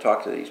trying to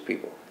talk to these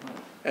people.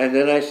 And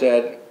then I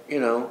said, you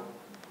know,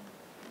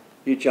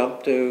 you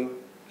jump to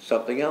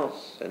something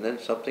else, and then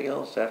something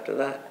else after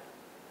that.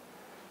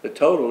 The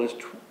total is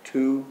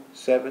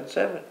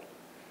 277.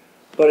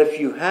 But if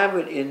you have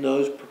it in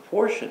those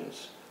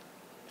proportions,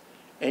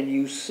 and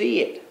you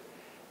see it,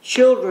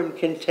 children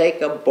can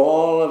take a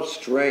ball of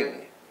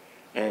string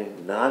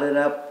and knot it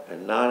up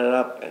and knot it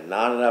up and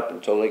knot it up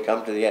until they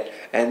come to the end.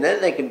 And then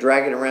they can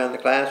drag it around the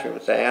classroom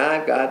and say,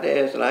 I've got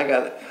this and I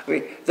got that. I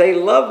mean, they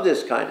love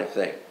this kind of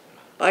thing.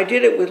 I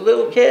did it with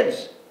little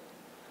kids,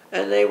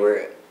 and they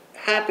were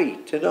happy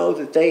to know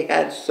that they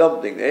had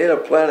something. They had a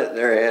planet in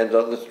their hands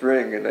on the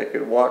string, and they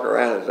could walk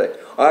around and say,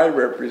 I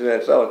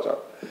represent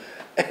so-and-so.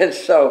 And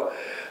so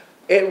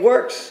it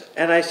works.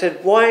 And I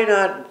said, why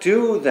not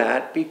do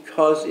that?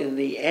 Because in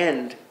the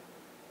end,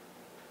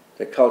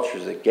 the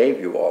cultures that gave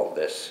you all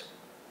this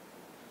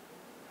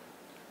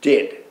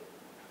did.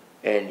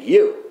 And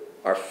you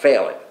are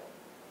failing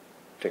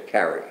to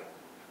carry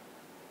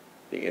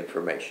the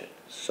information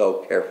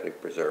so carefully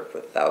preserved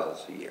for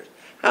thousands of years.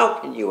 How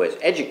can you as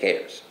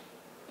educators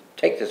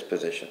take this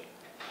position?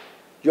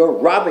 You're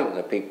robbing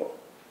the people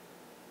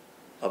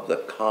of the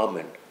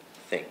common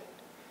thing.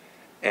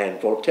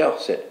 And Voltaire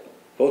said,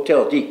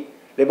 Voltaire dit,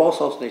 les bons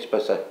sens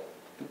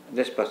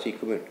n'est pas si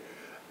commun.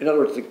 In other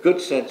words, the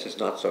good sense is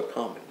not so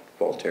common,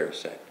 Voltaire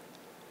said.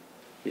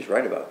 He's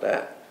right about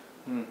that.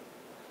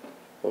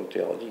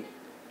 Voltaire dit.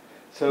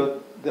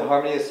 So the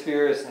harmony of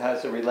spheres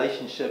has a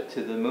relationship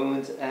to the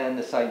moons and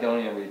the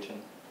Cydonia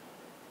region.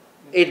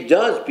 It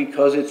does,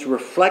 because it's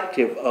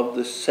reflective of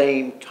the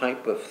same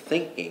type of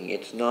thinking.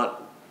 It's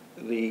not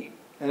the...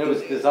 And it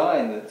was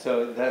designed,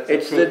 so that's...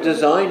 It's the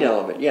design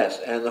element, yes.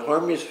 And the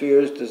harmony of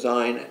spheres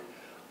design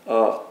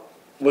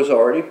was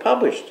already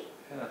published.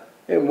 Yeah.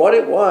 And what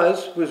it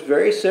was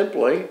very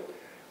simply,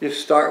 you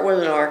start with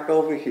an arc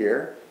over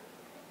here,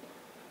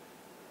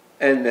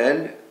 and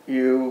then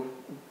you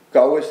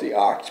go as the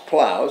ox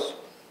plows,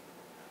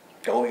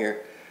 go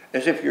here,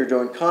 as if you're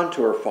doing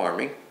contour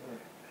farming.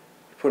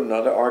 Put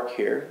another arc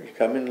here, you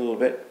come in a little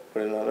bit,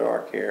 put another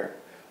arc here,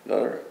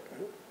 another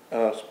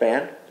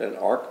span, then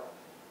arc,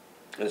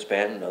 and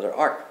span, another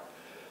arc.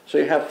 So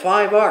you have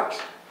 5 arcs.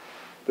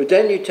 But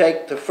then you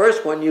take the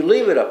first one, you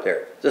leave it up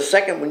there. The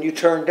second one you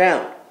turn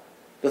down.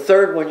 The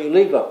third one you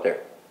leave up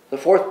there. The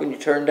fourth one you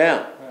turn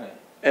down. Right.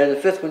 And the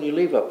fifth one you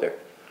leave up there.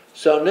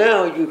 So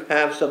now you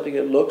have something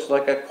that looks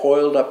like a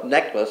coiled up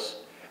necklace,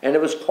 and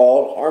it was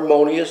called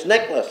harmonious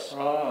necklace.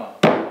 Oh.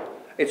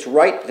 It's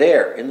right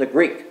there in the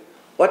Greek.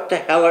 What the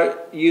hell are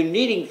you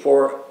needing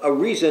for a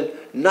reason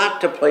not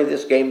to play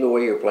this game the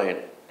way you're playing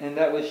it? And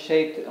that was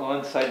shaped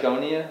on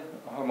Cydonia,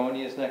 a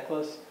harmonious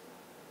necklace?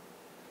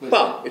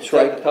 Well, it's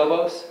right. The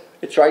Phobos?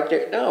 It's right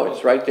there. No,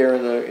 it's right there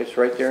in the. It's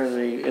right there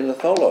in the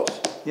Tholos.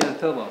 Yeah, the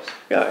Phobos.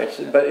 Yeah,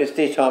 but it's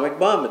the atomic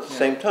bomb at the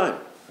same time.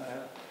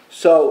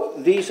 So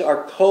these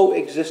are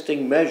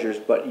coexisting measures,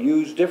 but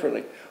used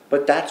differently.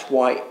 But that's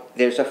why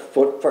there's a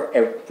foot for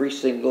every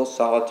single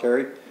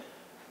solitary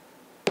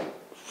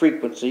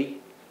frequency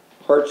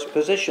Hertz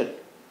position.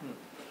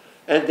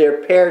 And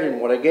they're paired in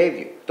what I gave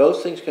you.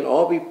 Those things can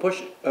all be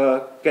pushed,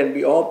 can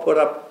be all put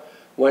up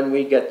when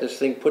we get this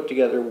thing put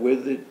together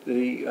with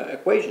the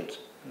equations.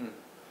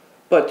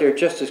 But they're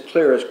just as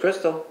clear as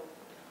crystal.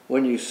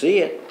 When you see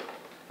it,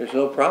 there's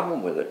no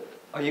problem with it.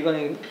 Are you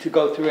going to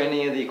go through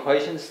any of the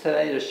equations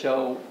today to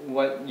show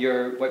what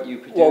you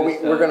produced? Well,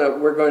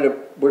 we're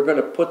going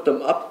to put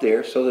them up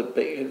there so that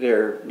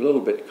they're a little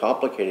bit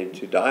complicated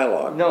to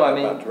dialogue. No, I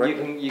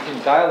mean you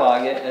can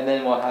dialogue it, and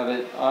then we'll have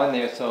it on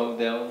there so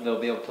they'll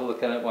be able to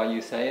look at it while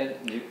you say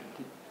it.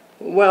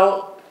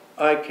 Well,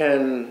 I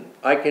can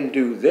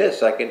do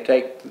this. I can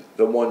take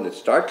the one that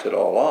starts it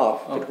all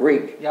off, the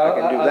Greek. Yeah, I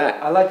can do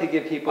that. I like to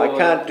give people. I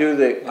can't do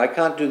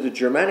the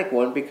Germanic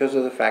one because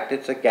of the fact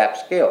it's a gap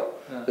scale.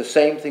 Yeah. The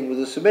same thing with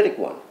the Semitic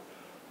one.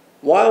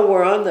 While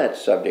we're on that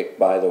subject,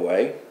 by the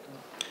way,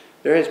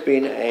 there has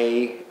been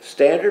a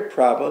standard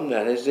problem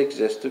that has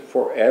existed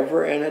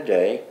forever and a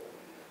day,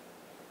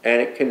 and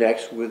it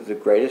connects with the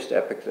greatest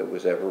epic that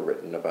was ever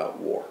written about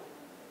war.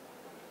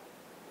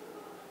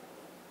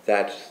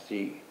 That's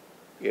the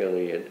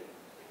Iliad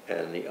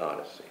and the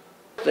Odyssey.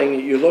 The thing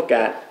that you look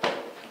at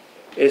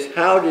is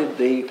how did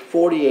the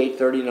 48,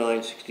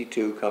 39,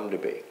 62 come to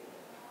be?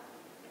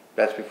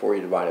 That's before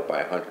you divide it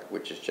by 100,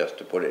 which is just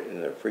to put it in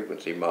the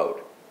frequency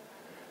mode.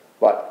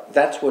 But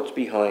that's what's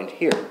behind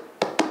here.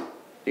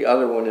 The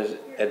other one is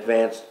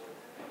advanced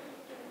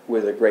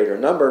with a greater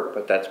number,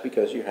 but that's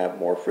because you have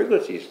more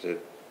frequencies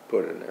to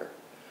put in there.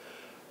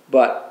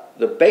 But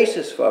the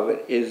basis of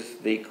it is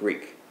the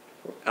Greek,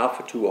 from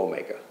alpha to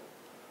omega.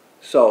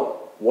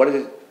 So what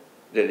is it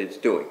that it's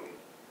doing?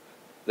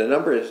 The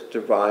number is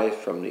derived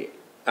from the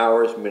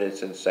hours,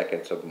 minutes, and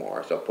seconds of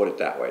Mars. I'll put it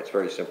that way. It's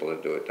very simple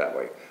to do it that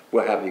way.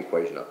 We'll have the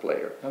equation up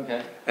later.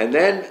 Okay. And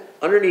then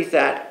underneath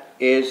that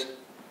is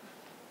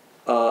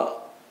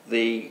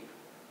the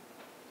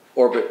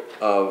orbit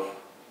of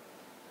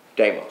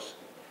Deimos.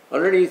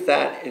 Underneath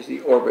that is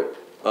the orbit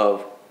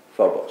of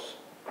Phobos.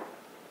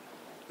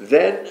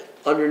 Then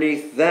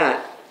underneath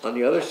that, on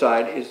the other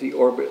side, is the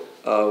orbit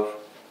of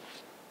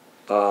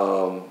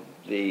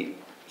the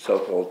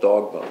so-called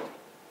dog bone.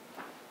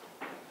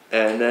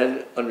 And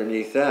then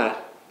underneath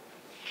that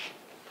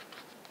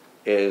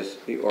is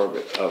the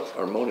orbit of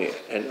Harmonia.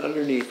 And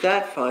underneath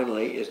that,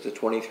 finally, is the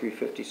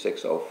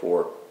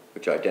 235604,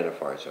 which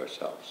identifies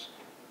ourselves.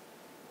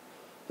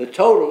 The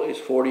total is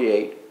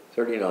 48,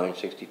 39,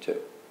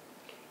 62.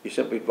 You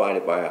simply divide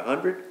it by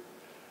 100,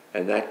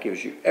 and that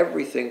gives you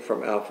everything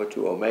from alpha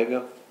to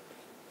omega,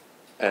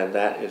 and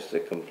that is the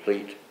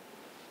complete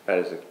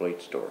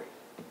story.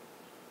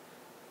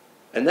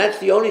 And that's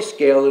the only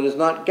scale that is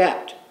not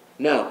gapped.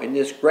 Now, in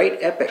this great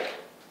epic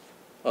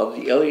of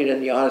the Iliad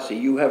and the Odyssey,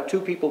 you have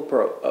two people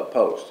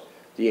opposed.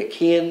 The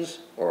Achaeans,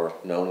 or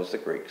known as the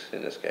Greeks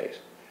in this case,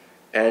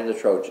 and the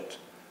Trojans.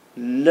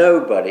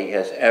 Nobody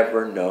has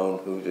ever known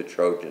who the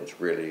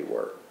Trojans really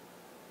were.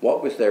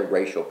 What was their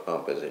racial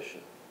composition?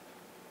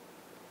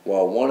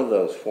 Well, one of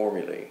those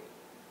formulae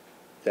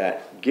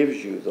that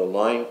gives you the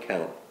line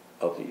count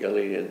of the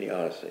Iliad and the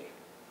Odyssey,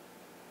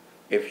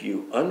 if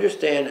you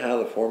understand how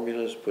the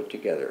formula is put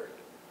together,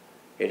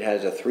 it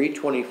has a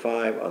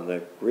 325 on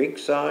the Greek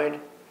side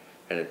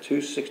and a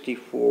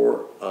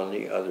 264 on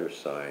the other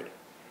side.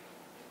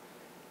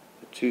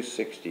 The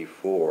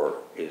 264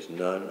 is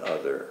none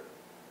other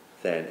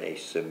than a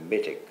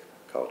Semitic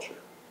culture.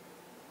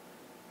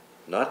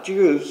 Not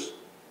Jews,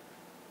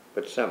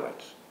 but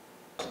Semites.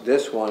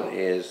 This one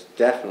is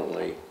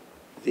definitely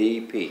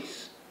the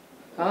piece.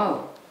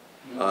 Oh.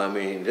 I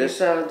mean, this.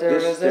 So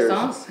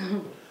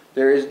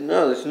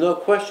there's no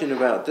question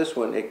about this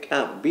one. It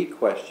can't be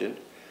questioned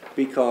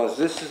because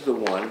this is the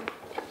one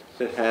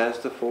that has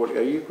the 40.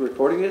 Are you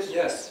recording this?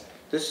 Yes.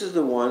 This is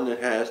the one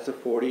that has the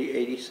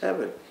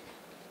 4087.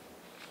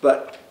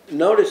 But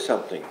notice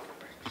something.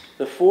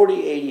 The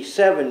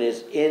 4087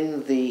 is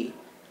in the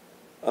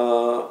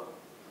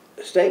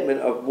statement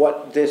of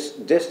what this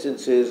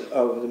distance is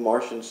of the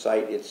Martian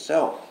site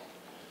itself.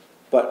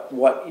 But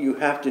what you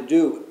have to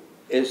do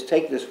is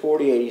take this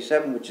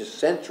 4087, which is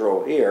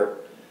central here,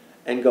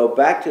 and go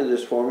back to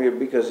this formula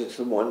because it's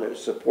the one that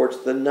supports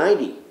the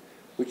 90,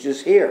 which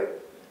is here.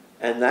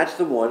 And that's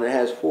the one that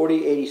has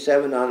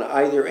 4087 on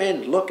either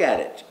end. Look at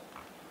it.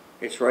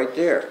 It's right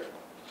there.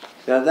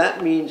 Now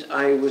that means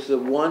I was the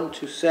one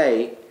to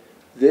say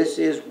this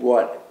is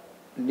what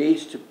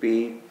needs to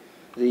be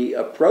the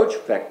approach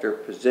vector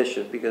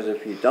position, because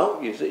if you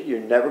don't use it, you're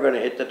never going to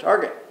hit the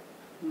target.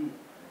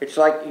 It's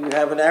like you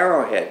have an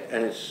arrowhead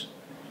and it's,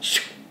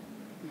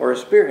 or a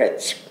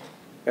spearhead.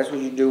 That's what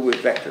you do with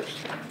vectors.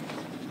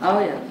 Oh,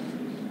 yeah.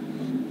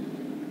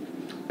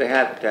 They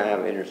have to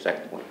have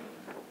intersect point.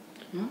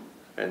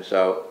 And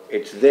so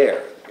it's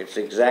there. It's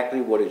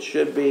exactly what it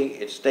should be.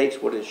 It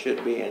states what it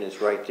should be, and it's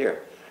right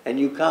there. And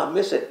you can't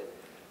miss it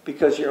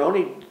because you're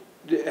only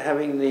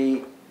having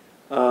the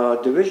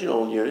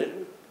divisional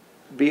unit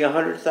be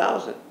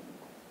 100,000.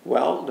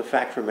 Well, the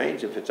fact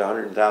remains if it's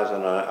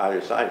 100,000 on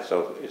either side,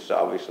 so it's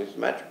obviously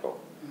symmetrical.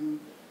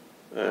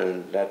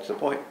 And that's the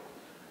point.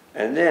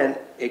 And then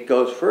it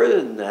goes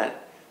further than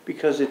that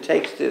because it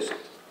takes this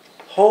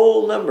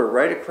whole number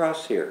right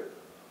across here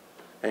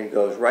and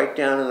goes right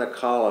down in a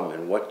column.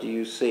 And what do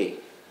you see?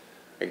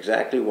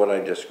 Exactly what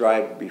I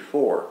described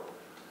before.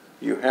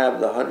 You have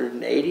the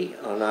 180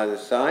 on either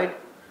side.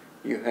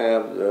 You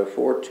have the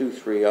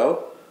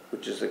 4230,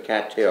 which is the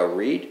cattail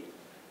reed,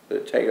 the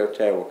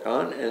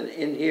Teotihuacan, and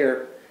in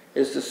here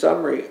is the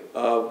summary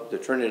of the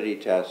Trinity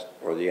test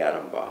or the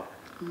atom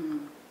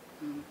bomb.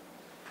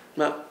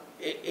 Now,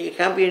 it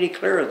can't be any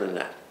clearer than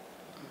that.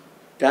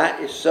 That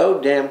is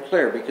so damn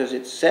clear because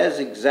it says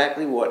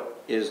exactly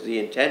what is the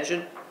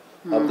intention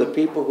of the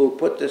people who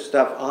put this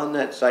stuff on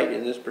that site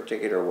in this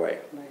particular way.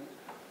 Right.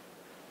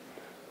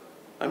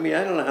 I mean,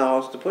 I don't know how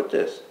else to put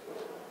this.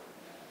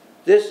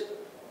 This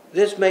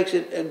makes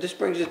it, and this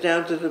brings it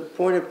down to the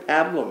point of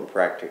pablum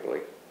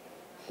practically.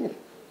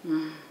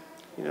 You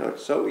know,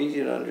 it's so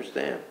easy to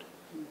understand.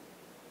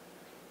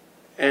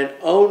 And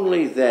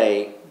only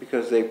they,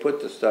 because they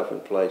put the stuff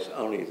in place,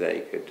 only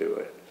they could do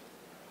it.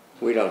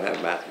 We don't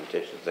have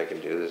mathematicians that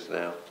can do this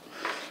now.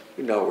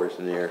 Nowhere's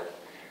near.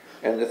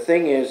 And the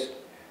thing is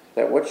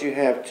that what you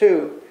have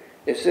too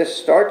is this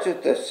starts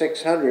at the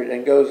 600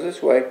 and goes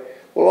this way.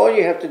 Well, all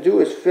you have to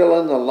do is fill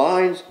in the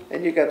lines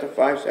and you got the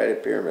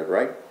five-sided pyramid,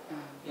 right?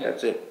 Yeah.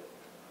 That's it.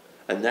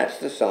 And that's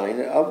the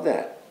sign of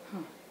that.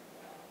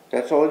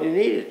 That's all you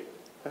needed.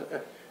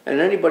 And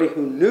anybody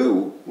who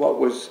knew what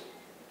was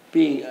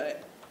being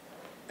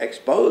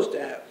exposed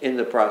in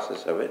the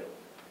process of it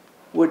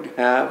would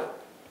have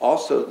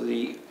also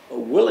the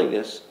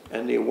willingness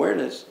and the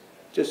awareness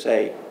to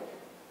say,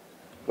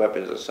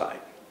 weapons aside,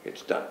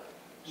 it's done.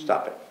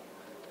 Stop it.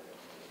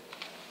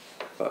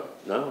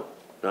 But no,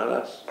 not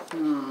us.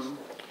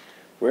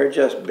 We're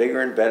just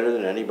bigger and better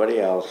than anybody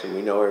else, and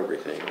we know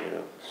everything, you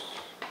know.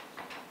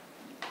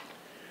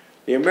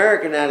 The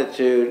American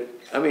attitude,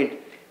 I mean,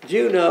 do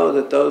you know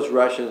that those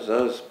Russians,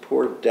 those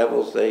poor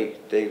devils,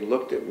 they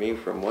looked at me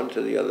from one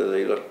to the other,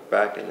 they looked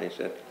back and they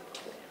said,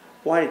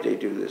 why did they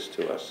do this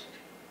to us?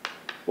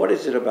 What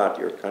is it about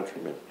your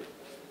countrymen?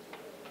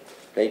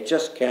 They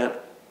just can't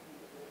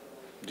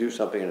do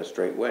something in a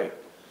straight way.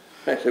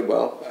 I said,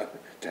 well,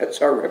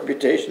 that's our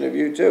reputation of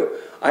you too.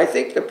 I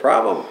think the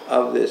problem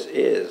of this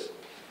is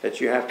that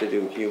you have to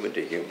do human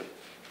to human.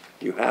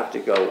 You have to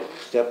go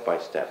step by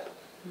step.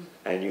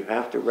 And you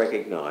have to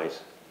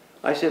recognize.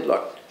 I said,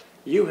 look,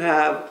 you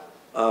have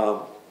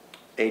a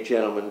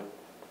gentleman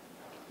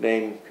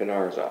named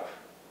Kanarzov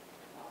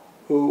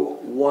who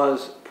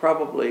was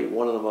probably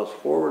one of the most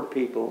forward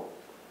people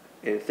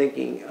in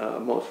thinking,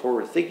 most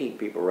forward-thinking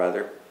people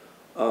rather,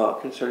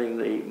 concerning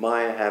the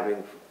Maya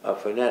having a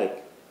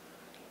phonetic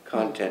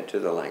content to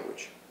the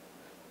language.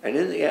 And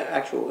in the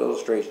actual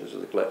illustrations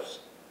of the glyphs,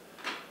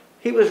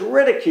 he was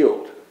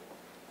ridiculed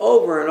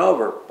over and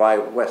over by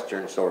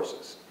Western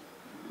sources.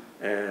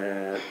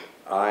 And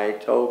I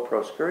told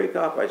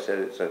Proskurikov, I said,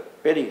 it's a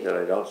pity that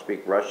I don't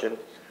speak Russian.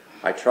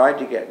 I tried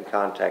to get in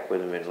contact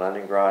with him in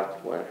Leningrad,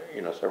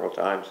 several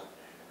times,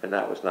 and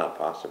that was not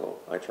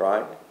possible. I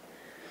tried.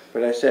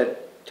 But I said,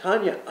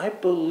 Tanya, I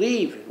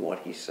believe in what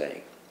he's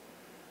saying,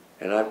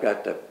 and I've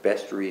got the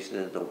best reason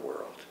in the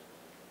world.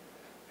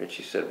 And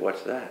she said,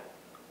 what's that?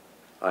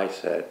 I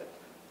said,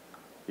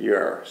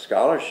 your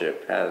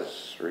scholarship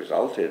has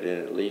resulted in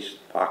at least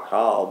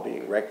Pakal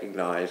being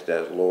recognized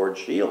as Lord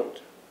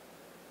Shield.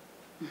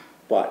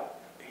 But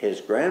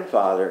his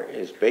grandfather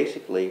is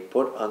basically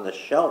put on the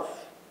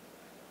shelf.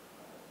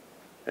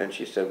 And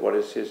she said, what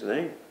is his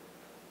name?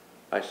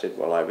 I said,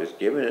 well, I was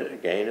given it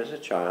again as a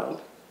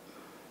child.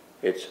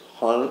 It's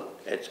Han,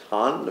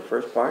 the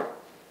first part,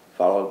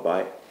 followed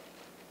by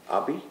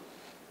Abi.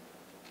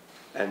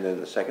 And then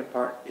the second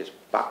part is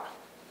Pak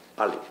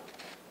Ali.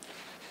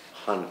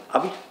 Han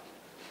Abi,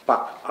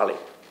 Pak Ali.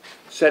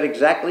 Said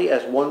exactly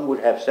as one would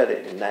have said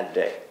it in that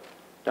day.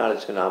 Not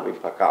it's Hanabi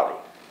Pakali.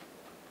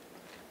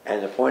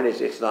 And the point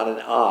is, it's not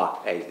an ah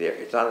there.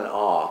 It's not an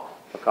ah,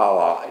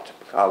 Pakala. It's a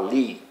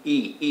Pakali,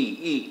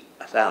 E,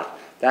 a sound.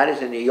 That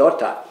is an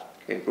iota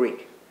in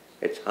Greek.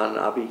 It's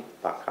Hanabi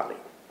Pakali.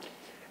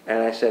 And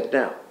I said,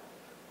 now,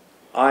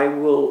 I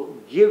will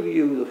give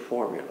you the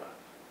formula.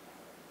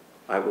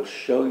 I will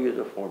show you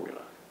the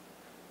formula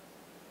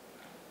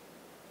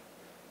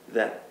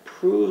that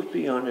proves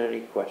beyond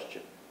any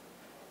question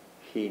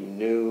he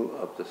knew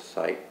of the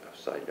site of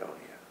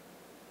Cydonia,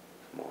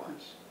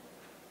 Mars.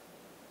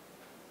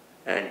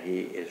 And he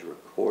is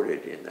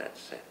recorded in that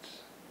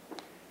sense.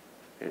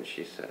 And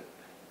she said,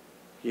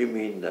 you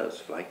mean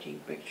those Viking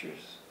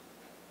pictures?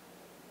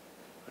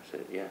 I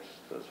said, yes,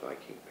 those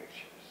Viking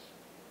pictures.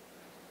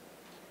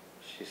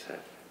 She said,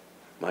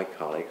 my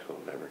colleagues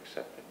will never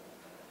accept it.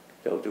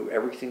 They'll do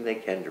everything they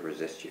can to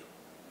resist you.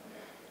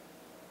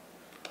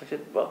 I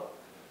said, well,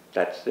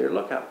 that's their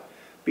lookout.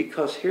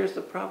 Because here's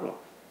the problem.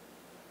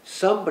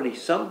 Somebody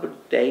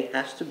someday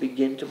has to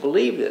begin to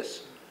believe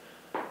this.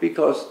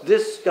 Because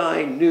this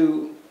guy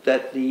knew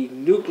that the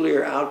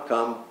nuclear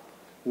outcome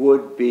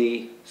would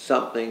be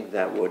something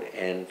that would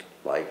end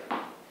life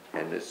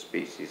and this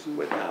species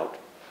without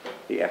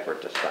the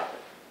effort to stop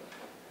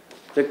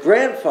it. The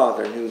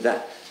grandfather knew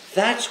that.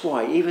 That's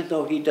why, even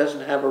though he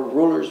doesn't have a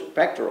ruler's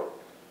pectoral,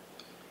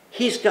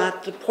 he's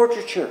got the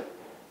portraiture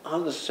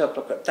on the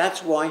sepulchre.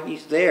 That's why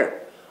he's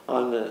there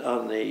on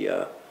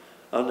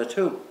the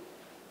tomb.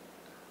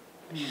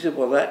 She said,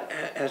 well, that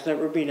has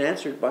never been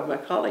answered by my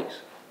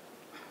colleagues.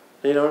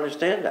 They don't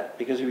understand that.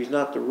 Because if he's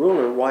not the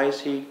ruler, why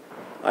is he?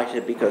 I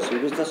said, because he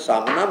was the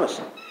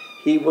Samanamas.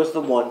 He was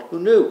the one who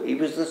knew. He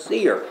was the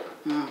seer.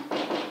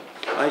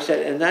 I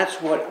said, and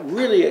that's what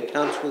really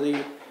accounts for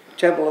the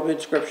Temple of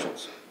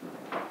Inscriptions.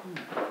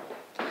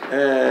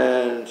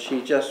 And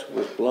she just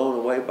was blown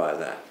away by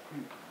that.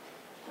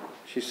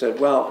 She said,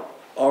 well,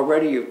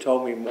 already you've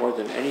told me more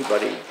than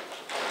anybody,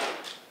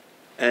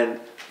 and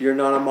you're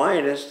not a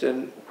Mayanist,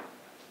 and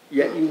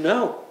yet you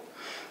know.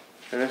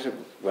 And I said,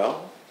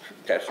 well,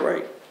 that's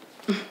right.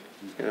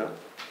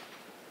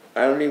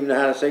 I don't even know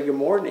how to say good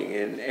morning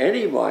in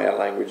any Maya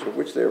language, of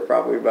which there are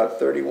probably about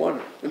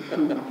 31,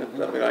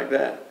 something like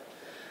that.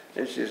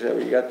 And she said,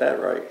 well, you got that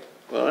right.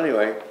 Well,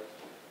 anyway,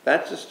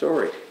 that's the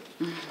story.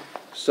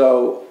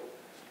 So,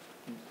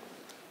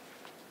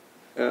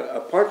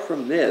 apart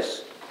from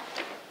this,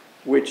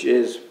 which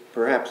is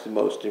perhaps the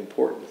most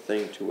important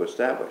thing to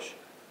establish,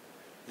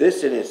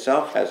 this in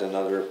itself has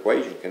another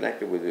equation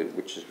connected with it,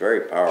 which is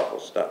very powerful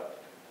stuff.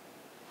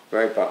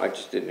 Very powerful. I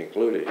just didn't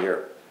include it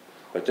here.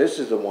 But this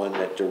is the one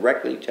that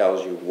directly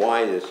tells you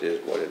why this is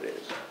what it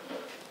is.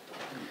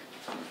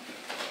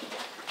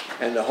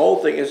 And the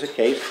whole thing is a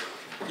case.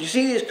 You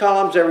see these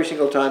columns every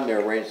single time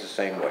they're arranged the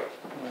same way.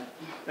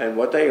 And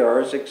what they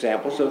are is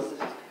examples of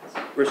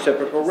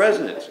reciprocal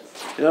resonance.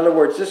 In other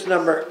words, this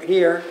number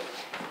here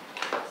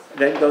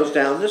then goes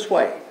down this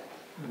way.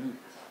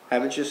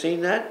 Haven't you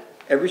seen that?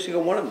 Every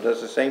single one of them does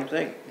the same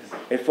thing.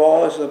 It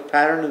follows the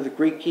pattern of the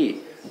Greek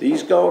key.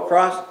 These go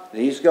across,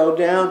 these go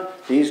down,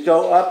 these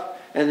go up,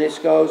 and this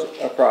goes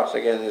across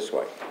again this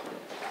way.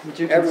 Would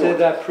you consider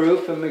that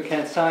proof? And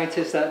can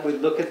scientists that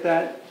would look at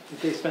that,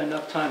 if they spend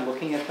enough time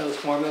looking at those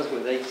formulas,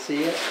 would they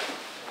see it?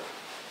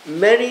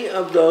 Many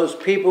of those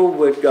people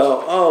would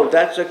go, oh,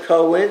 that's a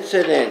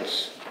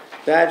coincidence.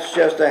 That's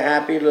just a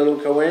happy little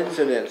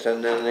coincidence,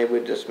 and then they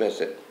would dismiss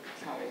it.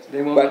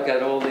 They won't look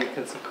at all the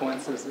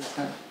consequences.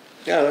 Huh?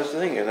 Yeah, that's the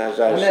thing. And as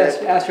I said,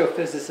 I met an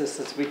astrophysicist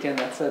this weekend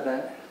that said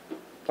that.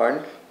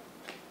 Pardon?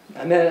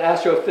 I met an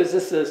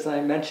astrophysicist, and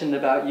I mentioned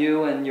about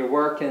you and your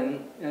work,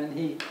 and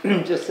he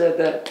just said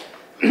that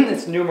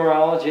it's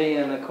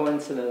numerology and a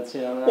coincidence,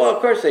 Well,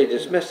 of course they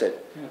dismiss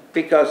it,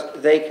 because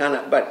they kind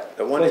of, but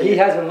the one But thing... he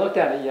hasn't looked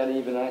at it yet,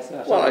 even. Well,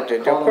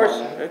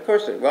 of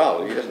course,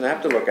 well, he doesn't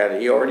have to look at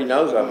it. He already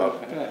knows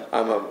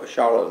I'm a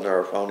charlatan or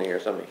a phony or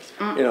something,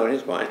 in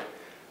his mind.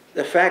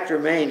 the fact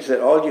remains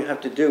that all you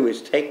have to do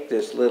is take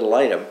this little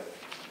item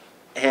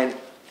and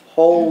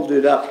hold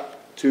it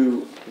up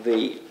to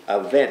the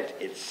event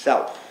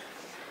itself.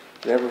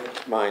 Never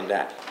mind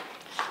that.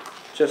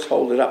 Just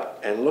hold it up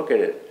and look at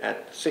it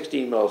at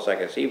 16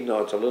 milliseconds, even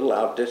though it's a little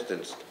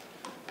outdistanced.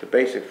 The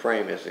basic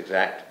frame is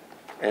exact,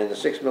 and the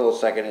 6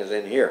 millisecond is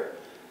in here.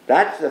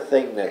 That's the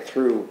thing that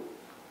threw.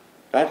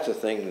 That's the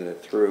thing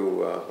that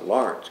threw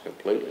Lawrence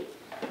completely.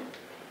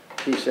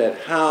 He said,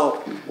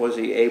 "How was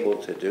he able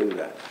to do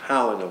that?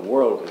 How in the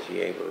world was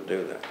he able to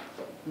do that?"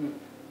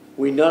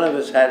 None of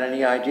us had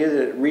any idea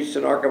that it reached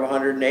an arc of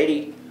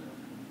 180,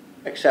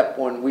 except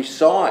when we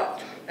saw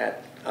it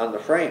on the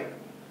frame.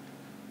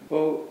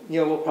 Well,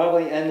 we'll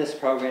probably end this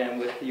program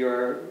with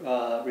your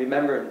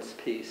remembrance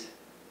piece.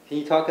 Can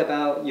you talk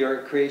about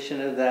your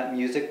creation of that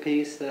music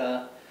piece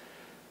that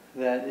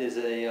is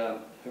a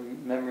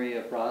memory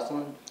of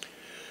Rosalind?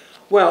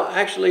 Well,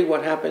 actually,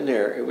 what happened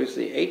there, it was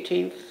the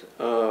 18th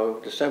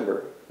of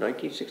December,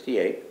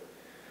 1968.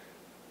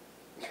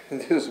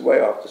 This is way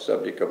off the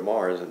subject of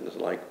Mars and the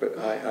like, but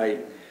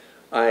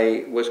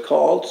I was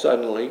called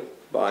suddenly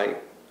by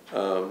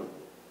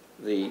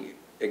the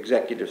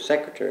executive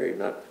secretary,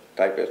 not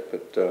typist,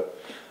 but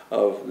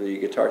of the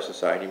Guitar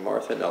Society,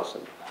 Martha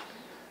Nelson,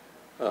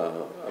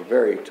 a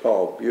very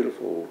tall,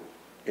 beautiful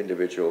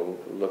individual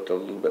who looked a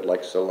little bit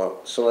like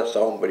Celeste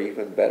Holm, but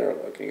even better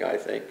looking, I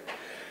think.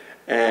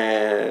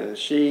 And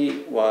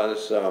she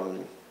was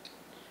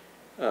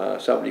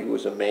somebody who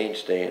was a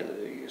mainstay in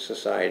the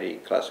society,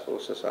 classical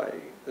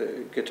society,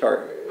 the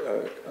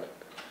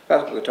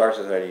classical guitar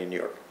society in New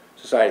York,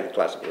 Society of the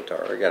Classical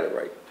Guitar. I got it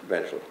right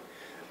eventually.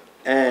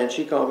 And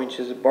she called me and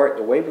she said, "Bart,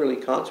 the Waverly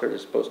concert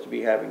is supposed to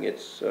be having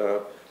its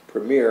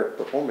premiere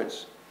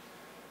performance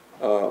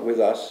with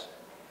us,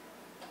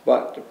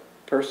 but the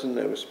person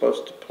that was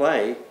supposed to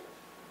play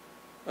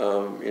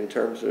in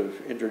terms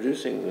of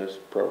introducing this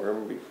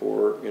program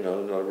before, in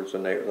other words,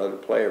 another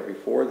player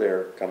before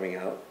they're coming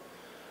out,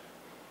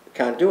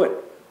 can't do it."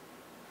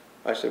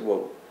 I said,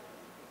 "Well,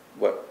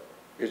 what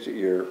is it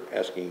you're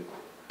asking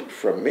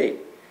from me?"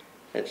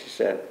 And she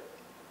said,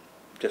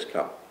 "Just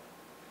come,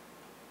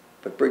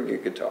 but bring your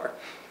guitar."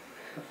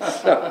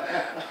 So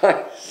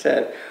I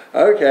said,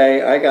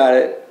 "Okay, I got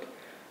it."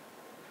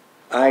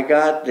 I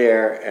got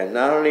there, and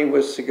not only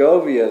was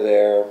Segovia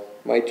there,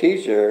 my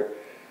teacher,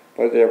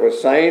 but there was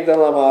Saint de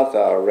la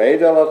Mata, Ray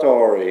de la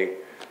Torre,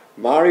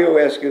 Mario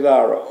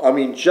Escudero. I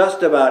mean,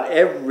 just about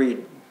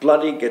every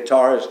bloody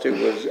guitarist who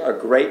was a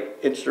great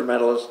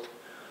instrumentalist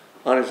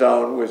on his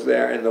own was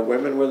there, and the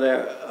women were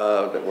there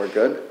that were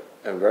good,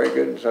 and very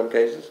good in some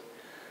cases.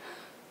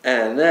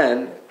 And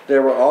then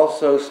there were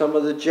also some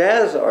of the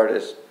jazz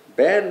artists,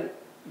 band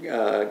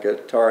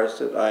guitarists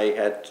that I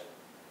had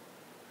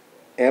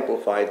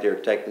amplified their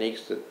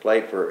techniques, that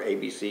played for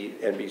ABC,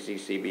 NBC,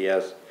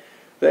 CBS.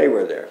 They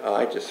were there.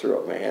 I just threw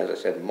up my hands. I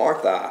said,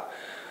 "Martha,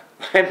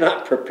 I'm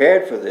not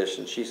prepared for this."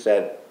 And she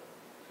said,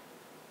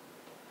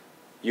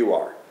 "You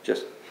are.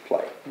 Just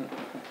play."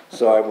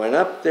 So I went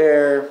up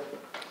there,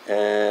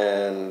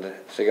 and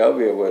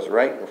Segovia was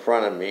right in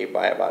front of me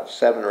by about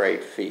 7 or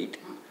 8 feet.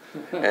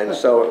 And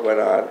so it went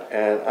on,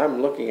 and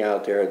I'm looking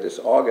out there at this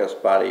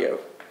august body of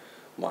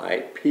my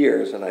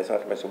peers, and I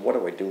thought to myself, what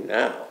do I do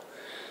now?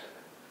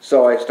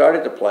 So I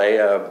started to play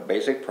a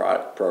basic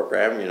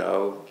program,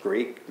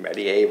 Greek,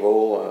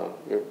 medieval,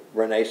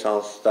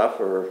 Renaissance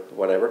stuff or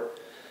whatever.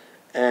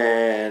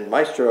 And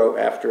Maestro,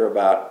 after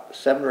about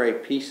 7 or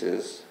 8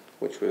 pieces,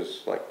 which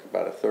was like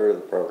about a third of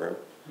the program,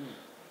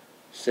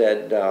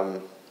 said,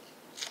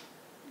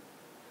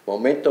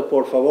 "Momento,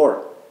 por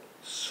favor,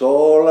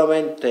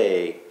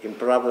 solamente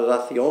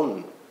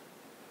improvisación."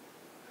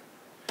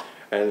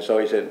 And so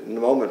he said, "In a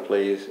moment,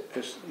 please,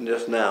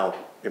 just now,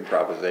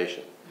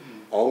 improvisation,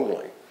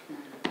 only,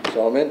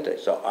 solamente."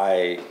 So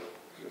I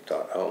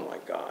thought, oh my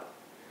God.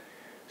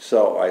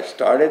 So I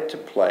started to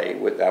play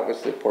with, that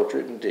was the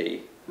Portrait in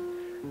D,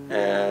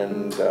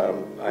 and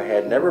I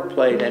had never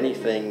played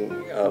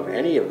anything of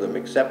any of them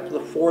except the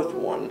fourth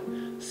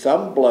one.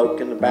 Some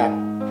bloke in the back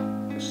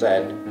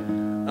said,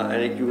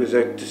 and it was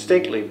a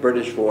distinctly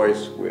British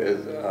voice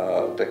with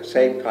the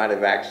same kind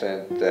of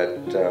accent that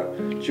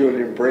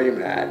Julian Bream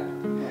had.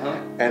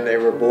 And they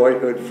were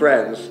boyhood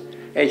friends.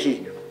 And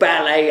she,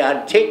 "Ballet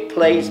antique,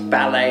 please,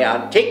 ballet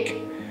antique."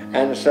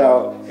 And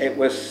so it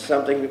was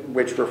something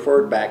which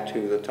referred back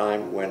to the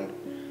time when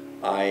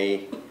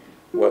I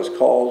was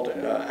called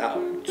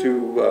out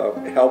to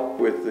help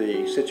with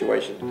the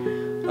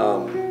situation.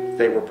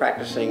 They were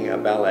practicing a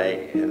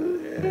ballet, and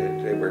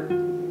they were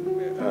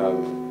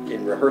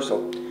in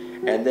rehearsal,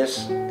 and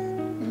this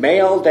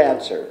male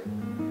dancer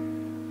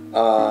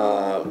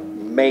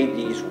made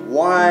these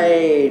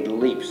wide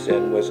leaps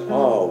and was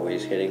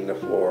always hitting the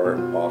floor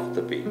off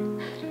the beat.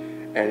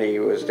 And he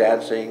was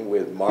dancing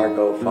with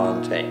Margot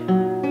Fonteyn,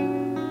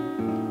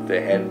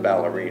 the head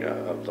ballerina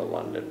of the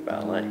London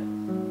Ballet.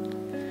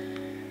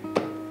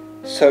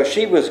 So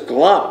she was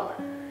glum,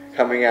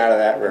 coming out of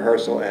that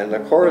rehearsal, and the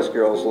chorus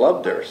girls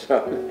loved her.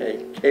 So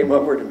they came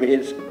over to me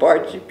and said,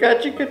 Bart, you've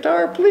got your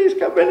guitar, please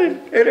come in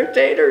and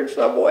entertain her in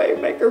some way,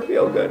 make her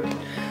feel good.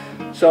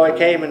 So I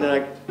came and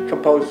I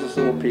composed this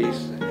little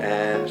piece,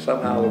 and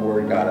somehow the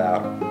word got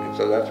out. And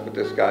so that's what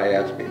this guy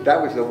asked me.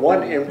 That was the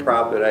one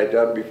improv that I'd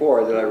done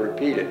before that I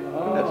repeated.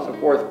 That's the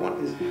fourth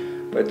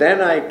one. But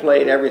then I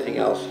played everything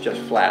else just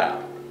flat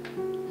out.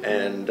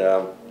 And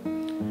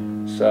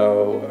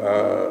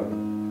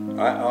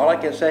all I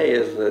can say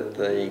is that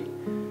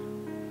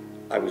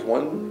I was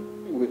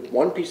with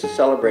one piece that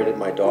celebrated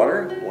my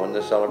daughter, one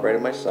that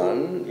celebrated my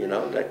son, you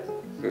know, that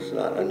was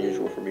not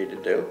unusual for me to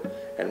do,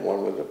 and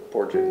one with a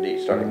portrait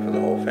indeed starting for the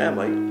whole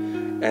family.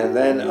 And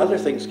then other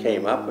things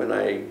came up, and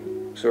I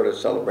sort of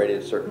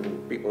celebrated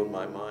certain people in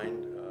my mind.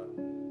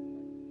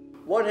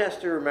 One has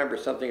to remember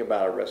something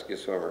about a rescue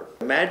swimmer.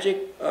 The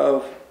magic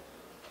of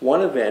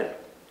one event,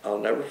 I'll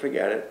never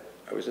forget it.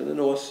 I was in the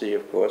North Sea,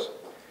 of course,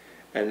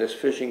 and this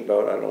fishing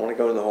boat, I don't want to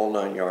go to the whole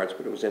 9 yards,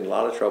 but it was in a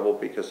lot of trouble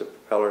because the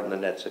propeller and the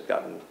nets had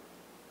gotten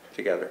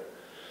together.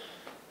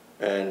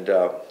 And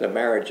the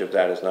marriage of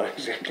that is not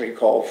exactly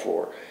called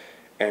for.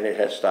 And it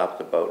had stopped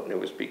the boat, and it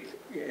was,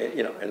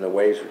 you know, and the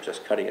waves were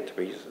just cutting it to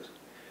pieces.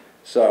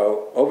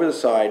 So over the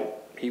side,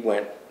 he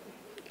went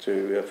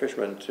to a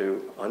fisherman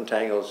to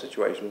untangle the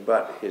situation,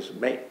 but his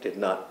mate did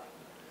not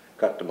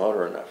cut the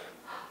motor enough.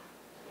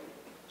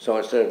 So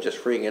instead of just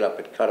freeing it up,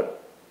 it cut him.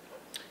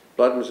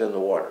 Blood was in the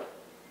water.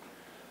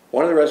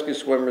 One of the rescue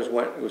swimmers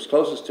who was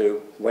closest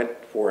to,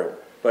 went for him.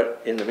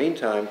 But in the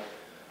meantime,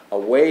 a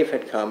wave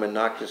had come and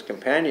knocked his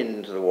companion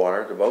into the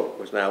water. The boat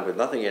was now with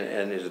nothing in it,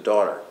 and his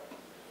daughter.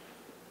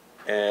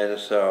 And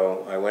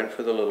so I went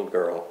for the little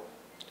girl.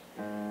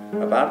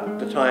 About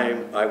the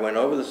time I went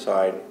over the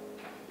side,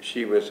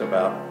 she was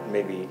about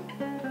maybe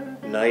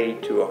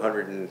 90 to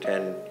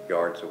 110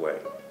 yards away.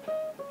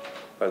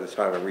 By the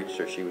time I reached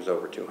her, she was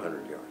over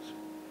 200 yards.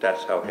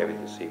 That's how heavy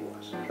the sea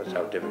was. That's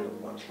how difficult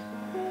it was.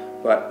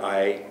 But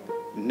I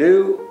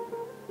knew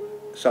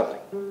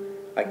something.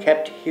 I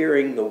kept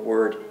hearing the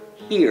word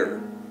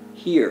here,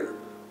 here,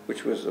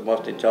 which was the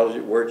most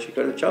intelligent word she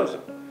could have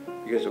chosen,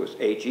 because it was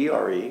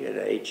H-E-R-E and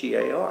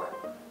H-E-A-R.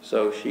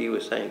 So she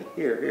was saying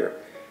here, here.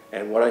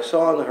 And what I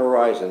saw on the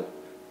horizon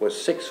was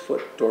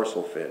 6-foot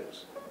dorsal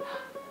fins.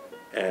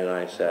 And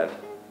I said,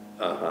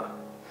 uh-huh,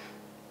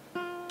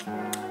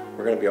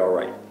 we're going to be all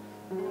right.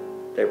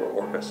 They were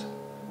orcas.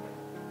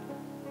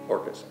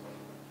 Orcas.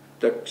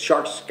 The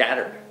sharks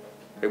scattered.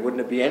 They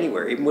wouldn't be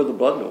anywhere, even with the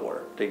blood in the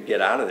water. They'd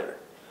get out of there,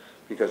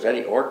 because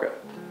any orca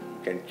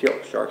can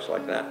kill sharks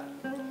like that.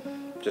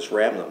 Just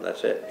ram them,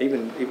 that's it.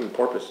 Even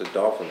porpoises,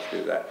 dolphins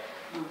do that.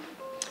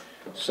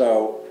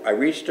 So I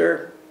reached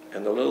her,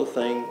 and the little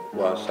thing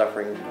was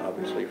suffering,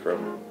 obviously,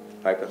 from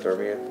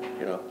hypothermia,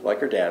 you know, like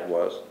her dad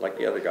was, like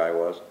the other guy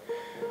was.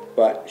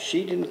 But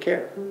she didn't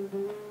care.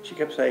 She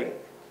kept saying,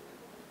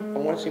 I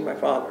want to see my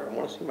father, I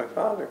want to see my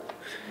father.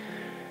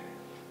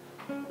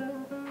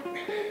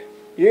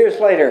 Years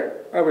later,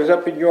 I was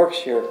up in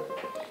Yorkshire,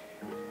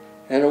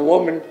 and a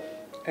woman,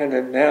 and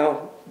a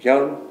now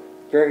young,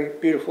 very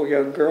beautiful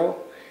young girl,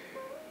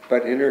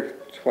 but in her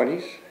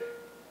 20s,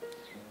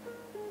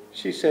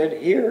 she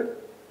said, here,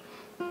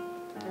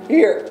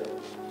 here.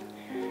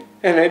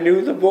 And I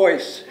knew the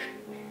voice.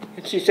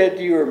 And she said,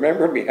 do you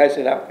remember me? I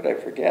said, how could I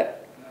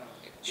forget?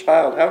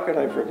 Child, how could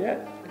I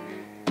forget?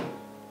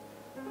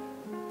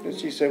 And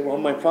she said, well,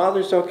 my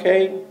father's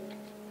okay.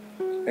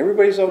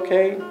 Everybody's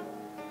okay.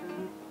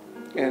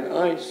 And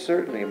I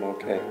certainly am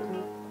okay.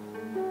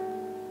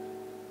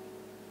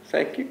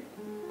 Thank you.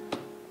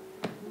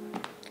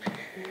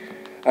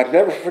 I've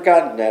never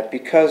forgotten that,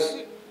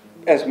 because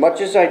as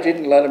much as I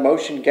didn't let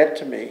emotion get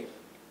to me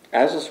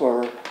as a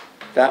swimmer,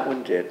 that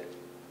one did.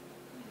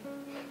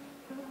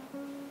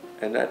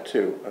 And that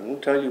too, I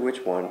won't tell you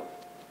which one,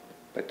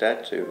 but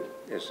that too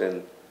is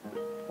in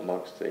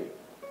amongst the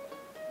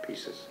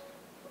pieces.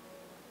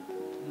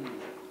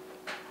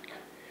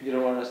 You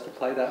don't want us to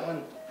play that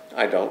one?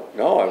 I don't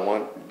know. I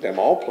want them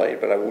all played,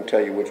 but I won't tell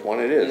you which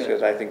one it is,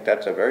 because I think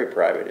that's a very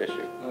private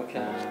issue.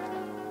 Okay.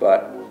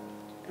 But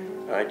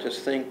I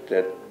just think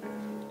that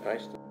I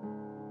still...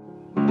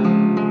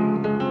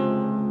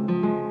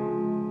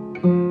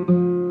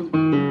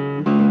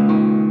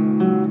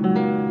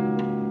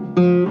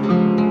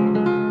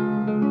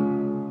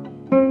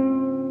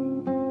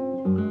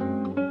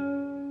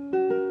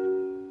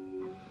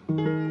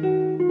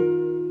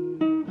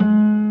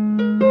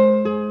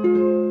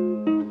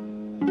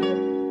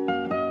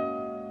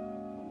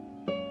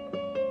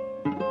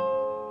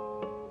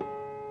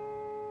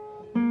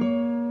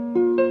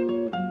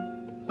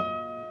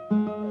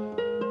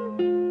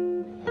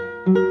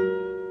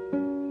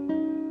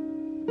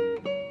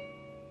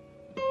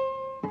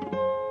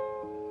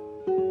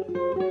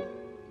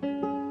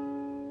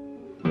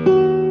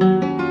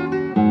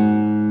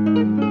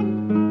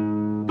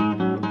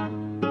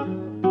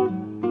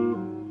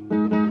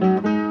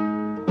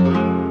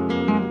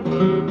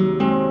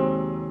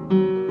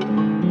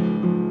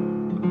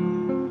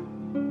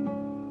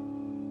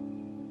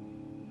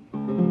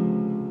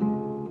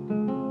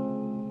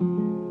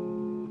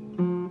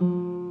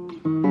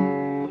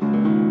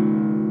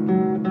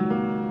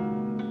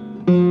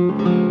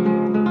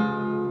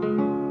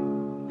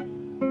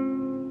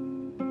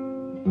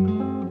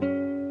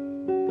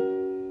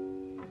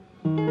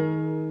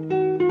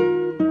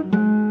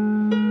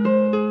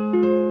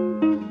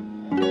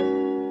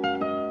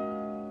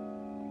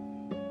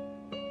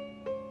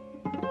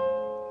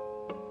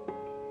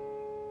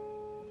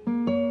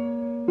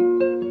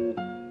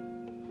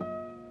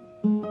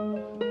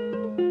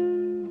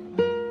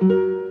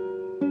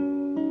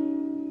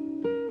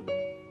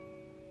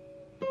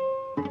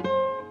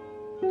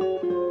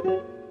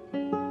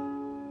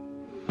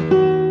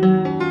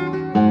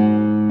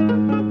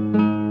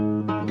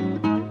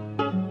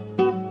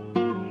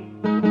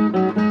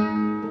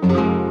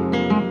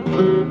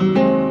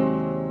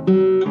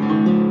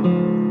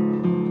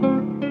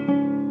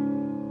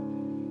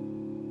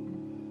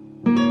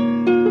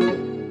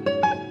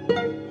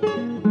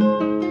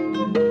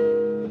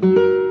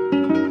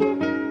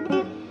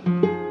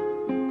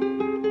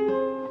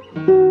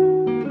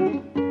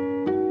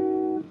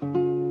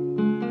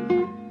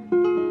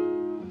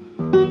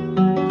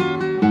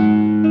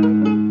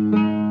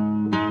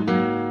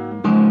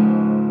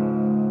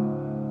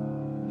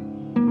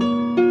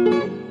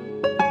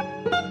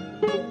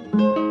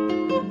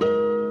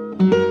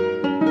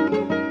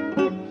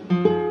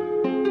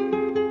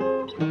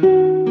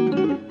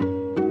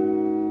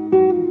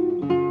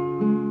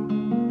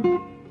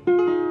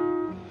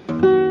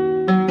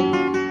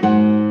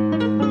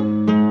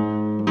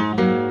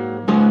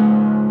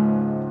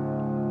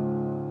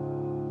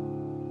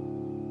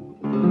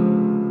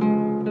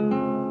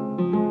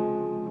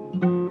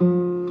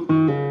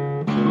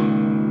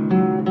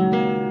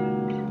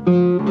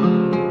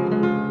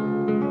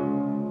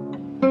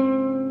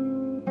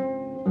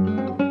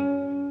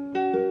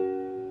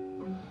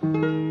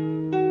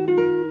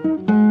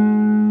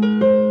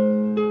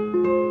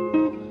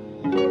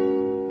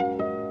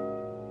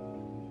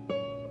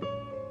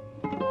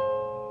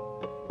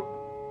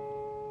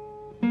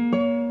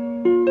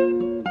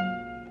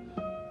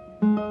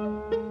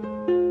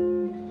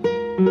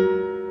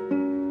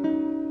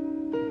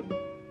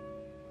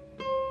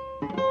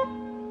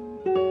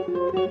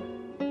 you.